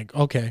be like,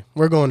 okay,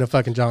 we're going to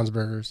fucking John's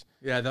Burgers.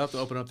 Yeah, they'll have to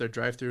open up their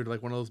drive-thru to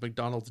like one of those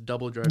McDonald's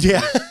double drive.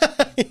 Yeah.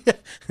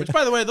 Which,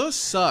 by the way, those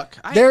suck.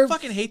 I They're-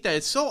 fucking hate that.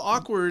 It's so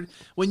awkward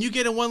when you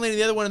get in one lane and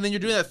the other one, and then you're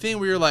doing that thing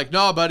where you're like,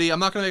 "No, buddy, I'm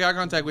not going to make eye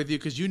contact with you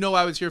because you know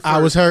I was here first. I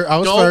was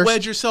Don't first.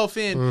 wedge yourself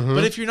in.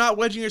 But if you're not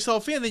wedging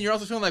yourself in, then you're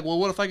also feeling like, well,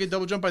 what if I get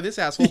double jumped by this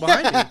asshole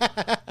behind me? You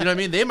know what I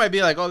mean? They might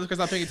be like, oh, this guy's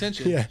not paying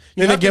attention. Yeah.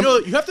 You Then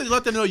have, to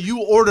let them know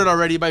you ordered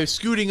already by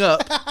scooting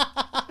up.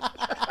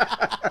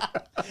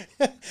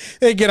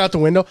 They get out the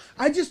window.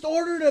 I just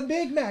ordered a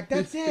Big Mac.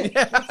 That's it.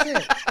 That's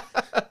it.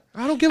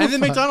 I don't give a And then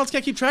fuck. McDonald's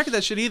can't keep track of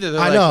that shit either. They're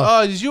I like, know.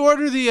 oh, did you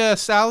order the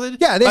salad?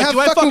 Yeah, they like, have do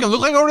I fucking- fucking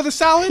look like I ordered the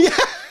salad?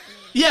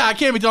 Yeah, I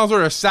can't McDonald's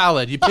order a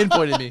salad. You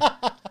pinpointed me.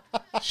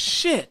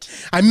 Shit.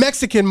 I'm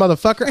Mexican,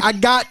 motherfucker. I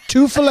got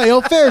 2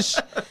 Filet-O-Fish.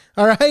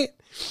 All right?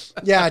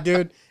 Yeah,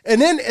 dude. And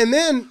then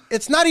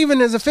it's not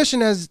even as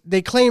efficient as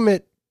they claim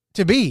it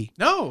to be.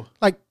 No.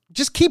 Like,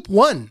 just keep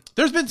one.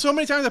 There's been so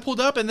many times I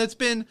pulled up and it's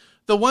been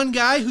the one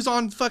guy who's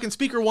on fucking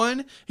speaker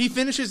 1. He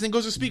finishes and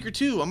goes to speaker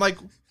 2. I'm like,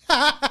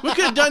 we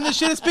could have done this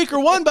shit at speaker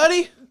 1,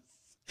 buddy.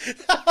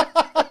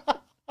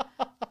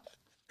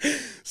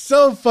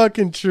 So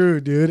fucking true,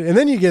 dude. And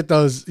then you get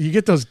those,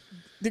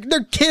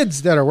 they're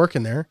kids that are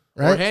working there,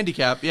 Or right?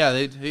 handicap. Yeah,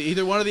 they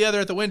either one or the other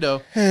at the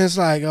window. And it's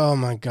like, oh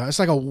my God. It's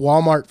like a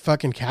Walmart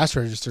fucking cash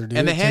register, dude.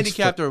 And the It takes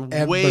handicapped are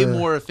way forever.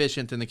 more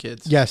efficient than the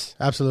kids. Yes,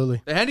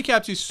 absolutely. The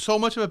handicapped do so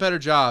much of a better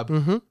job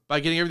by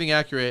getting everything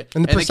accurate.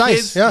 And the precise,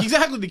 kids, yeah.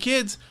 Exactly, the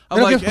kids. I'm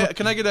They don't like, give a- "Hey,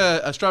 can I get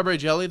a strawberry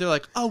jelly? They're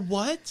like, a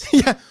what?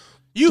 Yeah.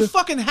 You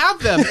fucking have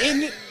them.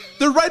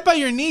 They're right by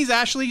your knees,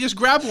 Ashley. Just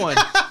grab one.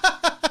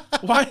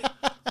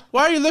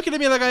 Why are you looking at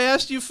me like I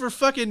asked you for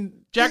fucking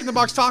Jack in the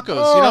Box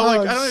tacos? You know,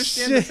 like, I don't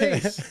understand the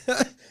shit.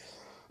 face.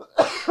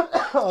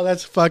 Oh,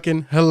 that's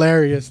fucking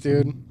hilarious,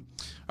 dude. All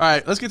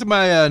right, let's get to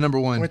my number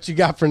one. What you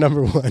got for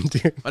number 1,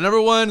 dude? My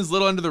number one is a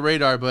little under the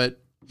radar, but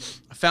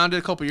I found it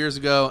a couple years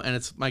ago, and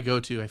it's my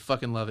go-to. I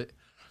fucking love it.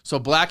 So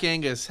Black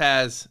Angus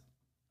has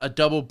a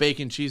double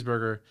bacon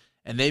cheeseburger,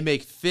 and they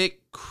make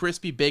thick,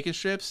 crispy bacon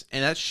strips,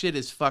 and that shit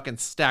is fucking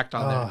stacked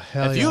on Oh, there.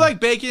 hell If yeah. you like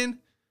bacon,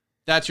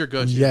 that's your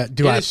go-to. Yeah,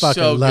 dude, It I is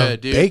fucking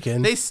love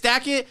bacon. They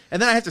stack it,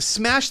 and then I have to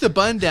smash the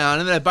bun down,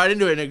 and then I bite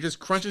into it, and it just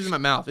crunches in my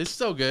mouth. It's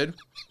so good.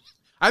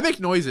 I make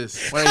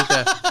noises when I eat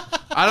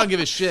that. I don't give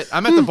a shit.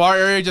 I'm at the bar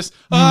area just,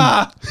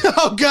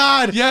 Oh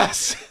God.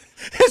 yes.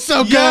 It's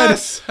so good.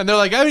 Yes. And they're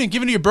like, I haven't even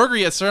given you a burger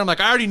yet, sir. I'm like,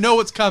 I already know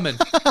what's coming.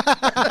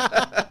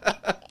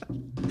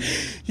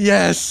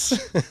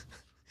 Yes.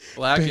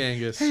 Black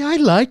Angus. Hey, I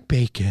like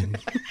bacon.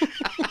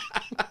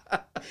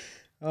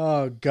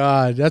 Oh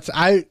God.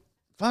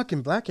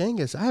 Fucking Black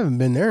Angus. I haven't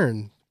been there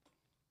and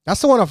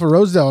that's the one off of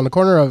Rosedale on the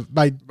corner of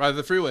by By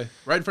the freeway.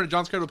 Right in front of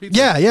John's Credible Pizza.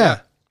 Yeah.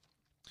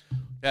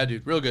 Yeah,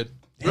 dude, real good.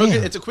 Real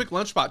good. It's a quick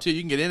lunch spot too.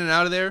 You can get in and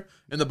out of there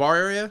in the bar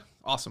area.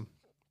 Awesome.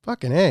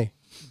 Fucking A.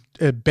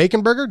 A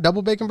bacon burger,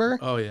 double bacon burger.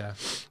 Oh yeah.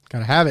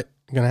 Gotta have it.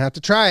 Gonna have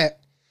to try it.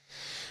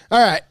 All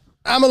right.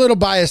 I'm a little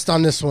biased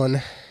on this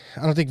one.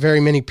 I don't think very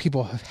many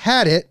people have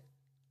had it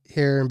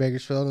here in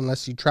Bakersfield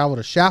unless you travel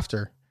to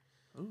Shafter.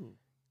 Ooh,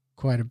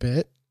 Quite a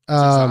bit. it's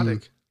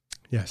exotic.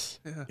 Yes.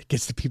 Yeah. It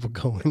gets the people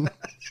going.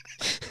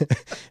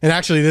 And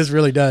actually, this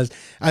really does.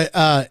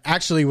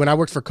 Actually, when I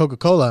worked for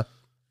Coca-Cola,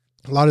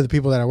 a lot of the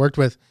people that I worked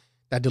with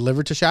that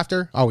delivered to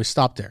Shafter always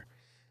stopped there.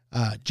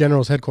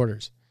 General's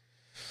headquarters.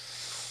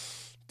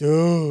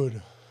 Dude,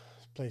 this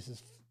place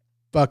is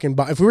fucking...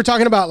 If we were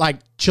talking about like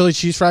chili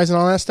cheese fries and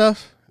all that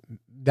stuff,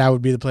 that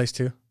would be the place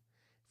too.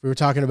 If we were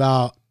talking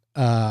about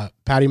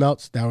patty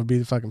melts, that would be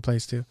the fucking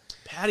place too.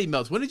 Patty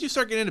melts. When did you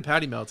start getting into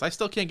patty melts? I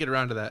still can't get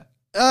around to that.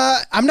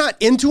 I'm not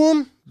into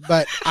them,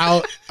 but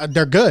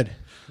they're good.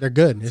 They're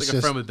good. It's like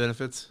a friend with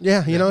benefits.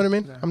 Yeah, you know what I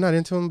mean? Yeah. I'm not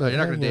into them, but You're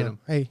not gonna date you know, 'em.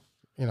 Hey,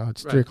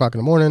 it's Right. 3 o'clock in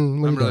the morning.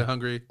 What I'm you really doing?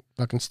 hungry.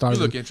 Fucking You starving.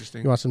 look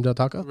interesting. You want some Del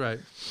Taco? Right.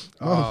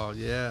 Oh. Oh,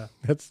 yeah.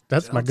 That's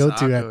Del my go-to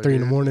Taco, at 3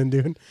 in the dude. morning,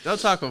 dude. Del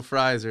Taco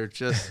fries are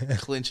just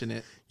clinching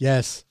it.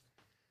 Yes.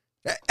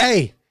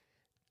 Hey,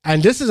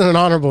 and this is an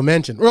honorable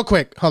mention. Real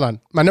quick, hold on.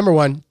 My number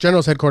one,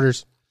 General's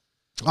headquarters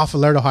off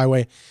of Lerdo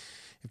Highway.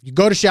 If you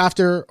go to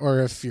Shafter or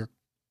if you're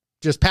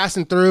just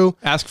passing through,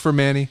 Ask for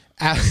Manny.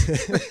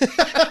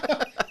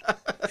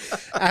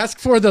 ask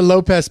for the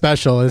Lopez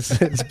special. It's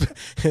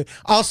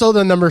also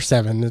the number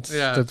 7. It's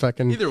Yeah. the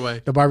fucking Either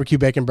way. the barbecue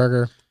bacon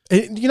burger.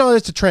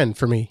 It's a trend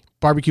for me.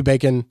 Barbecue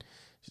bacon,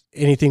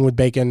 anything with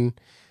bacon,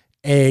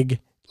 egg,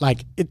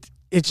 like it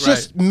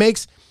just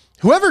makes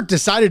whoever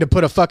decided to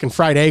put a fucking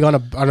fried egg on a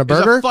He's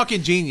burger. a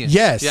fucking genius.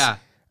 Yes. Yeah.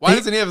 Why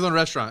doesn't he have his own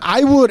restaurant?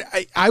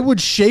 I would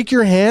shake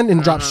your hand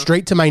and drop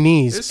straight to my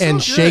knees It's so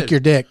and shake good. your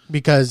dick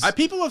because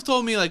People have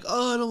told me like,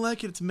 oh, I don't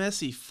like it. It's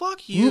messy.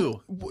 Fuck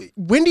you.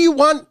 when do you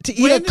want to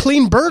eat a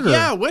clean burger?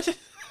 Yeah. What?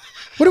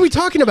 What are we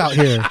talking about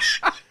here?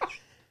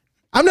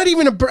 I'm not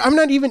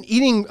even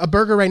eating a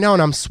burger right now,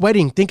 and I'm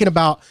sweating thinking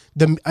about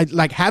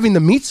like having the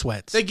meat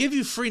sweats. They give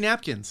you free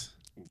napkins.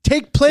 Take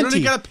You don't plenty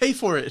even gotta pay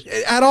for it.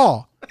 at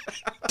all.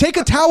 Take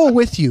a towel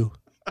with you.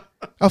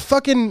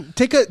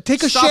 Take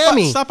a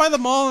chamois. Stop by the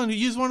mall and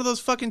use one of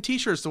those fucking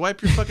t-shirts to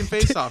wipe your fucking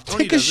face off.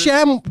 Tony Take a does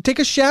it. take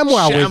a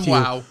ShamWow with you.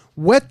 ShamWow.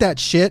 Wet that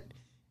shit,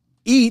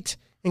 eat,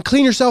 and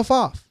clean yourself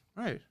off.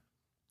 Right.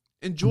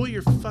 Enjoy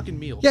your fucking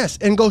meal. Yes,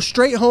 and go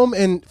straight home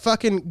and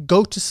fucking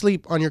go to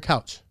sleep on your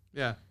couch.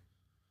 Yeah.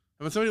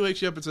 And when somebody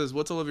wakes you up and says,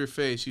 "What's all over your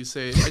face?" you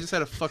say, "I just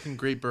had a fucking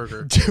great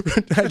burger."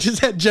 I just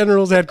had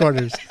General's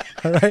headquarters.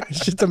 All right,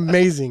 it's just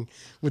amazing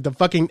with the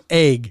fucking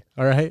egg.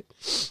 All right,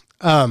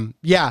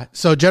 yeah.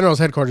 So General's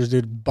headquarters,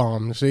 dude,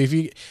 bomb. So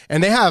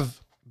and they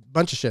have a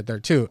bunch of shit there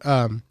too.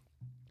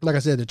 Like I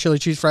said, the chili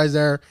cheese fries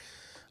there,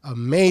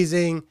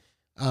 amazing.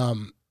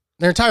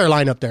 Their entire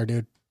lineup there,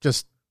 dude,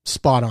 just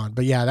spot on.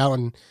 But yeah, that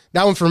one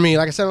for me.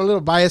 Like I said, I'm a little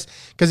biased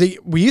because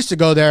we used to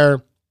go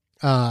there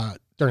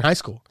during high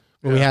school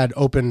when we had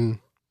open.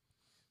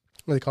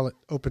 What do they call it?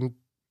 Open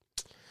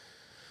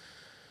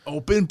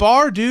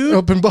bar, dude.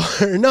 Open bar.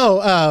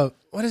 No,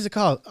 what is it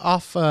called?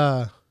 Off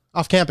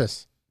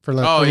campus for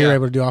lunch. Oh, when you were yeah.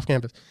 able to do off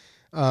campus.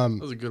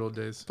 Those are good old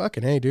days.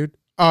 Fucking hey, dude.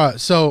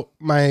 So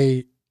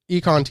my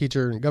econ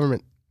teacher and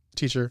government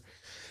teacher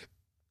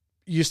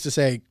used to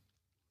say,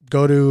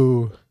 go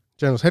to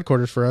General's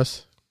headquarters for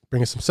us,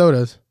 bring us some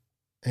sodas,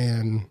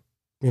 and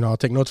I'll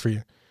take notes for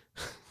you.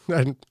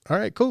 And, all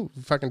right, cool.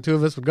 Fucking 2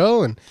 of us would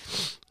go and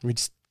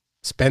we'd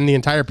spend the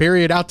entire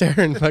period out there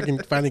and fucking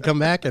finally come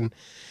back, and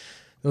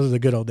those are the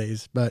good old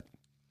days. But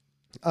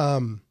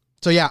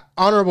so yeah,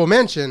 honorable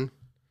mention.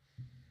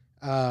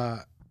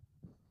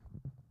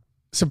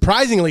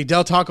 Surprisingly,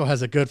 Del Taco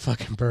has a good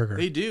fucking burger.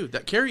 They do.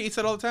 That Carrie eats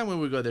that all the time when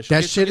we go there. She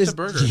That gets- shit she gets is a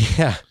burger.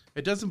 yeah.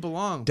 It doesn't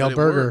belong. Del but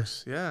Burger. It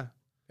works. Yeah.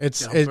 It's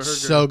Del it's Burger.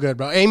 so good,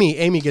 bro.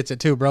 Amy gets it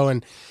too, bro.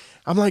 And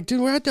I'm like,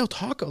 dude, we're at Del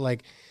Taco.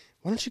 Like,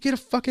 why don't you get a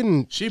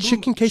fucking chicken She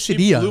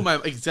quesadilla? blew my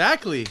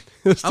exactly.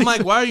 I'm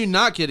like, why are you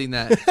not getting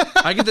that?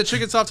 I get the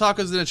chicken soft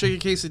tacos and a chicken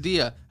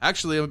quesadilla.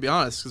 Actually, I'm gonna be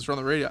honest, because we're on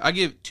the radio. I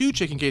give 2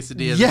 chicken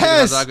quesadillas. Yes! And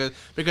chicken soft tacos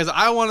because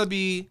I want to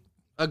be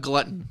a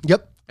glutton,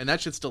 Yep, and that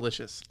shit's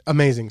delicious.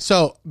 amazing.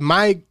 So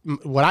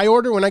what I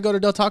order when I go to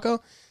Del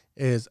Taco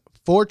is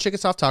 4 chicken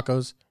soft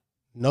tacos,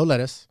 no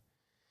lettuce,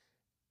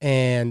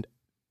 and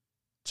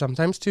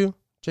sometimes 2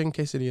 chicken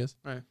quesadillas.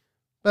 Right.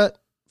 But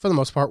for the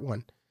most part,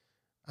 1.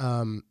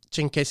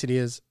 Chicken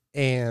quesadillas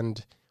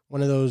and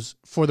one of those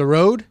for the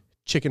road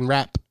chicken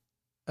wrap,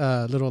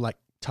 little like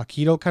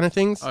taquito kind of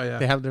things. Oh, yeah.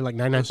 They're like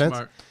 99 cents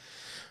Smart.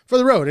 for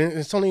the road, and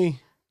it's only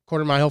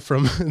quarter mile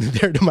from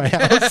there to my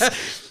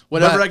house.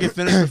 Whatever But I can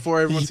finish before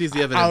everyone sees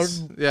the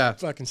evidence. Yeah.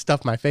 Fucking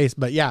stuff my face,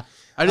 but yeah.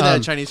 I do that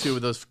at Chinese food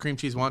with those cream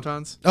cheese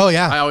wontons. Oh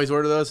yeah, I always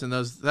order those, and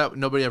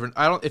nobody ever.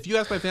 If you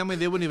ask my family,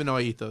 they wouldn't even know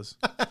I eat those.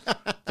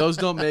 Those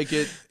don't make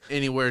it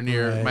anywhere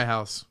near Right. my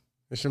house.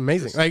 it's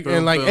amazing. Just Like boom,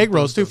 and like boom, egg boom,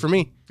 rolls too boom. for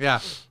me Yeah.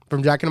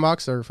 from Jack in the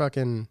Box or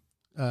fucking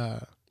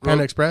Panda Road-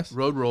 Express.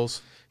 Road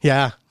rolls.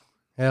 Yeah,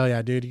 Hell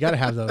yeah, dude. You got to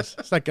have those.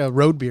 It's like a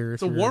road beer.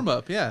 It's a warm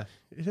up. Yeah.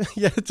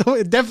 Yeah,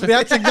 definitely.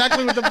 That's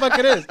exactly what the fuck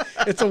it is.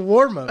 It's a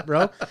warm up,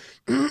 bro.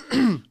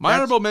 My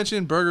honorable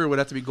mention burger would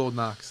have to be Golden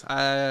Ox.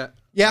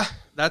 Yeah.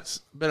 That's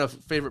been a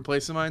favorite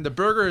place of mine. The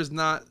burger is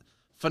not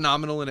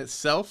phenomenal in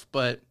itself,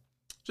 but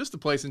just the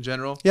place in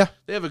general. Yeah.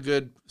 They have a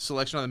good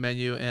selection on the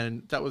menu,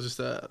 and that was just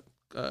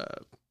I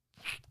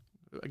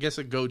guess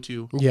a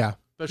go-to. Yeah.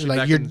 Especially Like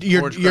back you're in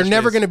Orange you're Crush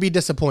never days. going to be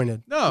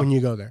disappointed when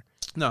you go there.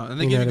 No, and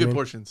they You give know you what I good mean?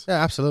 portions.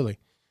 Yeah, absolutely.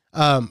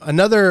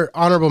 Another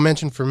honorable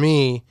mention for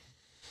me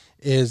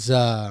is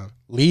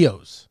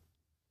Leo's.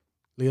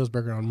 Leo's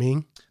Burger on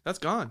Ming. That's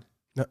gone.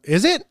 No,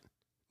 is it?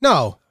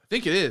 No. I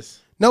think it is.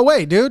 No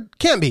way, dude.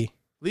 Can't be.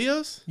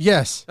 Leo's?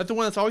 Yes. That the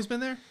one that's always been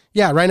there?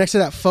 Yeah, right next to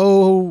that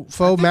faux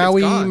think it's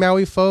Maui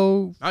gone.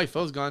 faux. Maui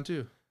Pho's gone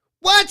too.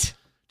 What?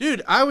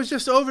 Dude, I was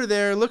just over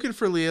there looking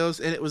for Leo's,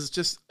 and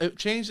it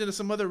changed into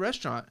some other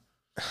restaurant.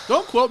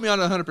 Don't quote me on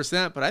it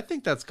 100%, but I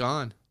think that's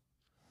gone.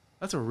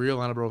 That's a real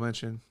honorable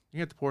mention. You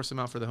have to pour some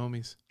out for the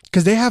homies.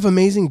 Because they have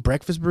amazing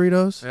breakfast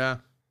burritos. Yeah.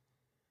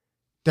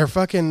 They're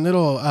fucking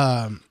little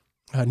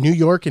New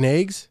York and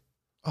eggs.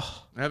 I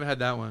haven't had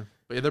that one.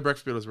 But yeah, their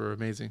breakfast burritos were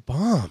amazing.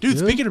 Bomb, Dude,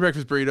 speaking of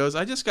breakfast burritos,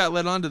 I just got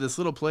led on to this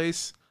little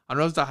place on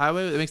Rosetta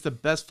Highway that makes the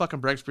best fucking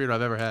breakfast burrito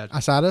I've ever had.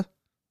 Asada?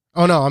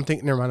 Oh, no.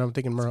 Never mind. I'm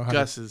thinking Murrow Highway.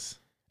 Gus's.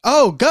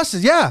 Oh,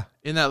 Gus's, yeah.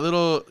 In that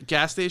little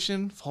gas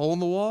station, hole in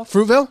the wall.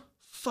 Fruitville?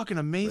 Fucking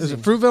amazing. Is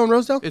it Fruitville and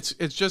Rosedale? It's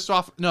just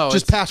off. No,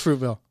 Just past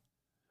Fruitville.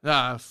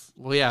 well,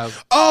 yeah.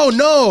 Oh,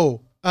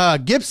 no.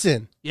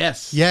 Gibson.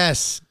 Yes.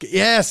 Yes,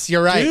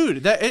 you're right.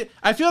 Dude,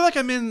 I feel like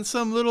I'm in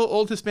some little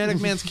old Hispanic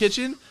man's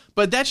kitchen,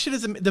 but that shit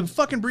is the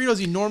fucking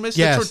burrito's enormous.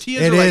 Yes, the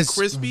tortillas it are like is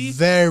crispy,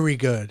 very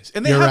good.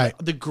 and they you're have right.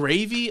 the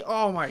gravy.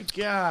 Oh my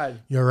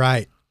god. You're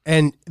right.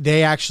 And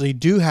they actually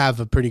do have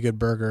a pretty good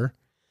burger.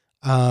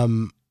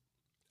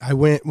 I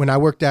went when I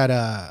worked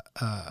at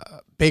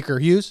Baker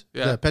Hughes,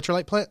 Yeah. the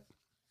Petrolite plant.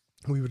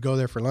 We would go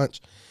there for lunch.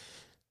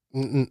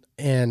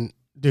 And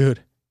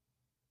dude,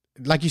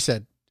 like you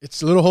said,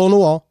 it's a little hole in the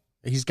wall.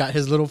 He's got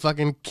his little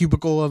fucking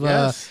cubicle of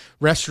Yes. a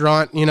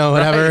restaurant,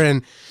 whatever. Right.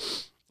 And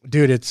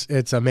dude,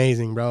 it's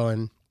amazing, bro.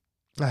 And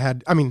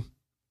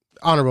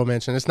honorable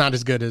mention. It's not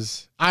as good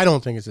as, I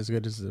don't think it's as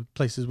good as the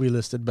places we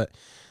listed, but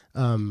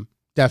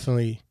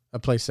definitely a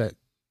place that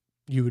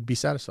you would be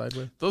satisfied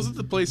with. Those are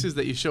the places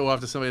that you show off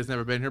to somebody that's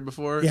never been here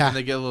before, Yeah. and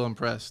they get a little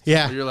impressed.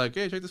 Yeah. Or you're like,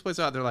 hey, check this place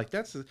out. They're like,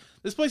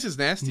 this place is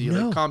nasty. You're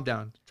No. like, calm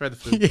down. Try the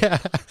food. Yeah.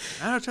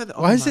 I don't try the.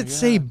 Why does it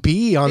say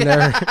B on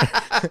their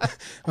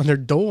on their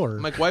door?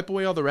 I'm like, wipe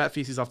away all the rat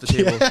feces off the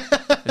table.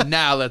 And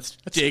now let's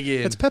dig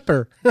in. It's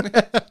pepper.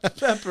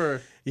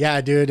 pepper.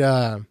 Yeah, dude.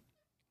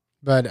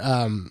 But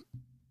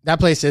that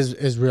place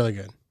is really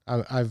good.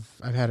 I've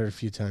had it a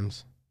few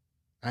times.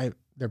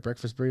 Their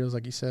breakfast burritos,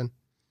 like you said.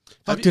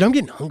 Fuck, dude, I'm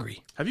getting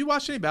hungry. Have you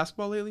watched any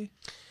basketball lately?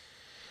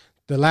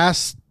 The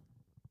last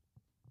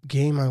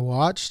game I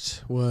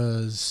watched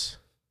was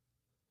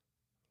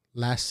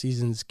last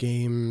season's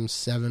game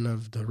 7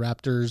 of the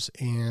Raptors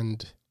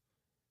and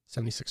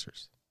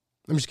 76ers.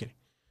 I'm just kidding.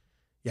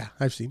 Yeah,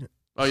 I've seen it.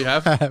 Oh, you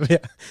have? Yeah.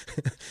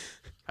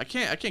 I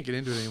can't get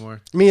into it anymore.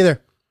 Me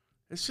either.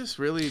 It's just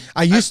really.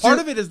 I used part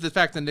to- of it is the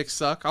fact that Knicks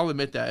suck. I'll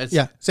admit that. It's,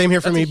 Yeah, same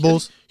here for that's me, a huge,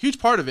 Bulls. Huge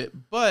part of it,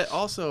 but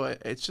also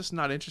it's just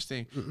not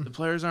interesting. The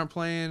players aren't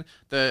playing.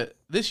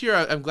 This year,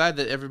 I'm glad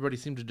that everybody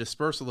seemed to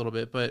disperse a little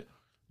bit, but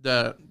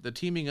the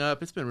teaming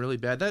up, it's been really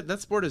bad. That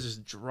sport has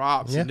just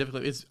dropped Yeah.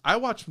 significantly. I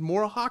watched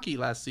more hockey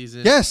last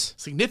season, Yes.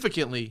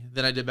 significantly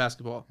than I did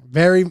basketball.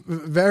 Very,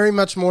 very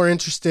much more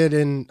interested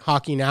in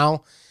hockey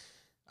now.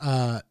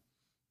 Now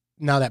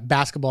that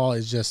basketball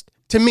is just,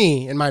 to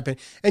me, in my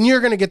opinion, and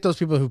you're going to get those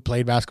people who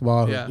played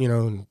basketball, Yeah.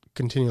 who, and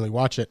continually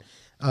watch it.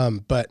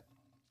 But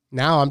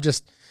now I'm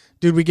just,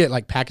 dude, we get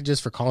like packages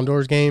for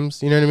Condors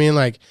games. You know what I mean?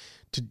 Like,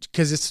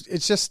 because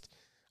it's just,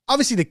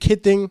 obviously the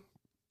kid thing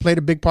played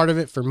a big part of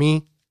it for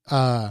me,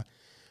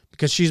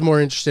 because she's more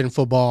interested in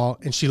football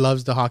and she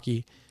loves the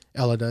hockey.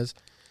 Ella does.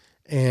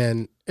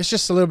 And it's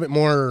just a little bit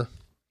more,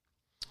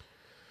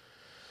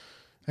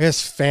 I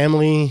guess,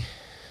 family.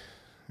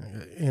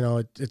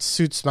 It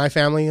suits my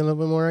family a little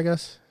bit more, I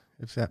guess,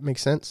 if that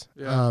makes sense.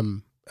 Yeah.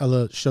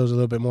 Ella shows a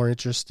little bit more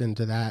interest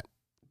into that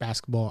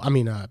baseball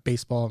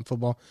and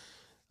football.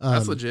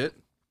 That's legit.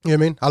 You know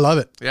what I mean? I love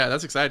it. Yeah,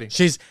 that's exciting.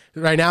 She's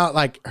right now,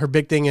 like, her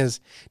big thing is,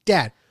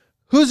 Dad,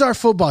 who's our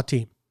football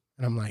team?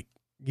 And I'm like,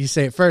 you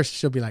say it first.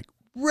 She'll be like,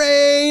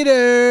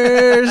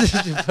 Raiders.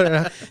 She'll put it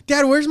on.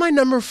 Dad, where's my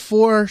number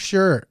 4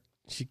 shirt?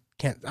 She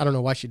can't, I don't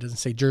know why she doesn't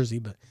say jersey,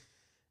 but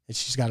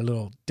she's got a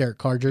little Derek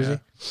Carr jersey. Yeah.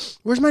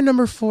 Where's my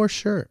number 4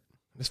 shirt?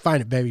 Let's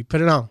find it, baby.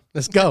 Put it on.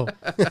 Let's go.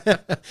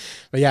 But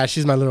yeah,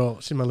 she's my little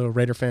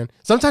Raider fan.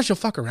 Sometimes she'll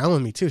fuck around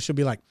with me too. She'll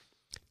be like,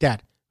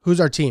 Dad, who's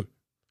our team?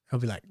 I'll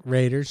be like,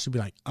 Raiders. She'll be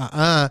like,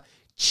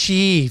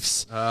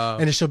 Chiefs. Oh.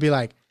 And then she'll be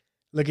like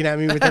looking at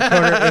me with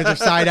her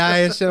side eye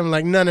and shit. I'm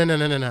like,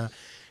 no.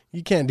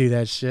 You can't do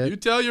that shit. You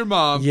tell your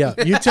mom. Yeah,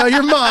 you tell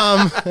your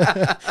mom.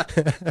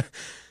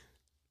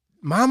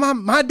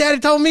 My daddy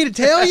told me to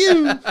tell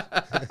you.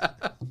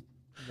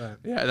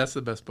 Yeah, that's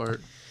the best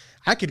part.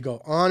 I could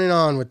go on and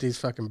on with these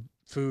fucking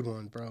food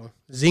ones, bro.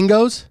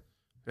 Zingos.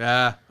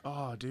 Yeah.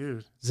 Oh,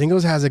 dude.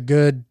 Zingos has a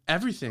good.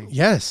 Everything.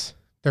 Yes,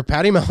 their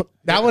patty melt.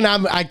 That one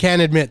I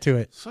can't admit to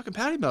it. It's fucking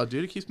patty melt,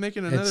 dude. It keeps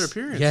making another It's-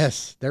 appearance.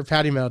 Yes, their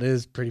patty melt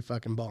is pretty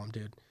fucking bomb,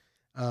 dude.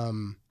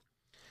 I'm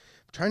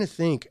trying to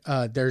think.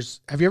 Have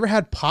you ever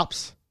had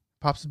Pops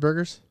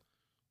Burgers?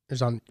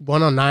 There's one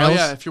on Oh, Niles.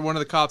 yeah. If you're one of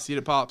the cops, eat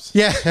at Pops.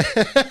 Yeah.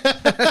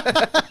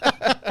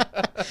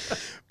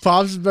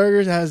 Pops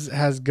Burgers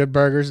has good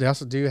burgers. They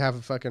also do have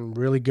a fucking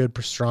really good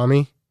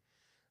pastrami.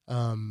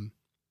 The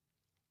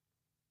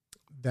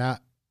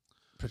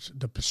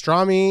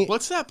pastrami.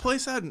 What's that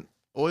place out in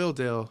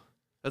Oildale?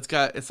 It's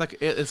kind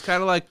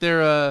of like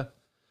their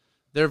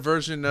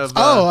version of.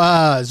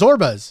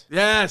 Zorba's.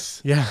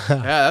 Yes. Yeah.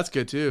 Yeah, that's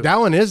good too. That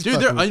one is Dude,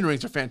 their fucking- onion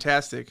rings are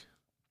fantastic.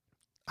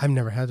 I've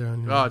never had their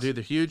onion Oh, rings. dude,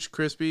 they're huge,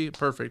 crispy,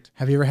 perfect.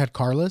 Have you ever had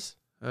Carla's?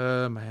 I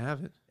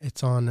haven't.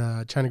 It's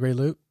on China Gray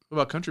Loop. What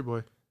about Country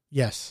Boy?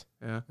 Yes.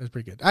 Yeah. That's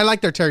pretty good. I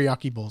like their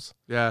teriyaki bowls.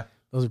 Yeah.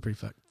 Those are pretty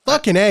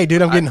fucking A,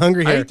 dude. I'm getting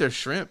hungry I here. eat their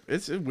shrimp.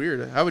 It's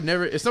weird. I would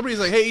never. If somebody's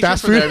like, "Hey, eat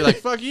Fast shrimp from there," food?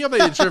 I'd be like, "Fuck you! I'm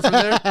not eating shrimp from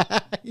there."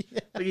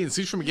 Like eating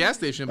sushi from a gas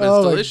station, but Oh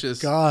it's my delicious.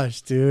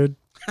 gosh, dude.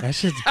 That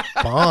shit's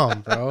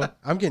bomb, bro.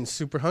 I'm getting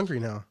super hungry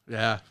now.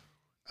 Yeah.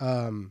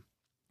 Let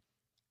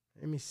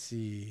me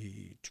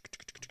see.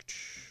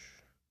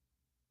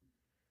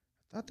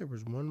 I thought there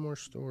was one more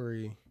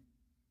story.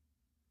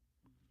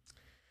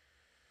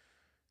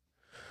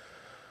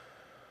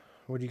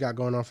 What do you got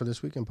going on for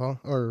this weekend, Paul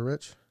or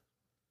Rich?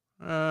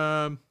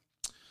 I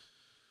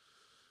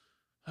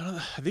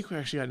think we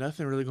actually got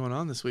nothing really going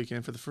on this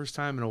weekend for the first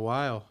time in a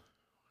while.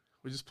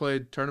 We just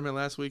played tournament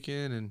last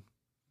weekend and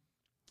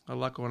a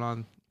lot going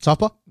on.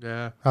 Softball?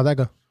 Yeah, it How'd that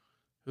go?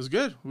 was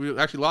good. We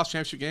actually lost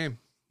championship game.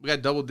 We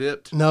got double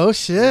dipped. No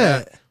shit.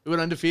 Yeah. We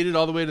went undefeated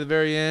all the way to the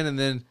very end, and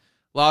then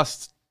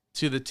lost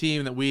to the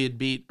team that we had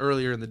beat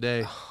earlier in the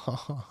day.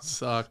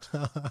 Sucked.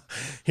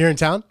 Here in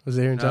town? Was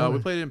it here in No, town? we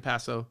played it in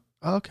Paso.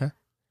 Oh, okay. It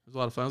was a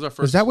lot of fun. It was our first.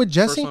 Was that with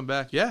Jesse? First one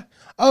back. Yeah.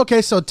 Oh,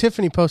 okay, so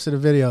Tiffany posted a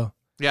video.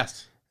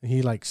 Yes.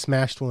 He like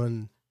smashed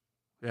one.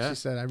 Yeah. She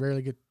said, I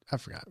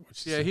forgot what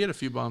she Yeah. said. He had a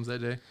few bombs that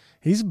day.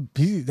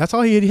 That's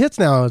all he hits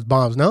now is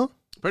bombs, no?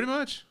 Pretty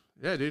much.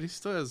 Yeah, dude. He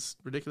still has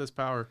ridiculous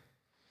power.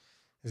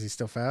 Is he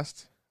still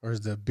fast? Or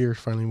is the beer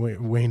finally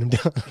weighing him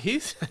down?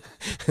 He's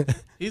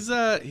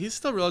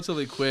still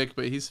relatively quick,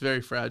 but he's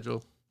very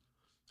fragile.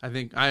 I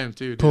think I am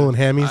too. Dude. Pulling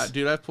hammies?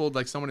 Dude, I've pulled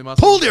like so many muscles.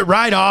 Pulled it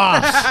right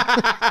off.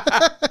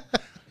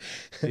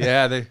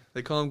 Yeah,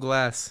 they call him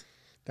glass.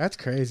 That's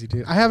crazy,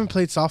 dude. I haven't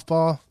played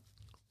softball.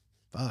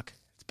 Fuck.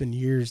 It's been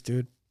years,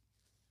 dude.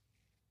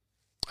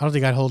 I don't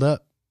think I'd hold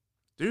up.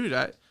 Dude,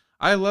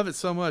 I love it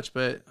so much,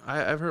 but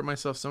I've hurt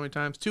myself so many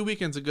times. 2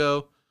 weekends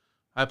ago,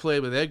 I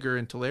played with Edgar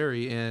in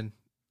Tulare, and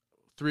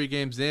 3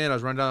 games in, I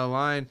was running down the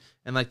line,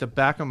 and like the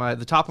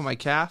top of my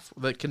calf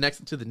that connects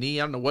it to the knee,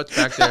 I don't know what's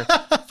back there,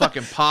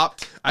 fucking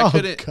popped. I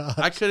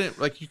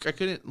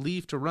couldn't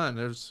leave to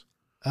run.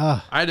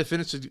 I had to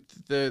finish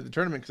the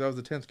tournament because I was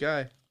the 10th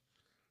guy.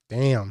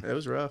 Damn. It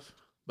was rough,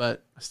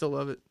 but I still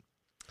love it.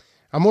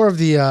 I'm more of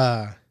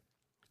the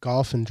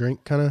golf and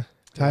drink kind of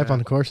type Yeah. on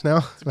the course now.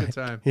 It's a good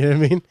time. You know what I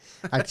mean?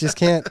 I just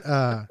can't.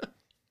 I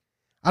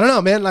don't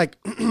know, man. Like,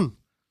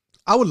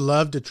 I would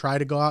love to try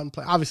to go out and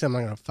play. Obviously, I'm not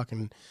going to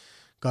fucking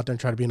go out there and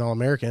try to be an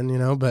All-American, you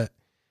know, but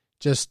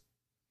just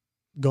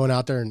going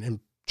out there and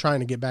trying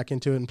to get back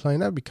into it and playing,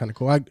 that would be kind of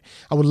cool. I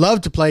would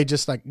love to play,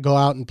 just like go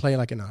out and play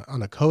like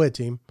on a co-ed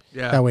team.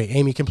 Yeah. That way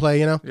Amy can play,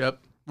 you know? Yep.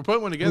 We're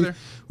putting one together.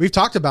 We've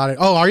talked about it.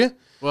 Oh, are you?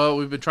 Well,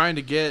 we've been trying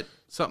to get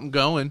something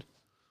going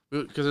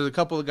because there's a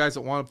couple of guys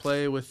that want to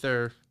play with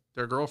their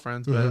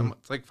girlfriends, but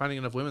it's like finding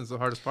enough women is the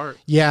hardest part.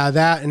 Yeah,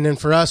 that. And then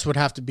for us would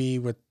have to be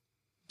with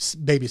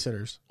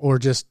babysitters or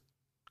just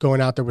going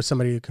out there with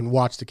somebody who can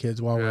watch the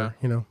kids while we're,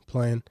 you know,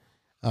 playing.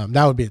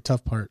 That would be a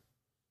tough part.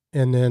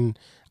 And then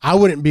I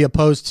wouldn't be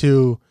opposed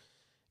to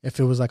if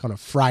it was like on a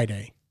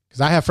Friday,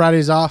 because I have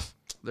Fridays off.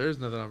 There's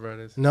nothing on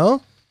Fridays.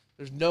 No?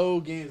 There's no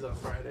games on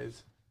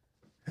Fridays.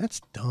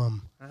 That's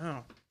dumb. I don't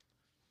know.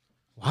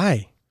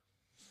 Why?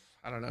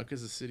 I don't know,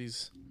 because the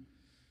city's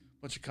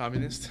a bunch of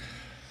communists.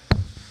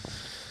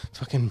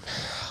 Fucking,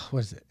 what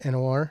is it?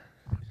 NOR?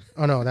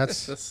 Oh, no,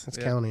 that's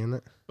Yeah. county, isn't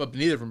it? But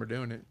neither of them are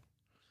doing it.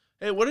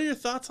 Hey, what are your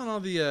thoughts on all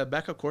the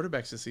backup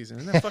quarterbacks this season?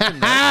 Isn't that fucking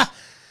nuts?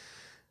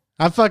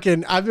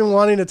 I've been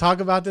wanting to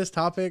talk about this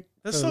topic.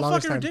 That's for the so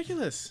longest fucking time.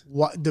 ridiculous.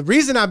 The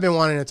reason I've been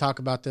wanting to talk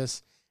about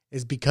this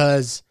is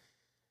because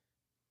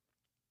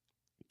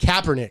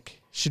Kaepernick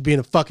should be in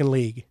a fucking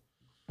league.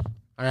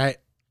 All right?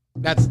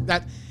 That's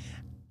that.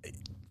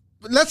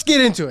 Let's get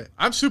into it.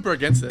 I'm super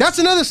against this. That's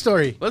another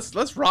story.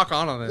 Let's rock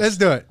on this. Let's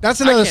do it. That's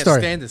I another can't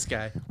story. stand this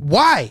guy.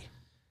 Why?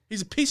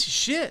 He's a piece of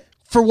shit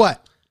For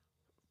what?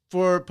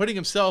 for putting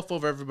himself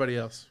over everybody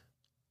else.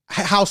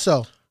 How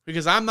so?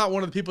 Because I'm not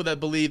one of the people that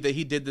believe that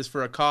he did this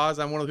for a cause.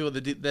 I'm one of the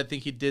people that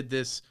think he did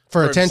this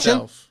For attention?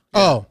 himself. Yeah.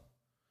 Oh.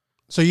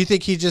 So you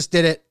think he just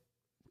did it?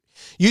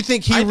 You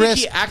think he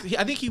risked? I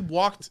think he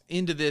walked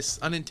into this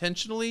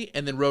unintentionally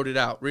and then wrote it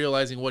out,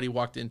 realizing what he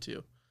walked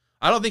into.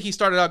 I don't think he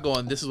started out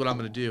going, this is what I'm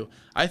going to do.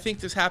 I think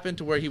this happened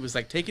to where he was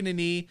like taking a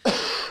knee,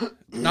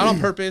 not on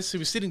purpose. He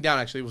was sitting down,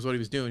 actually, was what he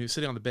was doing. He was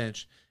sitting on the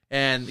bench.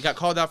 And he got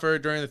called out for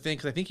it during the thing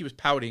because I think he was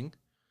pouting.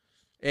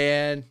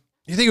 And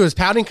You think he was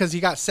pouting because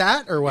he got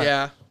sat or what?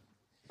 yeah.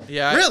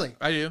 Really?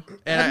 I do.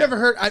 And I've never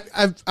heard.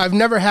 I've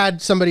never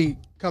had somebody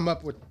come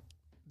up with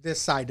this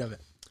side of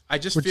it, I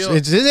just which feel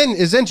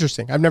is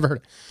interesting. I've never heard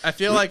it. I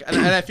feel like and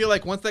I feel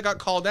like once that got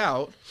called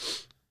out,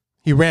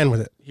 He ran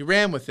with it he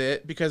ran with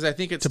it because I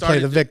think it to started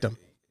play the victim.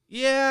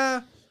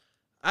 Yeah.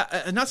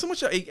 Not so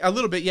much a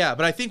little bit, yeah.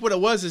 But I think what it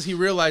was is he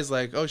realized,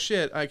 like, oh,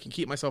 shit, I can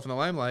keep myself in the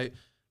limelight.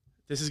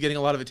 This is getting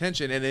a lot of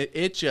attention. And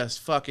it just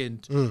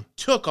fucking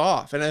took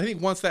off. And I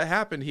think once that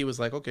happened, he was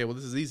like, okay, well,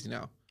 this is easy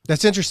now.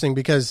 That's interesting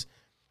because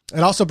it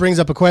also brings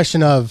up a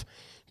question of,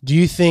 do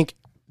you think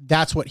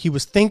that's what he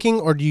was thinking,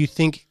 or do you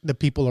think the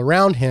people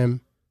around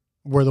him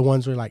were the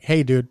ones who were like,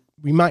 hey, dude,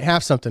 we might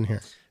have something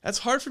here? That's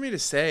hard for me to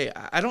say.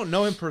 I don't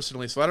know him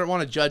personally, so I don't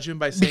want to judge him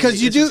by saying Because that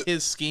you it's do- just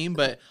his scheme,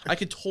 but I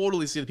could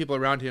totally see the people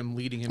around him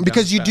leading him.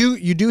 Because down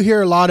you do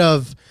hear a lot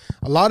of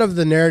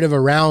the narrative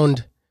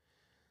around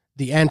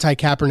the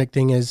anti-Kaepernick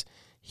thing is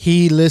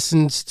he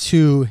listens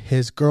to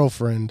his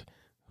girlfriend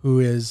who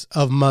is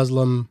of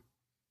Muslim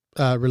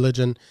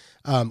religion,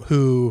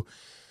 who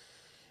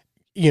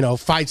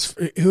fights,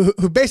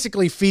 who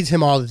basically feeds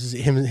him all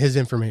his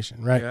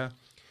information, right? Yeah.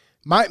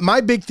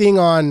 My big thing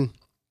on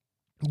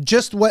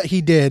just what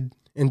he did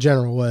in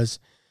general was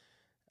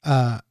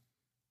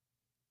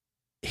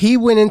he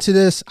went into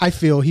this, I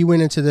feel he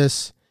went into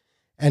this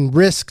and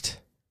risked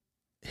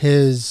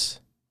his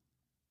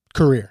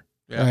career,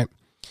 Yeah.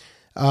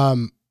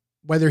 right?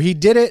 Whether he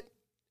did it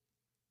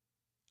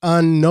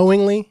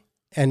unknowingly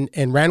and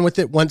ran with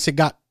it once it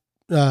got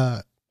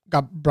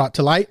brought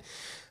to light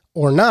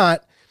or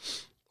not,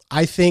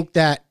 I think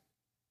that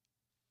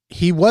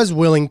he was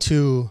willing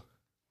to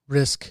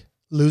risk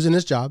losing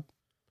his job,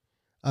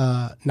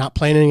 not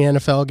playing in the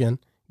NFL again,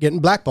 getting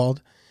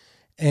blackballed,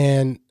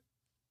 and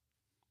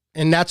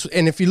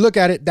if you look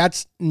at it,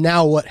 that's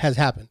now what has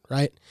happened,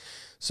 right?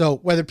 So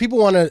whether people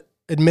want to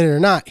admit it or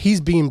not, he's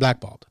being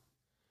blackballed.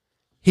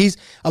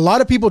 A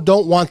lot of people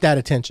don't want that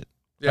attention.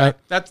 Yeah,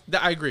 right?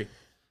 I agree.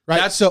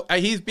 Right.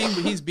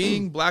 He's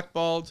being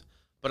blackballed,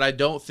 but I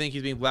don't think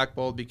he's being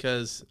blackballed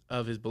because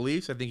of his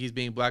beliefs. I think he's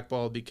being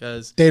blackballed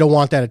because they don't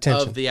want that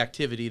attention of the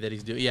activity that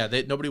he's doing. Yeah,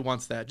 nobody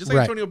wants that. Just like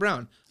Right. Antonio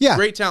Brown. Yeah.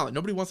 Great talent.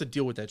 Nobody wants to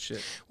deal with that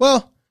shit.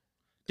 Well,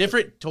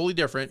 Totally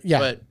different. Yeah.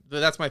 But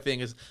that's my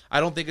thing is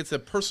I don't think it's a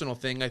personal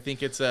thing. I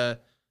think it's a.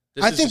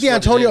 I think the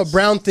Antonio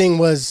Brown thing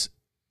was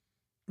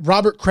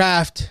Robert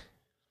Kraft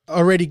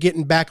already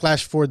getting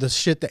backlash for the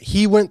shit that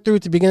he went through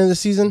at the beginning of the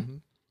season. Mm-hmm.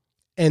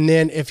 And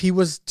then if he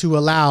was to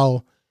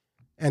allow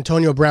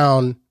Antonio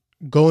Brown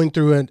going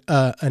through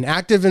an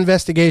active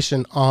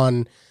investigation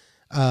on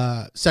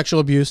sexual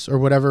abuse or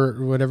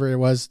whatever it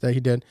was that he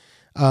did,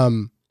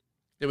 It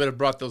would have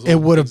brought those. it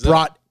old would have things up.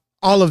 brought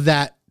all of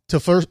that to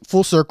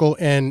full circle,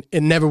 and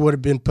it never would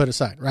have been put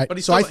aside, right? But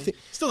he's so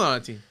still not on a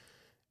team.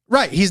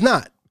 right, he's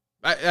not.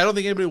 I don't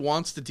think anybody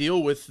wants to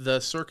deal with the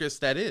circus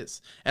that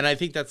is. And I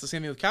think that's the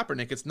same thing with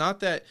Kaepernick. It's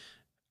not that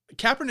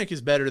Kaepernick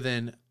is better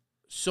than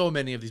so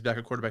many of these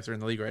backup quarterbacks that are in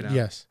the league right now.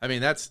 Yes. I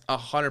mean, that's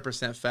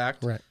 100%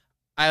 fact. Right.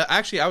 I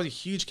was a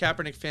huge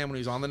Kaepernick fan when he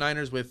was on the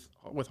Niners with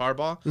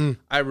Harbaugh.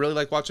 I really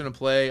liked watching him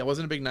play. I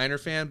wasn't a big Niner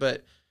fan,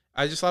 but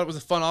I just thought it was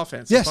a fun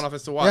offense. Yes. A fun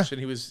offense to watch. Yeah. And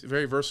he was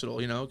very versatile,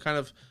 kind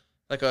of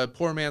like a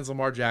poor man's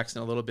Lamar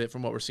Jackson a little bit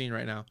from what we're seeing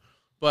right now.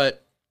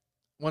 But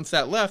once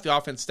that left, the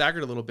offense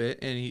staggered a little bit,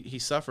 and he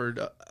suffered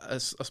a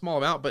small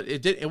amount. But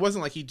it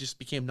wasn't like he just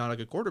became not a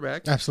good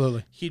quarterback.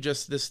 Absolutely. He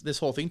just this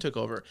whole thing took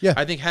over. Yeah.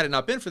 I think had it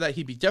not been for that,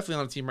 he'd be definitely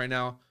on a team right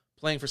now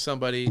playing for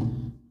somebody.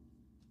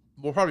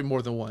 Well, probably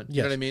more than one.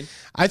 You know Yes. what I mean?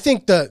 I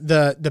think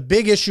the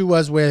big issue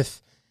was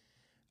with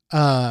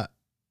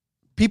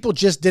people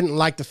just didn't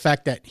like the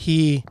fact that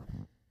he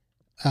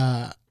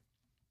how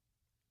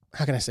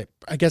can I say?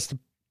 I guess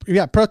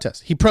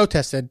protest. He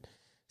protested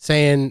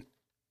saying,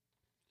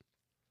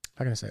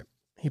 how can I say it?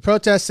 He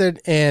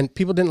protested and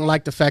people didn't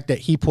like the fact that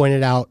he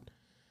pointed out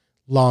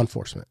law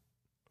enforcement.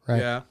 Right.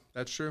 Yeah,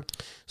 that's true.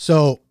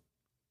 So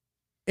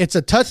it's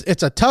a tough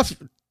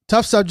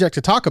subject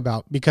to talk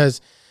about because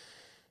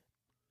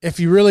if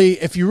you really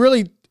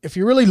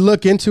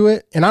look into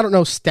it, and I don't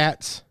know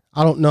stats,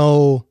 I don't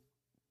know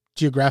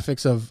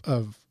geographics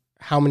of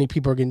how many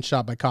people are getting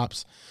shot by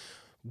cops,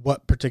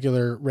 what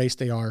particular race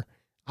they are.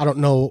 I don't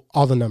know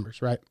all the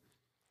numbers, right?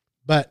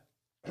 But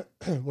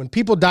when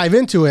people dive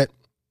into it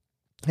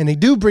and they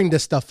do bring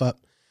this stuff up,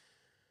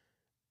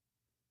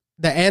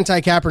 the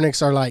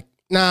anti-Kaepernicks are like,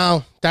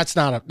 no, that's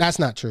not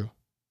true.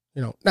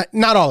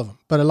 Not all of them,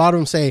 but a lot of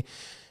them say,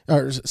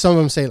 or some of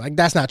them say, like,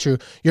 that's not true.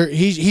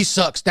 He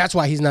sucks. That's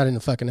why he's not in the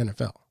fucking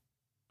NFL.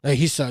 Like,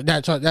 he sucks.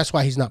 That's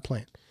why he's not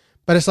playing.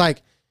 But it's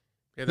like,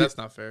 Yeah, that's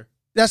not fair.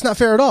 that's not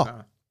fair at all.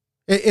 Uh-huh.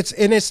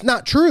 It's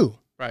not true,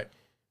 Right.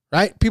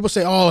 right? People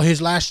say, oh,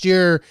 his last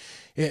year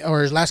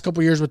or his last couple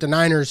of years with the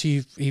Niners,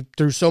 he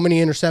threw so many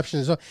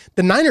interceptions.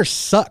 The Niners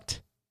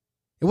sucked.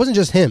 It wasn't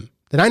just him.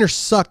 The Niners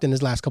sucked in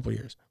his last couple of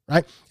years,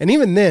 right? And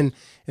even then,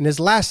 in his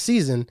last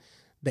season,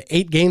 the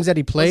 8 games that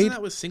he played, Wasn't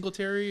that with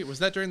Singletary? Was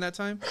that during that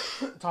time?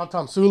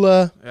 Tom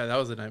Sula, Yeah, that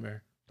was a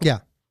nightmare. yeah,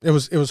 it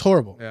was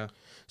horrible. Yeah.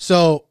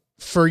 So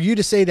for you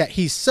to say that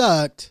he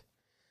sucked,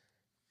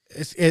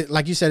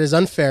 like you said, is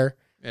unfair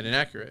And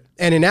inaccurate.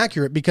 and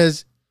inaccurate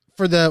because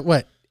for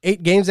the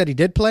 8 games that he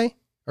did play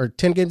or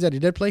 10 games that he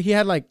did play, he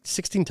had like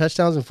 16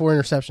 touchdowns and 4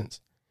 interceptions,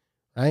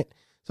 right?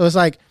 So it's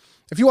like,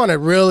 if you want to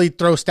really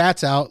throw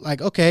stats out,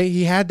 like, okay,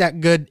 he had that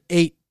good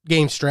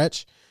 8-game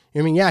stretch.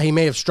 I mean, yeah, he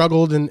may have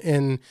struggled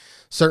in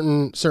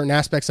certain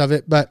aspects of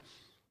it, but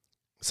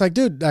it's like,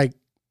 dude, like,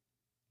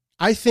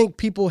 I think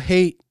people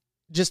hated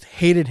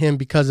him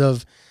because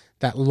of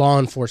that law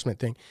enforcement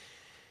thing.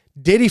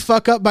 Did he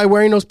fuck up by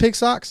wearing those pig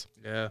socks?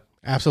 Yeah.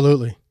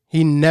 Absolutely.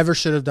 He never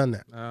should have done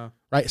that, No.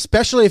 right?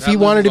 Especially if That he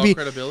wanted to loses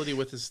all be, credibility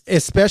with his.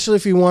 especially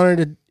if he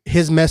wanted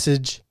his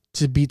message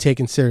to be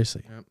taken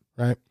seriously, Yep.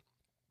 right?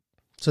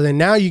 So then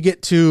now you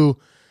get to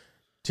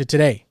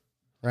today,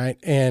 right?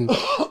 And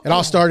it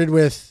all started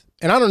with,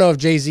 and I don't know if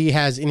Jay-Z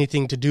has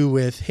anything to do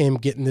with him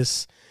getting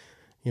this,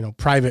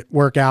 private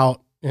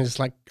workout. And it's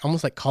like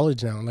almost like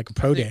college now, like a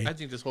pro day. I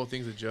think this whole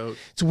thing's a joke.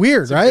 It's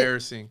weird, It's right?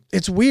 embarrassing.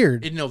 It's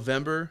weird. In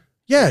November,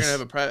 Yes. We're gonna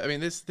have a private. I mean,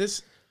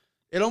 this.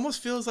 It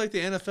almost feels like the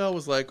NFL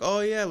was like,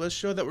 "Oh yeah, let's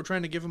show that we're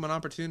trying to give him an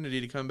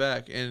opportunity to come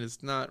back," and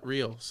it's not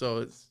real. So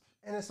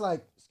And it's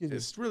like,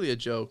 it's really a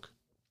joke.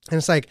 and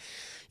it's like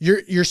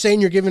you're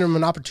saying you're giving him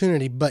an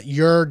opportunity, but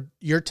you're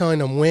telling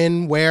him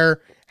when,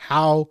 where,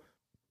 how.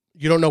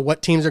 You don't know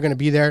what teams are going to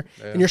be there,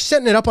 Yeah. and you're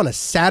setting it up on a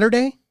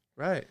Saturday.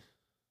 Right.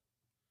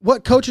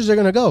 What coaches are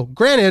going to go?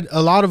 Granted,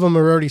 a lot of them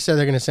have already said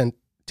they're going to send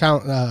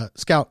talent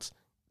scouts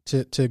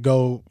to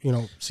go,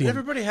 see him.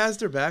 Everybody has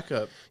their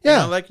backup.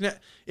 Yeah. Like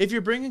if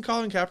you're bringing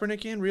Colin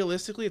Kaepernick in,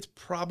 realistically, it's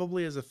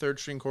probably as a third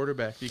string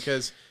quarterback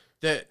because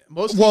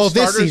most Well,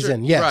 this starters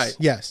season, yes, right.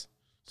 yes,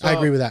 I So-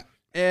 agree with that.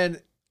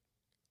 And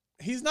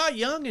he's not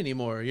young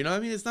anymore. You know what I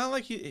mean? It's not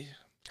like he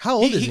How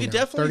old is he? he could now?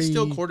 definitely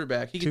still 32?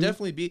 quarterback. He could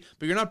definitely be,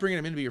 but you're not bringing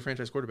him in to be your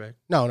franchise quarterback.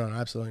 No,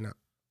 absolutely not.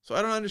 So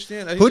I don't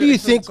understand. Who do you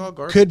think it's all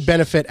garbage. could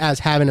benefit as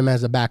having him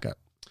as a backup?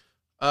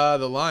 The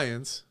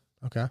Lions,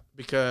 Okay,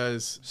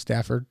 because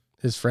Stafford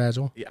is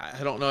fragile. yeah,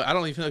 I don't know. I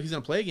don't even know if he's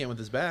gonna play again with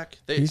his back.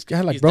 He's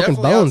got, like, broken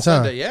definitely out bones, huh?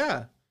 Sunday.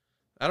 Yeah,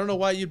 I don't know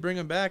why you'd bring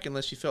him back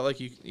unless you felt like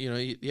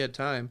you had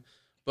time,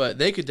 but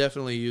they could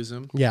definitely use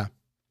him. Yeah,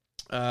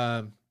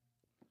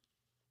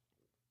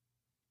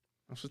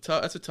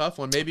 That's a tough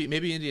one. Maybe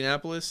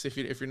Indianapolis if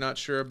you're not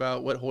sure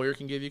about what Hoyer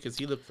can give you because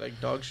he looked like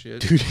dog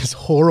shit. dude, it's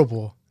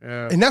horrible.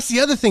 Yeah. And that's the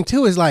other thing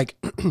too is like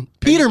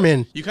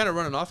Peterman. You kind of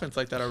run an offense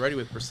like that already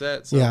with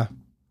Brissett. So. Yeah.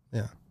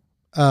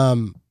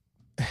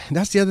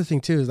 That's the other thing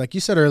too is like you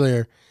said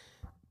earlier.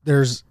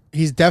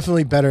 He's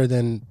definitely better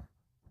than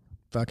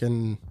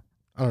fucking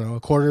I don't know, a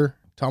quarter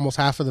to almost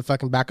half of the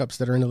fucking backups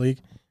that are in the league,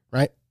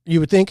 right? You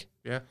would think.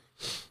 Yeah.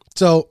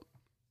 So,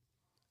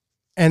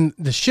 and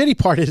the shitty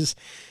part is,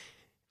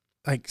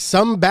 like,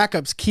 some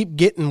backups keep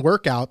getting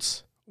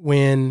workouts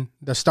when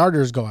the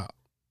starters go out.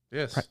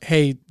 Yes.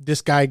 Hey,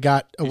 this guy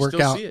got a You workout.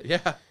 Still see it.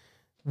 Yeah.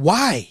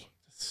 Why?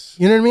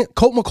 You know what I mean?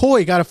 Colt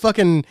McCoy got a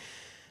fucking.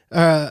 He's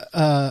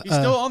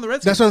still on the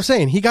Redskins. That's what I'm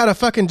saying. He got a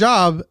fucking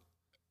job,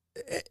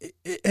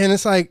 and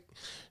it's like,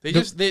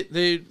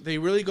 They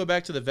really go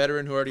back to the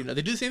veteran who already know.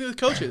 They do the same thing with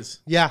coaches.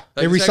 yeah,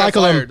 Like, they this guy got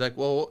recycle him. fired. Like,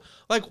 well,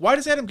 why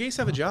does Adam Gase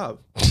have a job?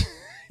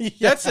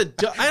 That's I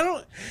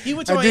don't. He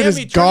went to That dude is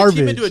Miami, turned the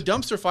team garbage. into a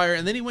dumpster fire,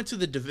 and then he went to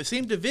the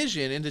same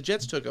division, and the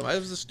Jets took him. That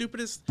was the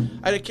stupidest.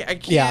 I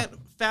can't Yeah.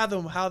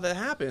 fathom how that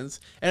happens,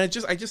 and I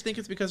just think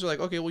it's because they're like,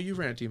 okay, well, you've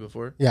ran a team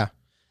before, Yeah,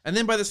 and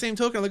then by the same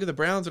token, I look at the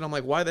Browns, and I'm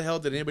like, why the hell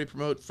did anybody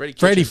promote Freddie?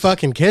 Freddie Kitchens?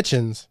 fucking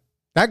Kitchens.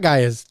 That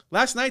guy is.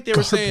 Last night they were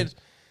Garbage. saying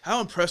how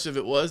impressive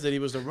it was that he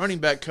was the running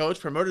back coach,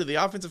 promoted to the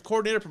offensive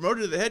coordinator,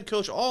 promoted to the head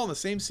coach, all in the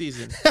same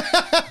season.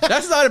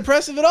 That's not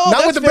impressive at all. Not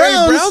That's with the very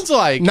Browns.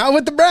 Browns-like. Not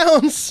with the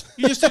Browns.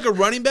 You just took a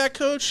running back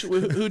coach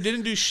who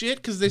didn't do shit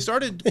because they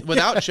started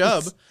without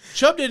Chubb.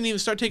 Chubb didn't even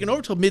start taking over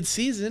until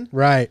mid-season.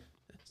 Right.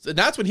 So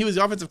that's when he was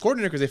the offensive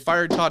coordinator because they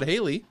fired Todd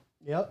Haley.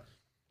 Yep.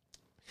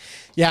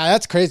 Yeah,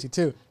 that's crazy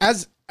too.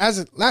 As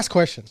a last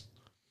question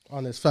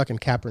on this fucking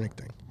Kaepernick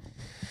thing.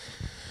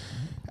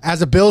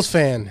 As a Bills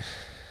fan,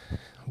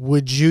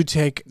 would you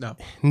take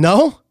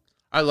No?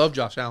 I love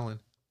Josh Allen.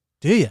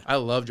 Do you? I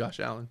love Josh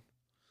Allen.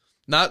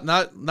 Not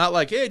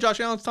like, hey, Josh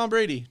Allen's Tom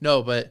Brady.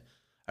 No, but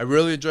I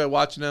really enjoy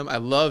watching him. I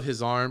love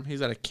his arm. He's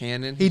got a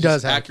cannon. He He's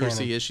does just have a accuracy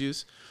cannon.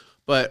 issues.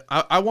 But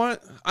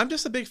I'm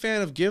just a big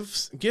fan of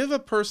give a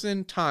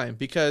person time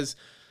because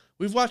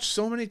we've watched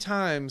so many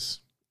times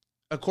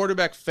a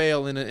quarterback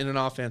fail in an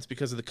offense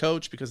because of the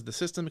coach, because of the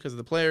system, because of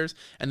the players,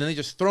 and then they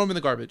just throw him in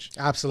the garbage.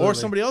 Absolutely. Or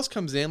somebody else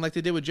comes in like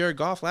they did with Jared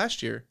Goff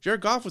last year.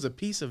 Jared Goff was a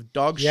piece of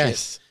dog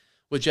Yes. shit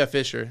with Jeff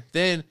Fisher.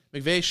 Then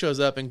McVay shows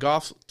up and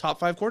Goff's top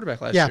 5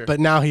 quarterback last Yeah, year. but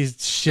now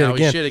he's shit Now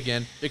again. he's shit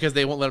again because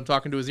they won't let him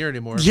talk into his ear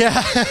anymore.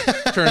 Yeah.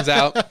 Turns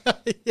out.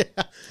 Yeah.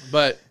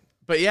 But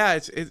yeah,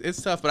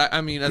 it's tough. But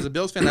I mean, as a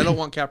Bills fan, I don't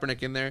want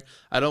Kaepernick in there.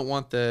 I don't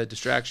want the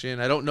distraction.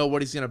 I don't know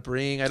what he's gonna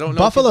bring. I don't know. if he's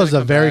Buffalo's gonna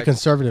a come very back.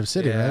 conservative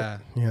city, Yeah. right?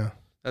 Yeah.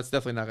 That's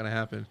definitely not going to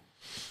happen.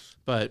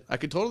 But I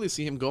could totally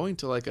see him going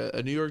to like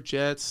a New York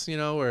Jets,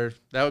 or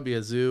that would be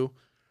a zoo.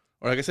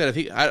 Or like I said,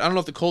 I don't know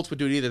if the Colts would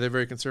do it either. They're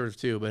very conservative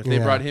too. But if they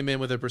brought him in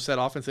with a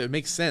Brissett offense, it would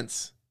make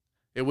sense.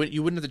 You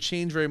wouldn't have to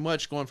change very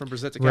much going from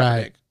Brissett to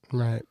Kaepernick.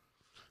 Right.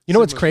 You know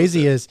what's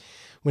crazy is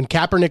when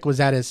Kaepernick was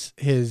at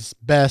his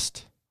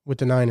best with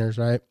the Niners,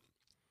 right?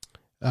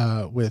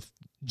 With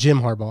Jim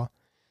Harbaugh.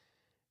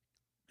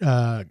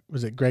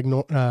 Was it Greg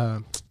not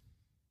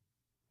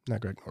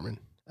Greg Norman.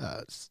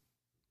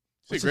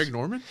 Say Greg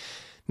Norman?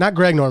 Not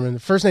Greg Norman. The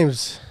first name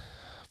is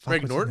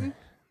Greg Norton?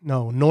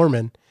 No,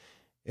 Norman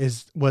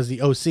was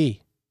the OC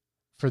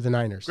for the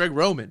Niners. Greg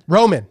Roman.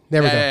 Roman.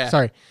 There we go. Yeah.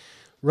 Sorry.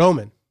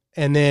 Roman.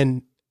 And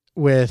then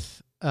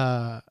with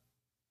John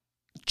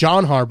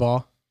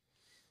Harbaugh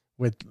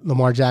with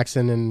Lamar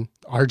Jackson and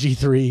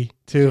RG3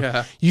 too.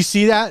 Yeah. You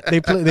see that?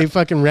 They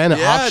fucking ran an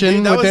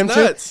option with them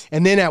nuts. Too.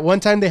 And then at one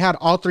time they had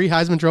all 3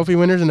 Heisman Trophy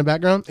winners in the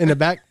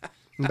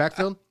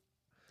backfield.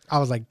 I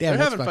was like, damn,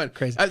 that's fucking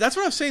crazy. That's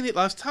what I was saying.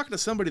 I was talking to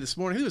somebody this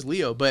morning. He was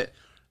Leo, but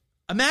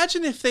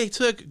imagine if they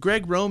took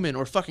Greg Roman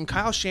or fucking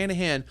Kyle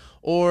Shanahan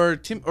or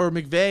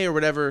McVay or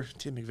whatever.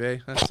 Tim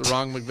McVay. That's the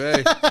wrong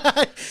McVay.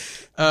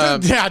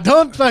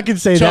 Don't fucking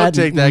say that. Don't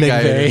take that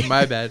McVay guy.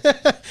 My bad.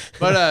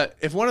 But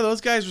if one of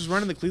those guys was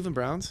running the Cleveland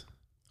Browns.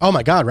 Oh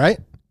my God, right?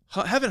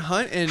 Having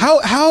Hunt and how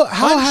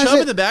has Chubb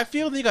it... in the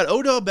backfield, and you got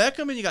Odell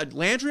Beckham, and you got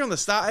Landry on the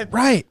side.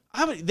 Right.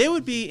 They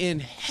would be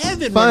in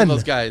heaven. Fun. Running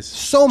those guys.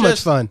 So just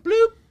much fun.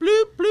 Bloop,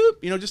 bloop,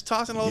 bloop. Just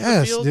tossing all over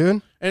the field. Yes,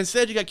 dude. And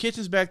instead, you got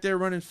Kitchens back there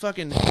running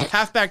fucking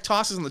halfback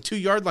tosses on the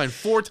 2-yard line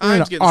 4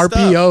 times. Getting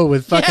RPO stuff.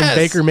 with fucking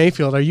Baker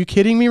Mayfield. Are you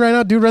kidding me right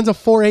now? Dude runs a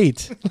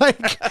 4.8.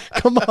 Like,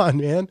 come on,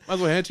 man. Might as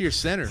well hand it to your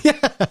center.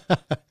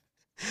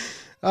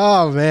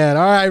 Oh, man.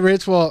 All right,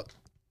 Rich. Well,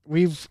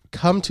 we've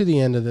come to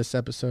the end of this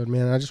episode,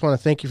 man. I just want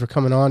to thank you for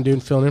coming on, dude,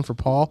 and filling in for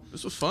Paul.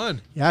 This was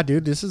fun. Yeah,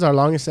 dude. This is our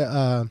longest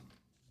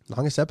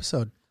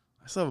episode.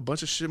 I still have a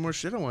bunch of more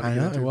shit I want to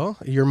get into. Well,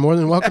 you're more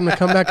than welcome to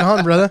come back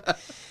on, brother.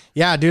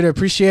 Yeah, dude, I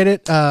appreciate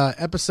it.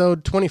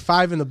 Episode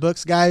 25 in the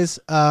books, guys.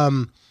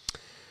 You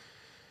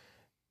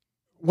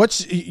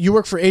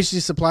work for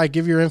HD Supply.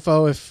 Give your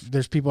info if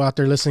there's people out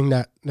there listening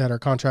that are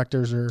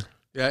contractors or.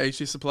 Yeah,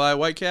 HD Supply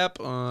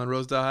Whitecap on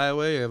Rosedale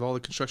Highway. I have all the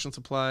construction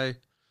supply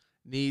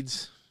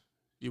needs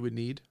you would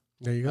need.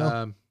 There you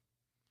go.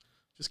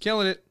 Just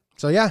killing it.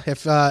 So yeah,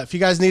 if you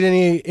guys need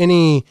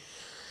any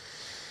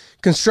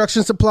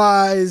construction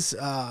supplies,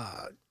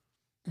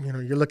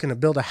 you're looking to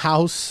build a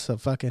house, a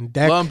fucking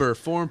deck, lumber,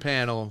 form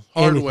panel,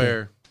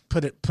 hardware.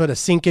 Anything. Put a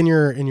sink in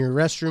your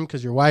restroom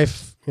because your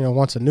wife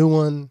wants a new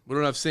one. We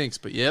don't have sinks,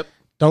 but yep.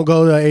 Don't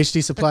go to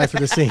HD Supply for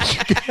the sink.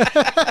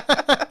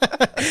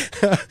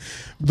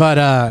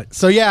 But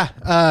so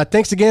yeah,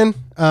 thanks again.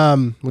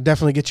 We'll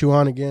definitely get you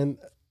on again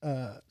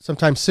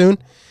sometime soon.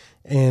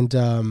 And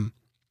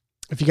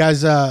if you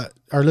guys are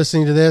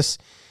listening to this,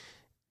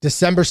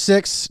 December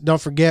 6th,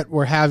 don't forget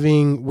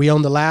We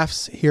Own the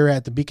Laughs here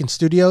at the Beacon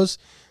Studios.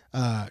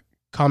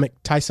 Comic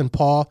Tyson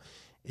Paul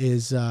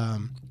is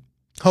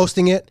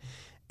hosting it,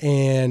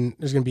 and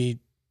there's going to be,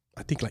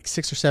 I think, like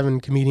 6 or 7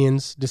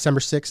 comedians. December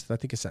 6th, I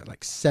think it's at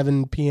like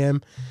 7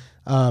 p.m.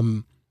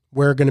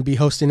 We're going to be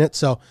hosting it.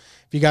 So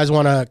if you guys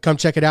want to come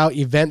check it out,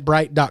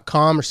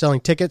 eventbrite.com are selling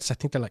tickets. I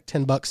think they're like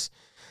 $10.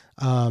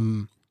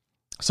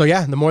 So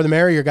yeah, the more the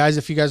merrier, guys.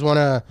 If you guys want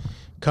to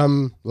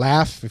come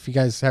laugh, if you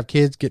guys have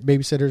kids, get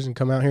babysitters and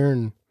come out here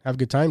and have a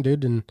good time,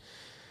 dude. And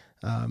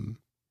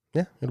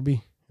yeah, it'll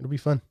be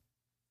fun.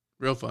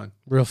 Real fun.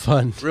 All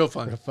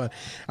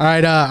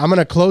right, I'm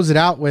gonna close it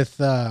out with.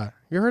 You ever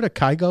heard of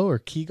Kygo or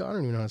Kigo? I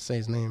don't even know how to say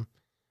his name.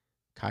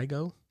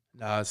 Kygo?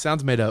 It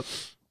sounds made up.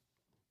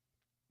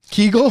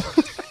 Kegel?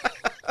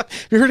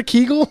 You heard of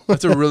Kegel?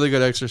 That's a really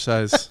good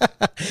exercise.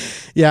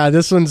 Yeah,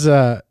 this one's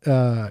I'm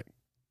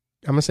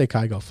gonna say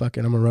Kygo. Fuck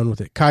it, I'm gonna run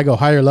with it. Kygo,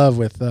 Higher Love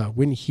with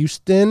Whitney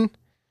Houston.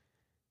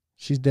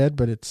 She's dead,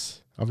 but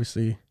it's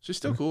obviously she's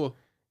still cool.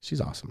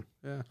 She's awesome.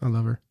 Yeah, I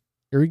love her.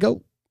 Here we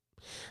go.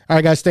 All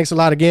right, guys, thanks a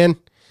lot again.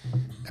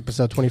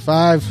 Episode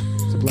 25.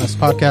 It's a Blessed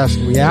Podcast.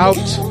 We out.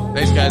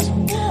 Thanks, guys.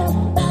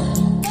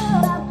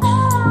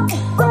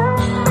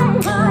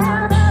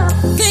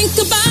 Think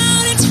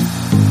about it.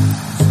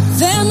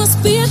 There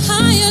must be a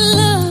higher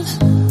love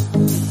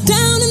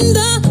down in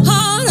the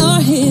heart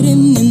or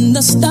hidden in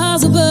the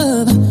stars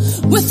above.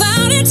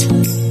 Without it,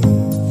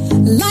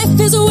 life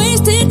is a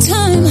wasted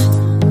time.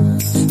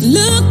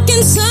 Look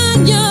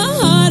inside your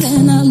heart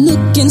and I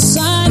look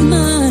inside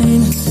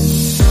mine.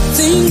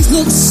 Things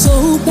look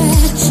so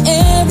bad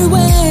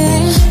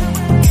everywhere.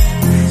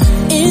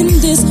 In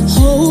this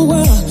whole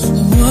world,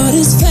 what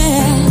is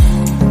fair?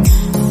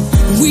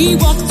 We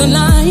walk the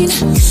line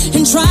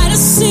and try to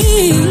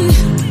see